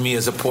only as me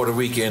as a Puerto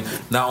Rican,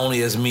 not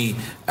only as me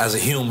as a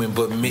human,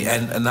 but me,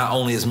 and not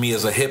only as me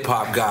as a hip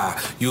hop guy.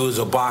 You as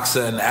a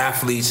boxer and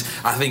athletes.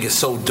 I think it's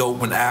so dope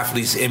when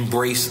athletes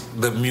embrace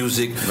the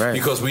music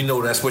because we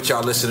know that's what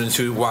y'all listening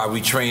to while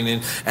we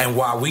training, and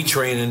while we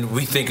training,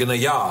 we thinking of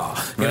y'all.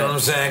 You know what I'm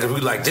saying? Because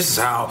we like, this is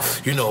how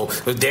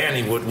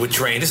Danny would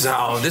train. This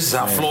is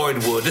how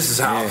Floyd would. This is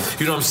how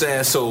you know what I'm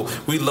saying. So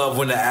we love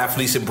when the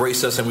athletes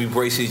embrace us and we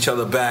embrace each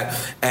other back.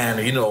 And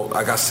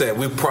like I said,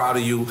 we're proud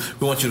of you.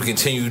 We want you to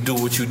continue to do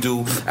what you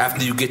do.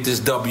 After you get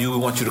this W, we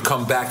want you to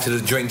come back to the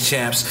Drink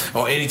Champs,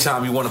 or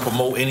anytime you want to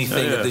promote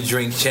anything at the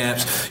Drink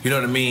Champs. You know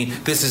what I mean?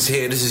 This is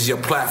here. This is your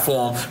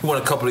platform. We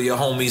want a couple of your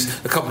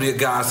homies, a couple of your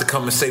guys to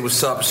come and say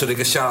what's up, so they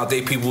can shout out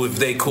their people if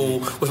they cool.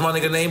 What's my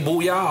nigga name?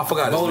 Booyah? I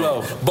forgot his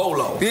name.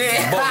 Bolo.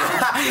 Yeah.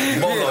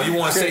 Bolo. You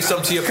want to say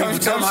something to your people?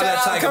 Tell them how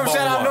that Tiger Ball was. Come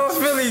shout out North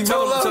Philly.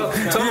 Tell them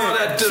how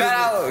that. Shout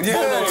out.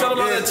 Bolo. Tell them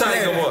how that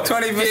Tiger was.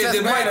 20%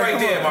 the mic right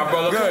there, my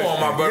brother. Come on,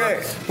 my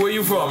brother. Where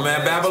you from,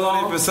 man?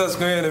 Babylon? 20%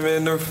 Susquehanna,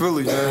 man. North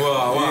Philly, man.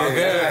 Wow.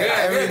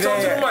 Yeah. Talk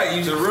to the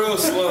mic. You're real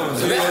slums.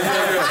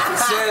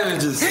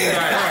 Savages. Y'all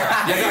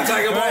got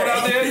Tiger Ball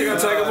out there? You got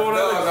Tiger Ball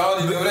out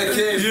there? That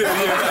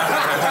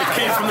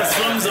came from the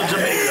slums of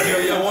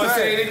Jamaica. You want to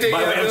say anything?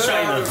 By way of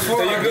China.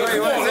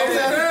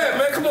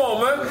 Come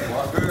on, man.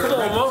 Come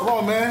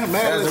on, man.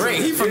 That's right.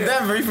 He from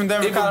Denver. He from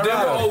Denver,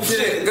 Colorado. Oh,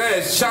 shit. Go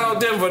ahead. Shout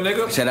out Denver,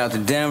 nigga. Shout out to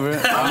Denver.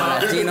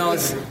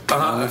 Latinos.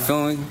 You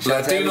feel me?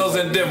 Latinos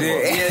in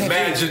Denver.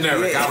 Mad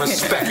generic. I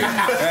respect it.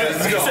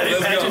 Let's go.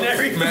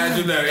 Imaginary?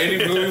 Imaginary.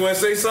 Anybody want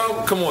to say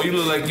something? Come on. You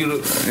look like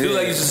you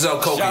should sell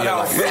coke. Shout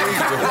out Philly.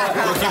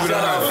 We'll keep it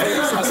on.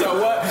 I said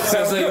what?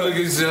 Look at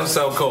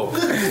yourself cold.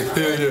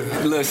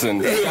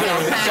 Listen,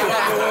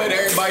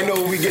 everybody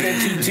know we get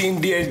into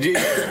Team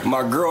DSG.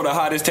 My girl, the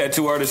hottest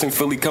tattoo artist in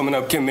Philly, coming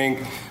up, Kim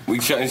Ming. We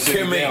shutting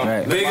shit down.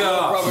 Right. Big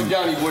brother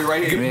Johnny Boy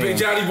right here. Big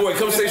Johnny Boy,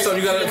 come say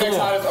something. You gotta come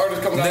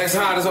on. Next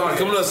hottest artist.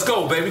 Come on, let's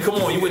go, baby. Come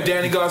on. You with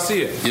Danny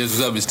Garcia. Yes,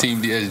 what's up? It's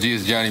Team DSG.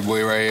 It's Johnny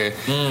Boy right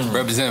here.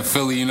 Represent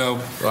Philly, you know.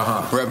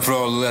 Rep for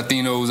all the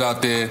Latinos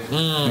out there.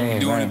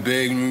 Doing it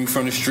big. We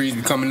from the streets.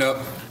 We coming up.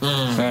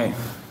 Right.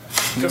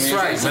 That's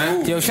right,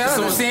 man. Yo, shout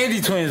out to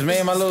Sandy Twins,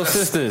 man, my little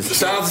sisters.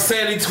 Shout out to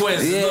Sandy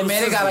Twins. Yeah,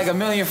 man, they got like 1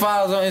 million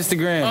followers on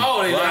Instagram.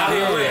 Oh, they out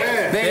here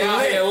lit. They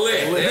out here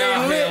lit.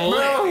 They lit,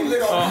 bro.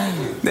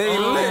 They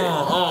lit.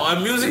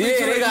 And music.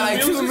 Yeah, they got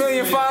like 2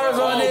 million followers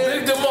on there.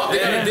 Pick them up. They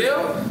got a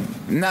deal?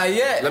 Not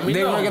yet.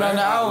 They working on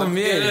the album,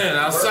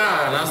 yeah. I'll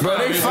sign. Bro,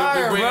 they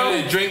fire,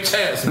 bro. Drink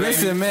Champs, baby.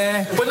 Listen,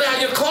 man. But now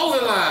your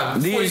clothing line.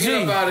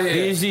 DSG. Out of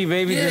here. DSG,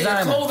 baby. Yeah,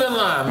 designer. Your clothing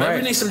line, man.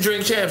 Right. We need some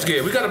Drink Champs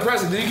gear. We got a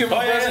present. Did you give me a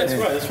present?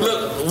 That's right.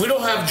 Look, we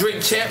don't have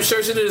Drink Champs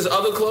shirts in it. There's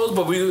other clothes,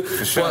 but we're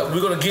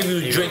going to give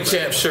you Drink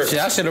Champs shirts. Shit,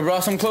 I should have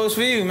brought some clothes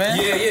for you, man.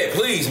 Yeah,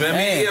 please, man.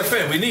 Me and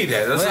EFN, we need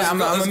that. I'm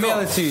going to mail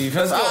it to you.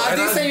 Let's go. I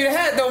did send you the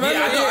hat, though, man.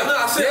 Yeah,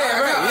 I said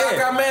I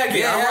got mad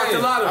gear. I rocked a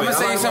lot of it. I'm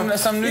going to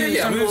send you some new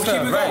stuff. We're going to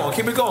keep it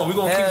going. Keep it going. We're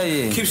going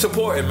to keep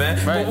supporting,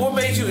 man. Right. But what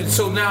made you?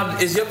 So now,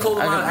 is your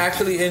clothing line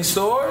actually in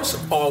stores,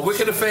 or where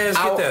can the fans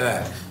get that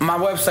at? My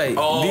website,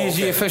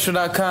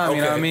 DSGofficial.com.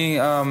 You know what I mean?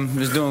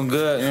 It's doing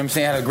good. You know what I'm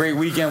saying? Had a great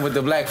weekend with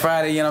the Black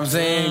Friday. You know what I'm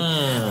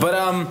saying? But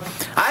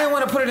I didn't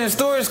want to put it in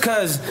stores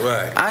because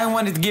I didn't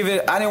want to give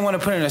it. I didn't want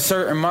to put it in a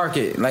certain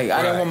market. Like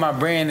I didn't want my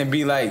brand to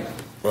be like.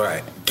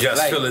 Right.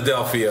 Just like,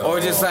 Philadelphia. Or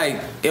just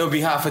like, it'll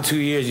be hot for 2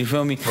 years, you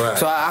feel me? Right.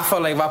 So I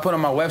felt like if I put on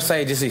my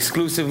website just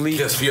exclusively,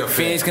 just for your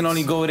fans can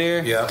only go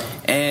there. Yeah.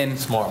 And,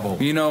 smart move.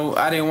 You know,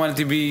 I didn't want it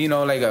to be, you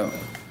know, like a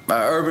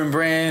urban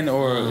brand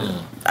or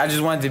I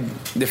just wanted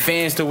the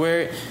fans to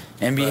wear it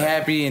and be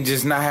happy and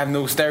just not have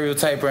no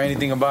stereotype or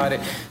anything about it.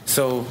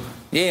 So,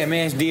 yeah,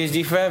 man, it's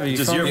DSG forever. You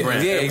just your me?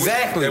 brand. Yeah,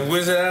 exactly. And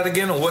where's it at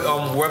again? On what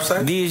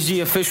website?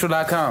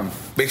 DSGofficial.com.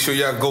 Make sure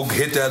y'all go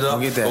hit that up.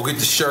 Go get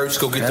the shirts.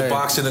 Go get the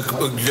box in the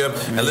gym.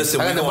 And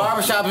listen, I got the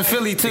barbershop in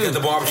Philly too. You got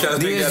the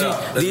barbershop.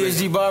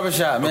 DSG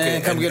barbershop,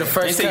 man. Come get a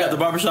fresh cut. You got the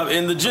barbershop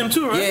in the gym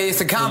too, right? Yeah, it's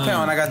a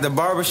compound. I got the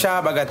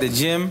barbershop. I got the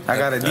gym. I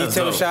got a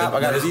detail shop. I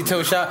got a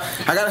detail shop.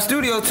 I got a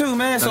studio too,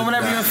 man. So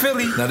whenever you're in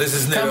Philly, now this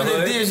is come to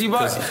the DSG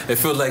bar. It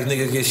feels like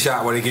niggas get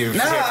shot when they give.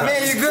 Nah,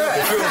 man, you good.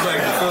 It feels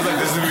like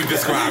this is what we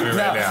describing right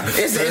now.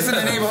 It's in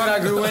the neighborhood I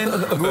grew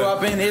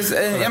up in.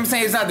 I'm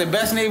saying it's not the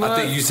best neighborhood.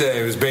 I think you said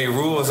it was Beirut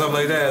or something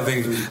like that. I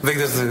think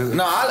that's I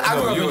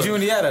grew up in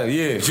Juniata,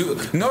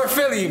 North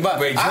Philly, but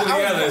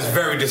Juniata is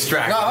very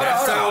distracting.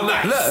 That sounds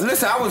nice. Look,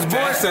 listen, I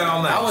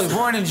was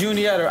born in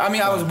Juniata. I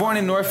mean, I was born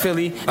in North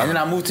Philly, and then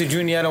I moved to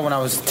Juniata when I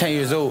was 10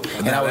 years old,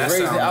 and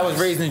I was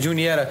raised in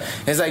Juniata.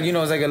 It's like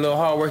it's like a little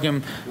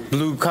hardworking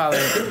blue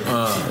collar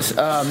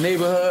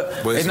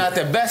neighborhood. It's not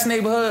the best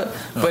neighborhood,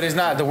 but it's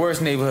not the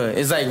worst neighborhood.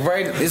 It's like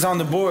it's on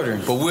the border.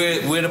 But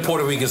where the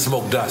Puerto Rican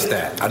smoke dust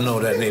at? I know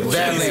that neighborhood.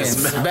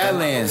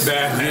 Badlands.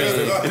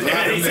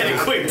 He said it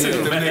quick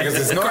too. Them niggas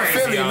is North crazy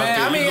Philly, man.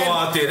 I mean, you go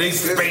out there, they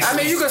space. I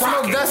mean, you can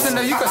smoke dust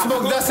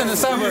in the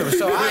suburbs.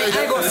 So I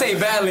ain't gonna say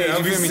Badlands.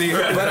 You feel me?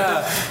 But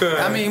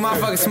I mean,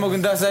 motherfuckers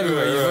smoking dust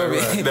everywhere.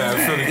 You feel me?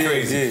 That's Philly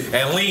crazy.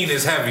 And lean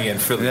is heavy in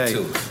Philly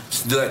too.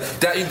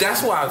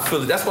 That's why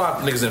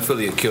niggas in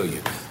Philly will kill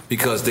you,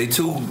 because they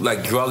too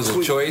like drugs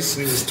of choice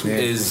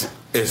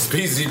is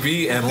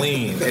PCP and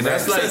lean, and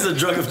that's like a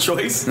drug of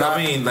choice. I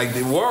mean, like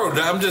the world.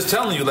 I'm just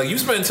telling you, like you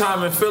spend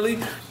time in Philly.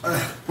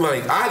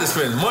 Like I had to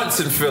spend months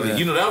in Philly.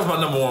 You know that was my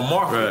number one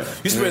market.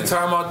 Right. You spend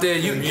time out there.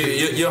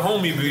 Your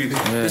homie be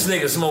this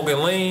nigga smoking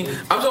lean.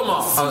 I'm talking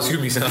about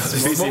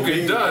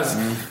smoking dust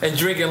and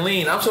drinking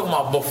lean. I'm talking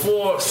about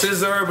before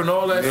Scissor and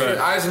all that shit.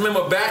 I just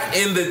remember back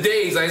in the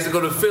days I used to go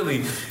to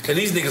Philly and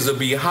these niggas would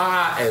be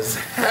high as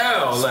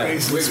hell. Like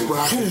and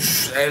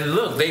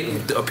look,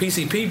 a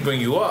PCP bring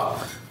you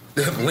up.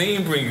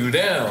 Lean bring you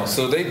down,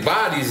 so they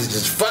bodies is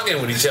just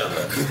fucking with each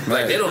other.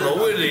 Like they don't know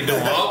what they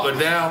doing, up or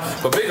down.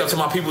 But big up to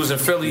my peoples in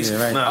Philly.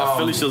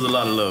 Philly shows a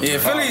lot of love. Yeah,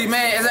 Philly,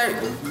 man,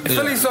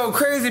 Philly's so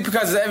crazy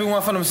because it's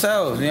everyone for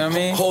themselves. You know what I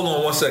mean? Hold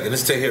on 1 second.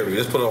 It's Tahiri.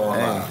 Let's put it on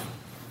live.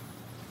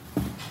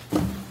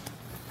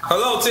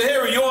 Hello,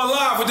 Tahiri. You on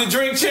live with the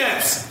Drink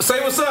Champs. Say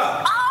what's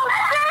up. Oh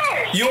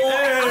shit! You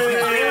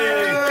on?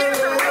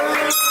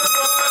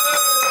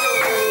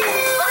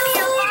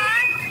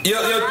 Yo,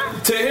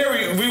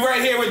 Tahiri, we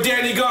right here with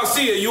Danny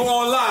Garcia. You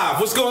on live?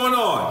 What's going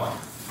on?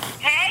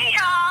 Hey,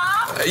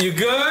 y'all. You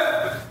good?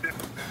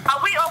 Are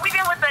we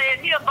there with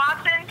the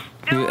boxing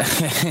dude?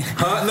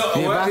 Huh?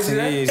 No, what is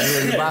that?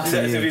 He's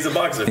boxing. He's a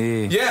boxer.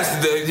 Yeah.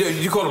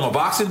 Yes, you call him a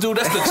boxing dude?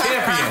 That's the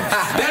champion.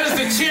 That is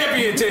the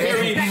champion,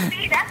 Tahiri.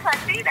 That's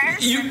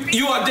sexy.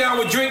 You are down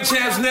with Drink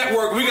Champs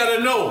Network. We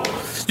gotta know.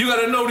 You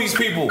gotta know these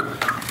people.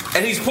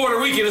 And he's Puerto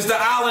Rican. It's the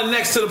island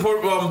next to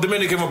the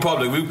Dominican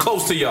Republic. We're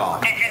close to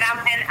y'all. And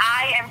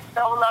I am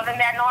so loving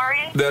that,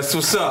 Nori. That's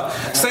what's up.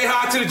 Say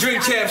hi to the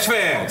Drink Champs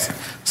fans.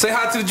 Say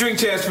hi to the Drink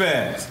Champs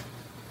fans.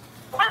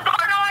 What's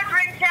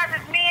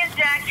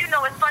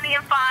show is Funny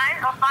and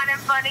Fine, or Fine and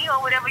Funny,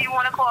 or whatever you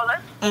want to call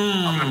us.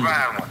 I'm the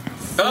fine one.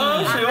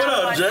 Oh, shit, what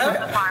up,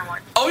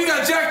 Jack? Oh, you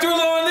got Jack Thriller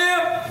on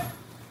there?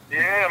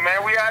 Yeah,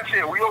 man, we out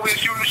here. We over here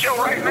shooting the show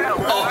right now.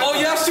 Oh,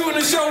 y'all shooting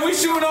the show? We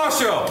shooting our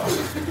show.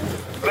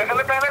 Let's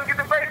get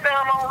the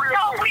FaceTime on real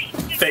quick.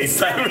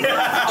 FaceTime.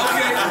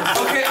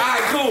 Okay, all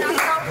right, cool.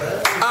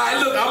 All right,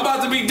 look, I'm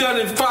about to be done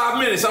in 5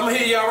 minutes. I'm going to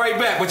hit y'all right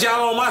back, but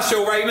y'all on my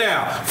show right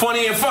now.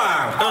 Funny and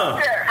Fine.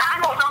 Yeah,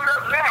 I'm going to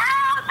look,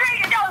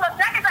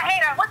 Jack is a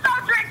hater. What's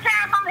up, Drink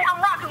Champs? I'm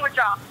rocking with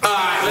y'all. All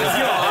right, let's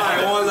go. All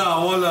right,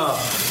 one love.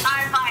 All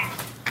right, bye.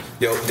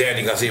 Yo,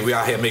 Danny, I see we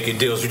out here making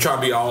deals. We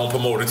trying to be our own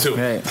promoter too.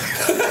 Right.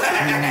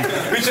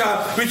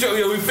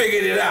 we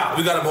figured it out.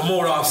 We got to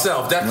promote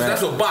ourselves.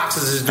 That's what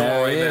Boxers is doing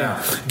right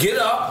now. Get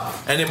up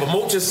and then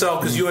promote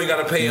yourself because you ain't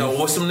got to pay.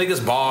 What's some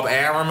niggas? Bob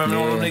Arum, remember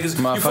all them niggas?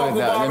 You fuck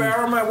with Bob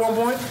Arum at one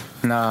point?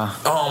 Nah.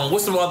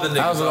 What's some other niggas?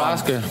 I was with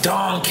Oscar.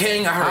 Don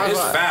King. I heard his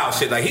foul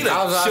shit. Like he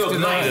Suge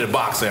Knight in the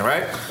boxing,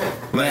 right?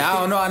 Man, I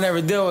don't know. I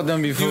never dealt with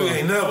them before. You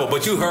ain't never,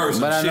 but you heard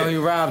some shit. But I know he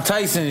robbed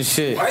Tyson and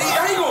shit.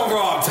 How you gonna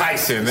rob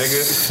Tyson,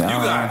 nigga? You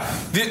got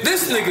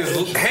this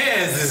nigga's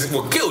hands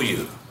will kill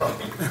you,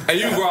 and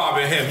you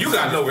robbing him. You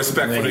got no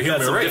respect for the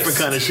human race. Different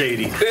kind of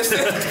shady.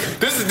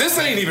 This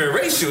ain't even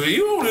racial.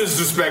 You don't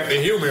disrespect the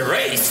human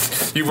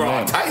race. You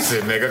rob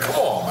Tyson, nigga. Come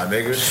on, my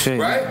nigga. Shit,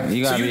 right?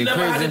 You So you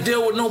never had to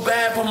deal with no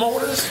bad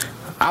promoters.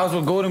 I was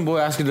with Golden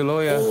Boy, Oscar De La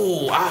Hoya.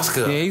 Oh,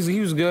 Oscar. Yeah, he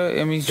was good.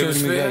 I mean, he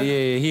treated me good.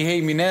 Yeah, he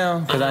hate me now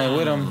because I ain't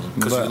with him.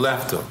 Because you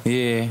left him.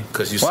 Yeah.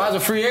 Because I was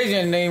a free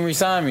agent and they didn't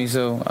re-sign me,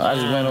 so I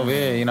just went over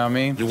here. You know what I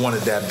mean? You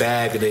wanted that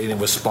bag and they didn't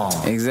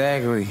respond.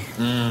 Exactly.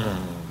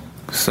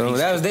 So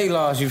that was their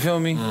loss. You feel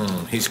me?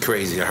 He's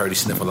crazy. I heard he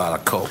sniff a lot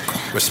of coke.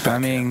 Respect. I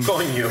mean,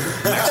 going you.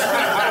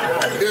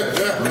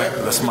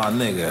 That's my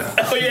nigga.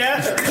 Oh yeah,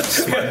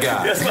 that's my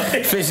guy.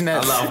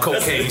 Fishnets. I love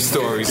cocaine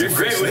stories. You're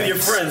great with your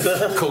friends,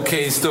 huh?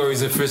 Cocaine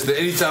stories and fishnets.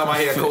 Anytime I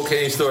hear a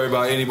cocaine story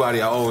about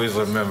anybody, I always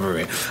remember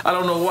it. I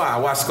don't know why. I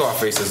watched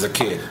Scarface as a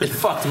kid. It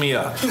fucked me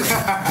up.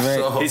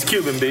 So, he's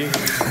Cuban, B.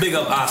 Big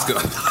up Oscar.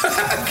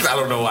 I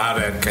don't know how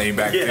that came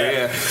back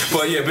there.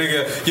 But yeah,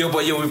 bigger.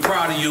 We're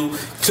proud of you.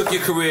 Took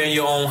your career in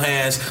your own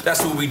hands.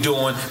 That's what we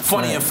doing.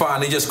 Funny and Fine.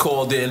 They just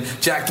called in.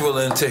 Jack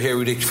Thriller and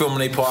Tahiri. They filming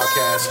their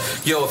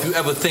podcast. Yo, if you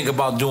ever think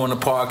about doing a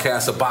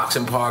podcast, a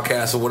boxing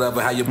podcast or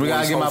whatever, how your boys we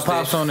gotta get my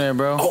pops on there,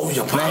 bro. Oh,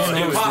 your pops.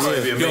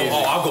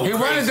 I'll go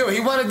crazy. He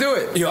want to do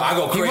it. Yo, I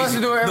go crazy. He wants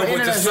to do it. No,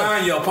 but to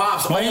sign your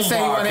pops on But he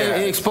said he want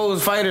to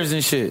expose fighters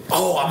and shit.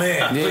 Oh,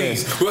 man,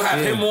 please. We'll have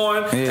him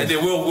on, and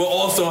then we'll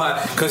also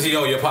have, because,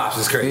 your pops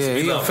is crazy. Yeah,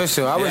 he's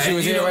official. I wish he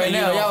was here right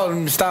now.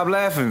 Y'all stop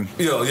laughing.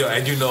 Yo,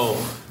 and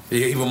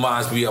he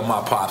reminds me of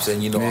my pops,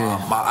 and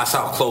that's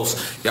how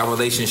close y'all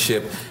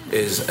relationship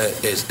is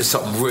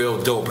something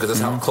real dope because that's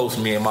how close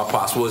me and my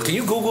pops was. Can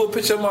you Google a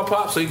picture of my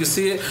pops so you can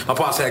see it? My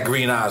pops had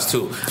green eyes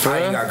too. I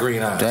ain't got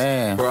green eyes.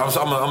 Damn. Bro,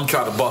 I'm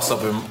trying to bust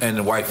up in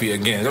the wifey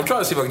again. I'm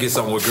trying to see if I can get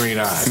something with green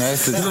eyes.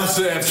 You know what I'm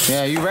saying?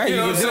 Yeah, you right. You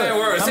know what I'm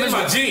saying? It's in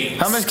my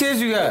genes. How much kids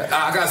you got?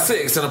 I got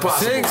 6 and a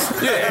possible.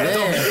 6? Yeah.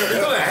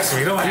 Don't ask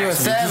me. You a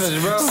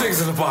savage, bro.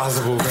 6 and a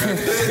possible, man.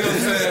 You know what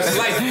I'm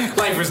saying?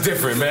 Life is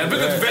different, man.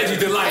 Because Veggie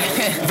Delight.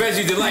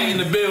 Veggie Delight in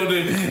the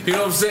building. You know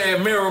what I'm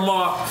saying?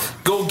 Miramar.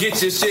 Go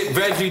get your shit.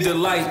 Veggie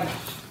Delight.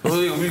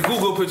 We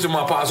Google a picture of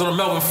my pops on a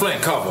Melvin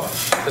Flint cover.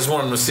 Just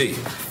want them to see.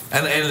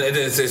 And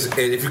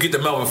if you get the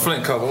Melvin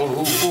Flint cover,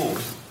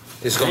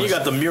 it's going. And you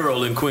got the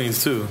mural in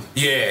Queens too.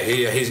 Yeah.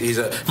 He's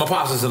my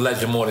pops is a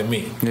legend more than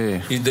me.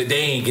 Yeah. They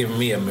ain't giving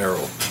me a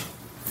mural.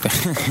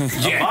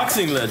 A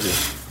boxing legend.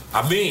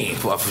 I mean,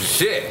 for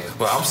shit.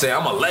 But I'm saying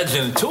I'm a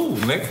legend too,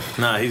 nigga.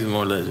 Nah, he's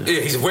more legend.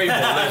 Yeah, he's way more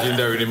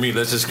legendary than me.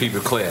 Let's just keep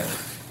it clear.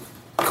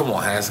 Come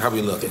on, Hans. How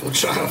we looking? I'm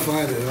trying to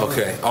find it.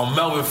 Okay. On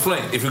Melvin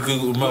Flint, if you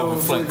Google Melvin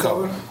Flint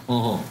cover.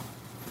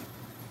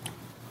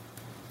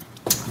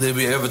 Did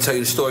we ever tell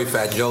you the story?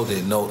 Fat Joe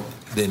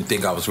didn't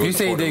think I was really. You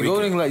say they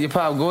Golden Glove, your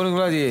pop Golden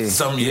Glove, yeah.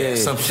 Some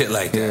shit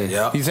like that.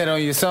 Yeah. You said it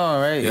on your song,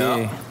 right?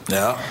 Yeah.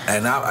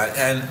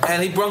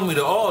 And he brought me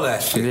to all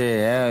that shit.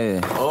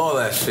 Yeah. All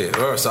that shit.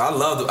 So I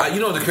love it.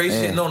 You know the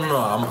crazy shit? No.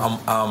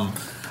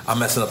 I'm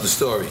messing up the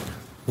story.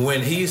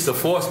 When he used to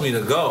force me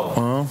to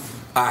go.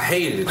 I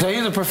hated it. So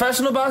he's a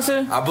professional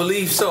boxer? I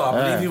believe so. I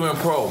believe he went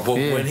pro. But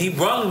when he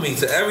brung me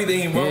to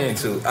everything he brung me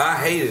to, I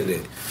hated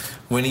it.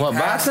 When he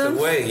passed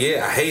away,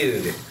 I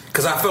hated it.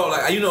 Because I felt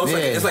like,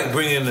 it's like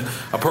bringing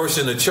a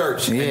person to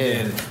church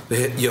and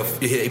then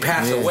he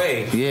passed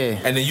away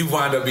and then you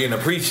wind up being a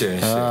preacher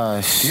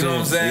and shit. You know what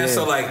I'm saying?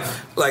 So like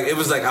it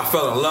was like I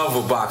fell in love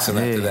with boxing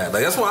after that.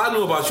 Like that's why I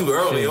knew about you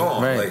early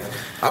on. Right. Like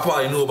I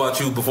probably knew about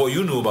you before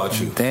you knew about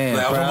you. Damn,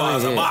 like I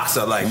was a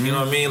boxer, like you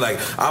know what I mean?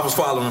 Like I was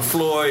following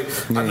Floyd.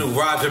 I knew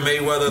Roger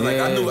Mayweather. Like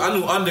I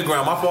knew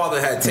underground. My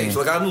father had tapes.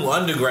 Like I knew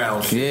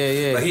underground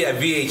shit. Like he had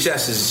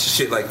VHS and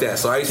shit like that.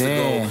 So I used to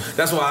go.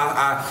 That's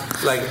why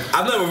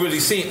I've never really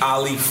seen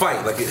Ali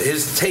fight. Like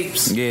his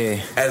tapes,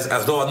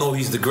 as though I know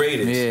he's the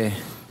greatest.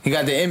 He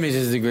got the image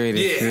as the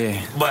greatest.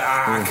 Yeah. But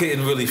I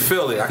couldn't really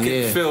feel it. I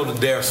couldn't feel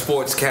their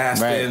sports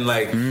casting,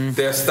 like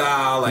their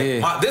style.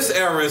 Like this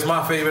era is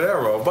my favorite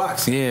era of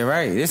boxing. Yeah,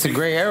 right. It's a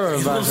great era of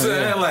You know what I'm boxing.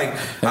 saying? Like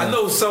I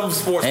know some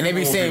sports And they be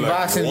people saying will like,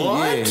 boxing,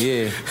 what?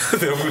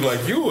 They'll be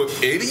like, you an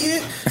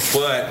idiot?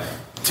 But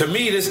to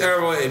me, this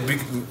era,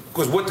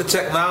 because with the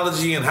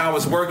technology and how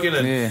it's working,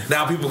 and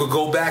now people could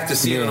go back to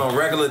see it on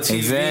regular TV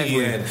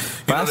Exactly. and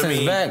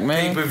Boxing's back,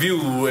 man.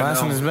 pay-per-view.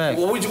 Boxing is back.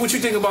 What you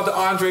think about the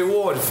Andre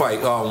Ward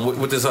fight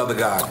with this other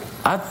guy?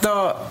 I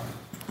thought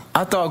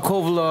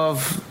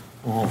Kovalev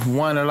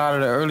won a lot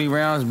of the early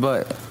rounds,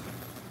 but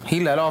he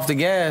let off the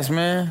gas,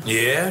 man.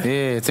 Yeah?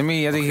 Yeah, to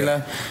me, I think he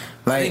let.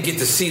 I didn't get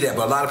to see that,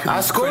 but a lot of people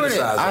I scored it.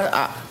 criticize it.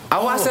 I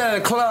watched it at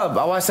a club.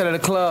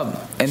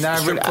 And then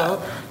Strip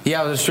club?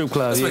 Yeah, it was a strip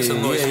club. Let's make some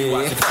noise.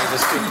 Watch the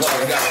strip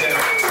club.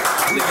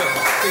 Nigga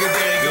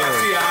Danny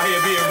Garcia out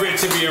here being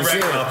rich and being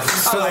regular. I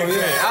like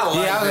that. I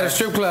was at a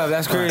strip club.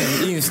 That's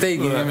crazy. Eating steak.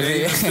 You know what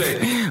I'm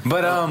saying?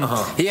 But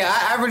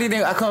I really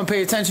didn't. I couldn't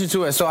pay attention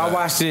to it, so I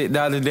watched it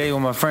the other day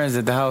with my friends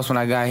at the house when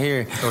I got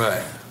here.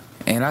 Right.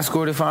 And I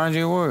scored it for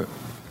Andre Ward.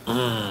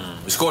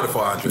 You scored it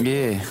for Andre?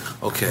 Yeah.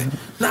 Okay.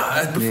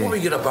 Now, before we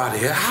get up out of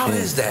here, how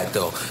is that,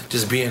 though?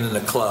 Just being in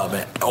the club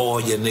and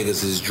all your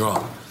niggas is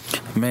drunk.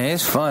 Man,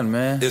 it's fun,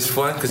 man. It's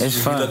fun? Because you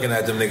be looking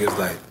at them niggas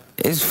like...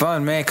 It's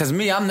fun, man, because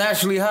I'm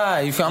naturally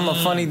high. You feel I'm a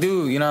funny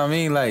dude, you know what I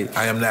mean? Like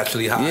I am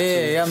naturally high,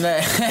 Yeah, I'm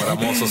that. But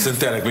I'm also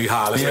synthetically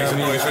high. Let's make some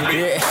noise for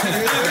me.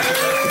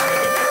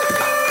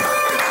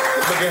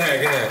 Go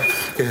ahead.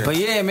 But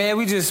yeah, man,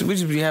 we just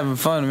be having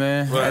fun,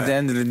 man. Right. At the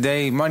end of the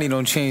day, money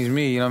don't change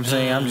me. You know what I'm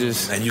saying? I'm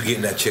just. And you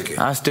getting that chicken.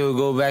 I still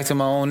go back to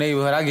my own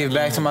neighborhood. I give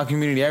back to my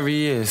community every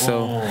year.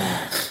 So,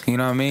 you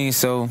know what I mean?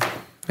 So,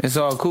 it's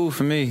all cool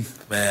for me.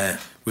 Man,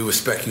 we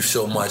respect you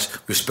so much.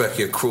 Respect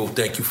your crew.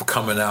 Thank you for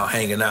coming out,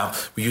 hanging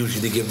out. We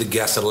usually give the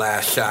guests a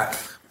last shot,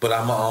 but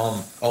I'm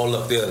oh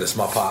look there, that's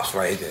my pops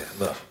right there.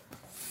 Look.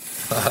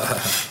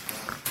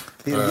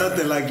 He's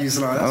nothing like you,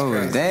 Slaughter. That's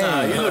crazy.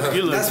 Damn.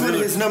 You look. That's one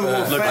of his number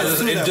one fans.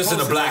 Just in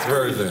the black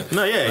version.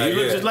 No, yeah, you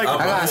look just like. I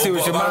gotta see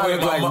what your mind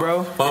look like,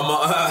 bro.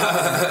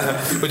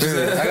 What you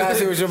said? I gotta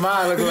see what your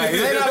mind look like.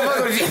 And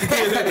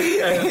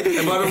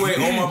by the way,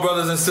 all my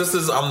brothers and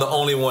sisters, I'm the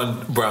only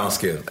one brown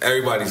skin.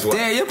 Everybody's white.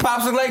 Damn, your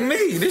pops look like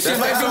me. This shit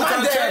like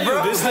my dad,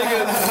 bro. This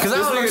nigga, because I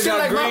don't look shit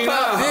like my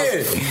pops.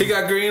 Yeah. He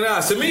got green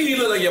eyes. To me, he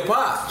look like your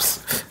pops,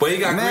 but he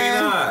got green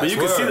eyes. But you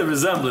can see the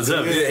resemblance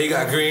of it. Yeah, he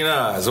got green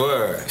eyes.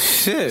 Word.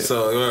 Shit.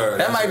 So word.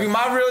 That might be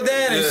my real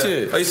dad and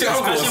shit. Oh, you see,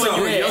 Especially when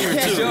you were younger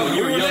too.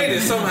 You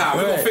related somehow.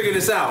 We're gonna figure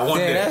this out one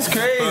day. That's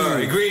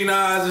crazy. Green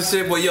eyes and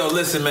shit. But yo,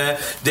 listen, man.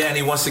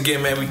 Danny, once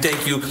again, man, we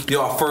thank you.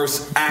 You're our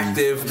first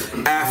active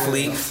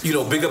athlete. You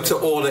know, big up to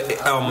all the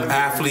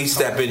athletes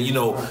that been,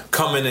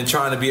 coming and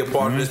trying to be a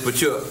part of this. But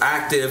you're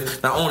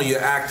active. Not only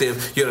you're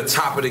active, you're the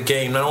top of the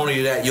game. Not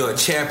only that, you're a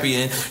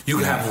champion. You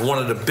have one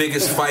of the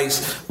biggest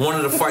fights. One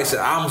of the fights that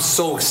I'm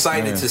so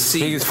excited to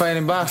see. Biggest fight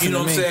in boxing. You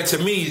know what I'm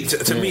saying?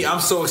 To me, I'm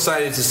so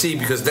excited to see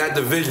because that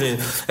division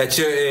that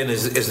you're in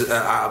is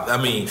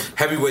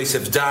heavyweights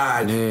have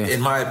died, in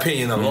my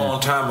opinion, a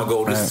long time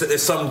ago.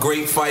 There's some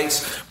great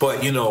fights,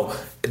 but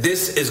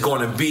this is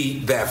going to be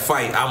that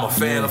fight. I'm a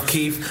fan of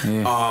Keith.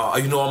 I'm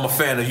a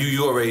fan of you.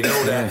 You already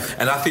know that.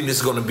 And I think this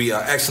is going to be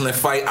an excellent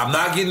fight. I'm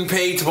not getting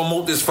paid to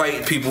promote this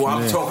fight, people.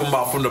 I'm talking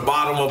about from the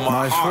bottom of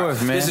my heart.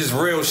 This is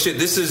real shit.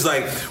 This is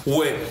like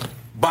what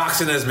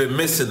boxing has been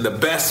missing. The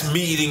best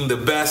meeting, the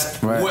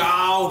best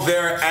while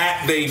they're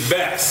at their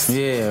best.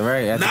 Yeah,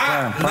 right.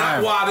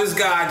 Not while this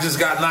guy just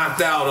got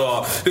knocked out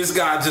or this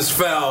guy just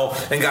fell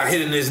and got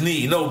hit in his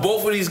knee. No,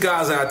 both of these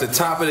guys are at the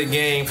top of the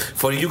game.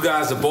 For you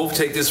guys to both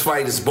take this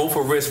fight, it's both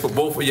a risk for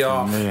both of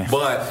y'all.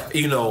 But,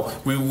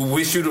 we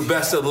wish you the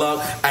best of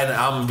luck, and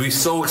I'm be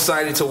so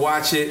excited to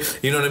watch it.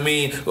 You know what I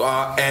mean?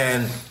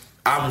 And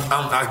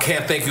I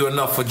can't thank you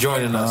enough for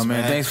joining us,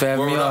 man. Thanks for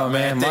having me on,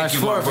 man. Thank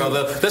you, my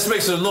brother. Let's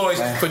make some noise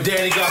for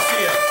Danny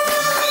Garcia.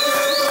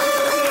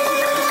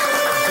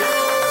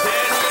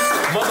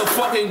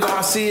 Motherfucking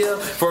Garcia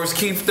versus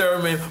Keith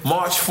Thurman,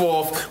 March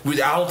 4th.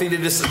 I don't think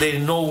they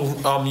know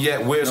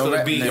yet where it's going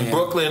to be in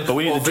Brooklyn. But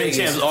we need the Drink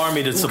Champs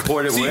Army to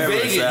support it wherever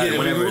it's at. We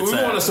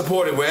want to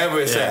support it wherever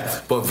it's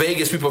at. But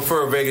Vegas, we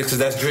prefer Vegas because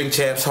that's Drink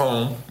Champs'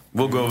 home.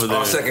 We'll go over there.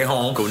 Our second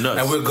home. Go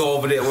nuts. And we'll go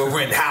over there. We'll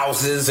rent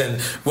houses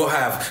and we'll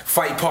have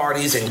fight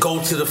parties and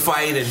go to the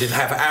fight and then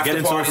have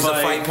after parties and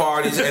fight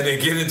parties and then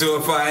get into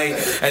a fight.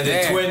 And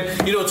then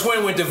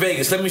Twin went to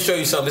Vegas. Let me show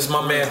you something. This is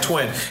my man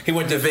Twin. He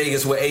went to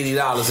Vegas with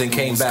 $80 and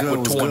came back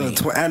with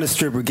 $20. And the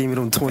stripper gave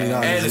him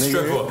 $20. And the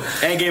stripper.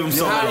 And gave him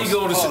something. How do you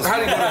go to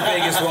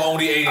Vegas with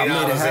only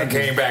 $80 and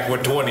came back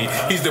with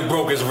 $20? He's the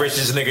brokest,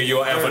 richest nigga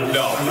you'll ever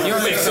know. You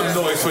make some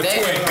noise for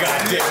Twin,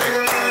 goddamn it.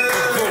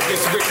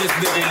 richest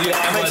nigga you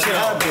ever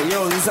know.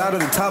 Yo, this out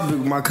of the topic.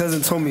 My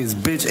cousin told me his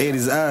bitch ate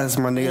his ass,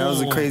 my nigga. That was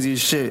the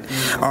craziest shit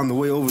on the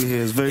way over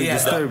here. It's very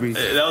disturbing.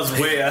 That was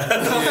way out.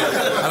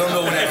 I don't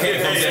know when that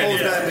came from,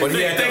 but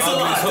he had the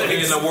ugliest hooker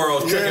in the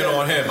world tricking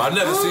on him. I've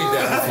never seen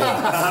that before.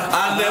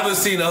 I've never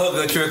seen a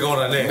hooker trick on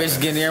a nigga. Bitch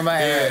getting near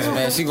my ass,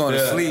 man. She going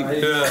to sleep.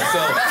 Yeah, so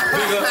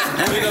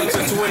big up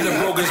to Twin, the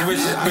brokest,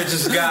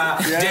 richest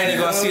guy. Danny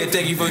Garcia,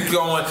 thank you for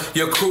going.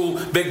 Your crew,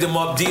 big them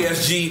up.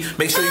 DSG,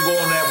 make sure you go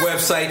on that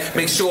website.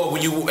 Make sure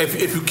when you,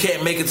 if you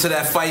can't make it to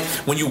that fight,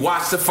 when you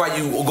watch the fight,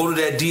 you go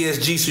to that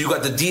DSG. So you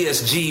got the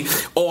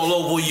DSG all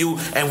over you,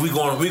 and we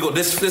go.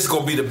 This is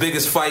gonna be the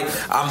biggest fight.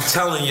 I'm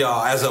telling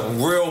y'all, as a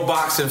real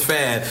boxing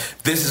fan,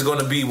 this is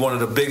gonna be one of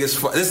the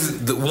biggest. This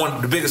is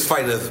the biggest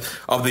fight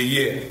of the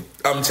year.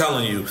 I'm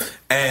telling you,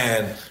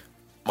 and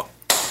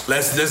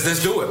let's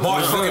do it.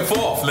 March fucking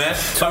 4th, man.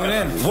 Tune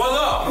in. One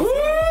up. Woo!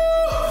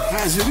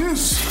 As it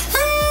is.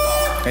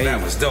 Hey.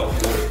 That was dope.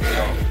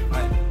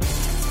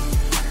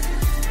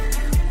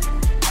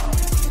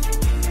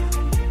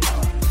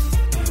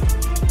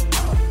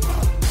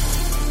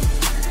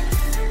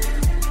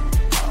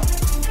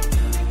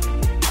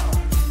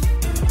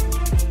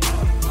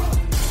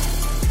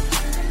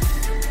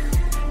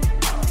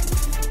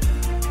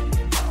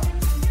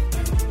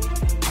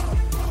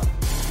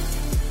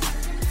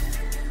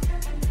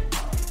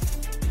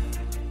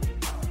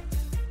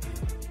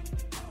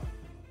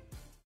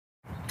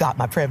 Got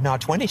my Prevnar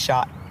 20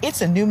 shot.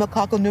 It's a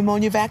pneumococcal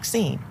pneumonia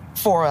vaccine.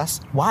 For us,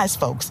 wise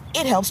folks,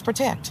 it helps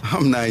protect.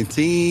 I'm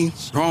 19,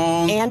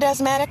 strong. And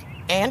asthmatic,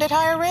 and at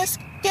higher risk?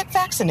 Get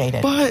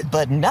vaccinated.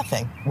 But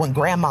nothing when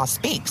grandma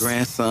speaks.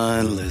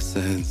 Grandson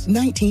listens.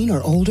 19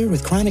 or older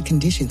with chronic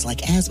conditions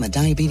like asthma,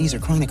 diabetes, or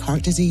chronic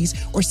heart disease,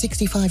 or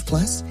 65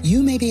 plus,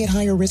 you may be at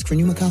higher risk for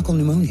pneumococcal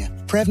pneumonia.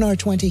 Prevnar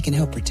 20 can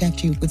help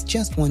protect you with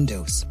just one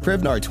dose.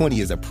 Prevnar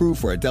 20 is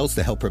approved for adults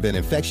to help prevent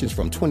infections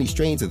from 20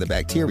 strains of the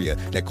bacteria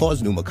that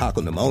cause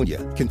pneumococcal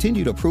pneumonia.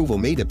 Continued approval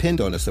may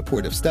depend on a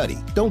supportive study.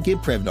 Don't get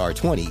Prevnar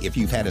 20 if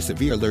you've had a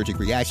severe allergic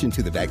reaction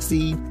to the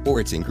vaccine or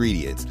its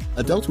ingredients.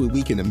 Adults with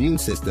weakened immune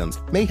systems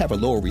may have a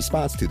lower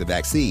response to the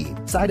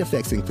vaccine. Side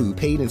effects include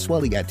pain and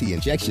swelling at the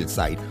injection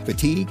site,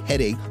 fatigue,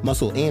 headache,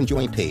 muscle, and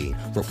joint pain.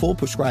 For full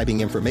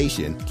prescribing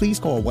information, please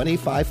call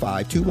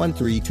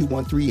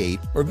 1-855-213-2138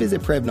 or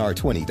visit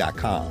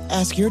Prevnar20.com.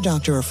 Ask your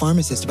doctor or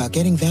pharmacist about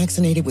getting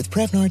vaccinated with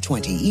Prevnar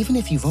 20, even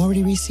if you've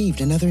already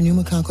received another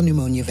pneumococcal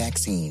pneumonia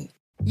vaccine.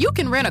 You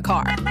can rent a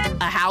car,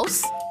 a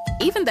house,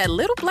 even that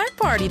little black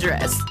party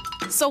dress.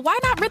 So why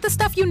not rent the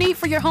stuff you need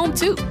for your home,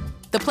 too?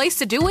 The place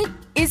to do it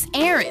is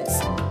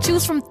Aaron's.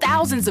 Choose from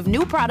thousands of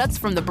new products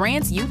from the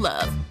brands you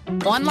love,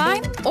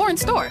 online or in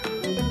store.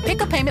 Pick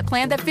a payment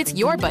plan that fits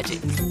your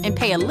budget and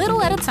pay a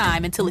little at a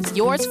time until it's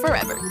yours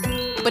forever.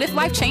 But if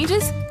life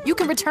changes, you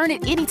can return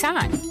it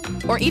anytime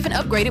or even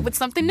upgrade it with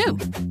something new.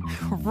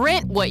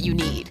 Rent what you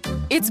need.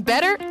 It's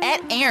better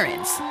at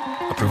Aaron's.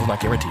 Approval not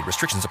guaranteed.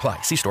 Restrictions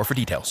apply. See store for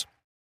details.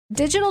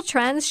 Digital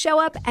trends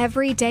show up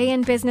every day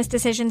in business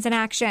decisions and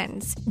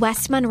actions.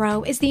 West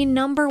Monroe is the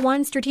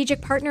 #1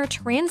 strategic partner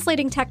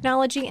translating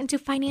technology into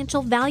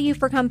financial value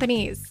for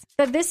companies.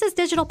 The This Is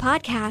Digital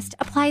podcast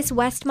applies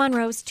West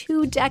Monroe's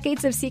 2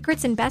 decades of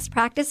secrets and best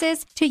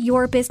practices to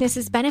your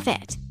business's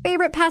benefit.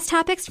 Favorite past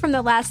topics from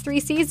the last 3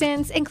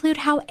 seasons include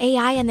how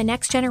AI and the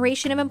next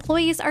generation of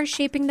employees are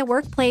shaping the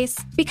workplace,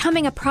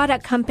 becoming a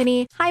product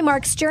company,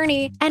 Highmark's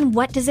journey, and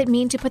what does it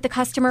mean to put the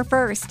customer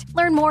first.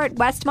 Learn more at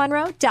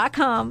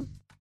westmonroe.com.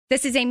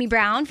 This is Amy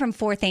Brown from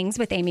 4 Things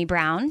with Amy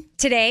Brown.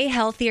 Today,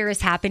 healthier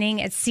is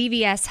happening at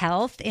CVS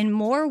Health in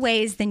more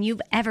ways than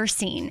you've ever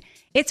seen.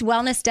 It's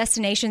wellness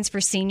destinations for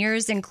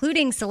seniors,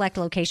 including select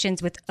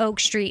locations with Oak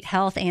Street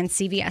Health and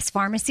CVS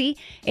Pharmacy.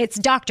 It's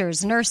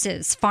doctors,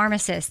 nurses,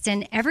 pharmacists,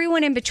 and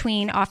everyone in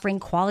between offering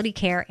quality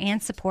care and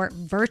support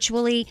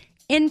virtually,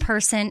 in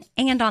person,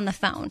 and on the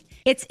phone.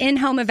 It's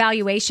in-home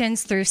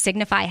evaluations through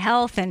Signify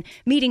Health and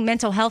meeting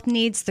mental health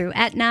needs through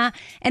Aetna.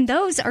 And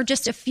those are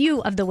just a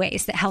few of the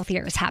ways that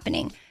healthier is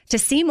happening. To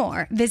see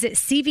more, visit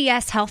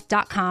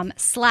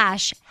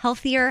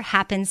cvshealth.com/healthier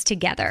happens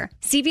together.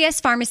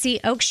 CVS Pharmacy,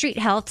 Oak Street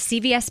Health,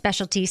 CVS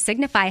Specialty,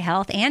 Signify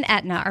Health, and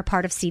Aetna are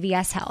part of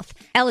CVS Health.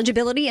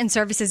 Eligibility and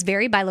services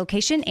vary by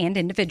location and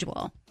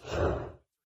individual.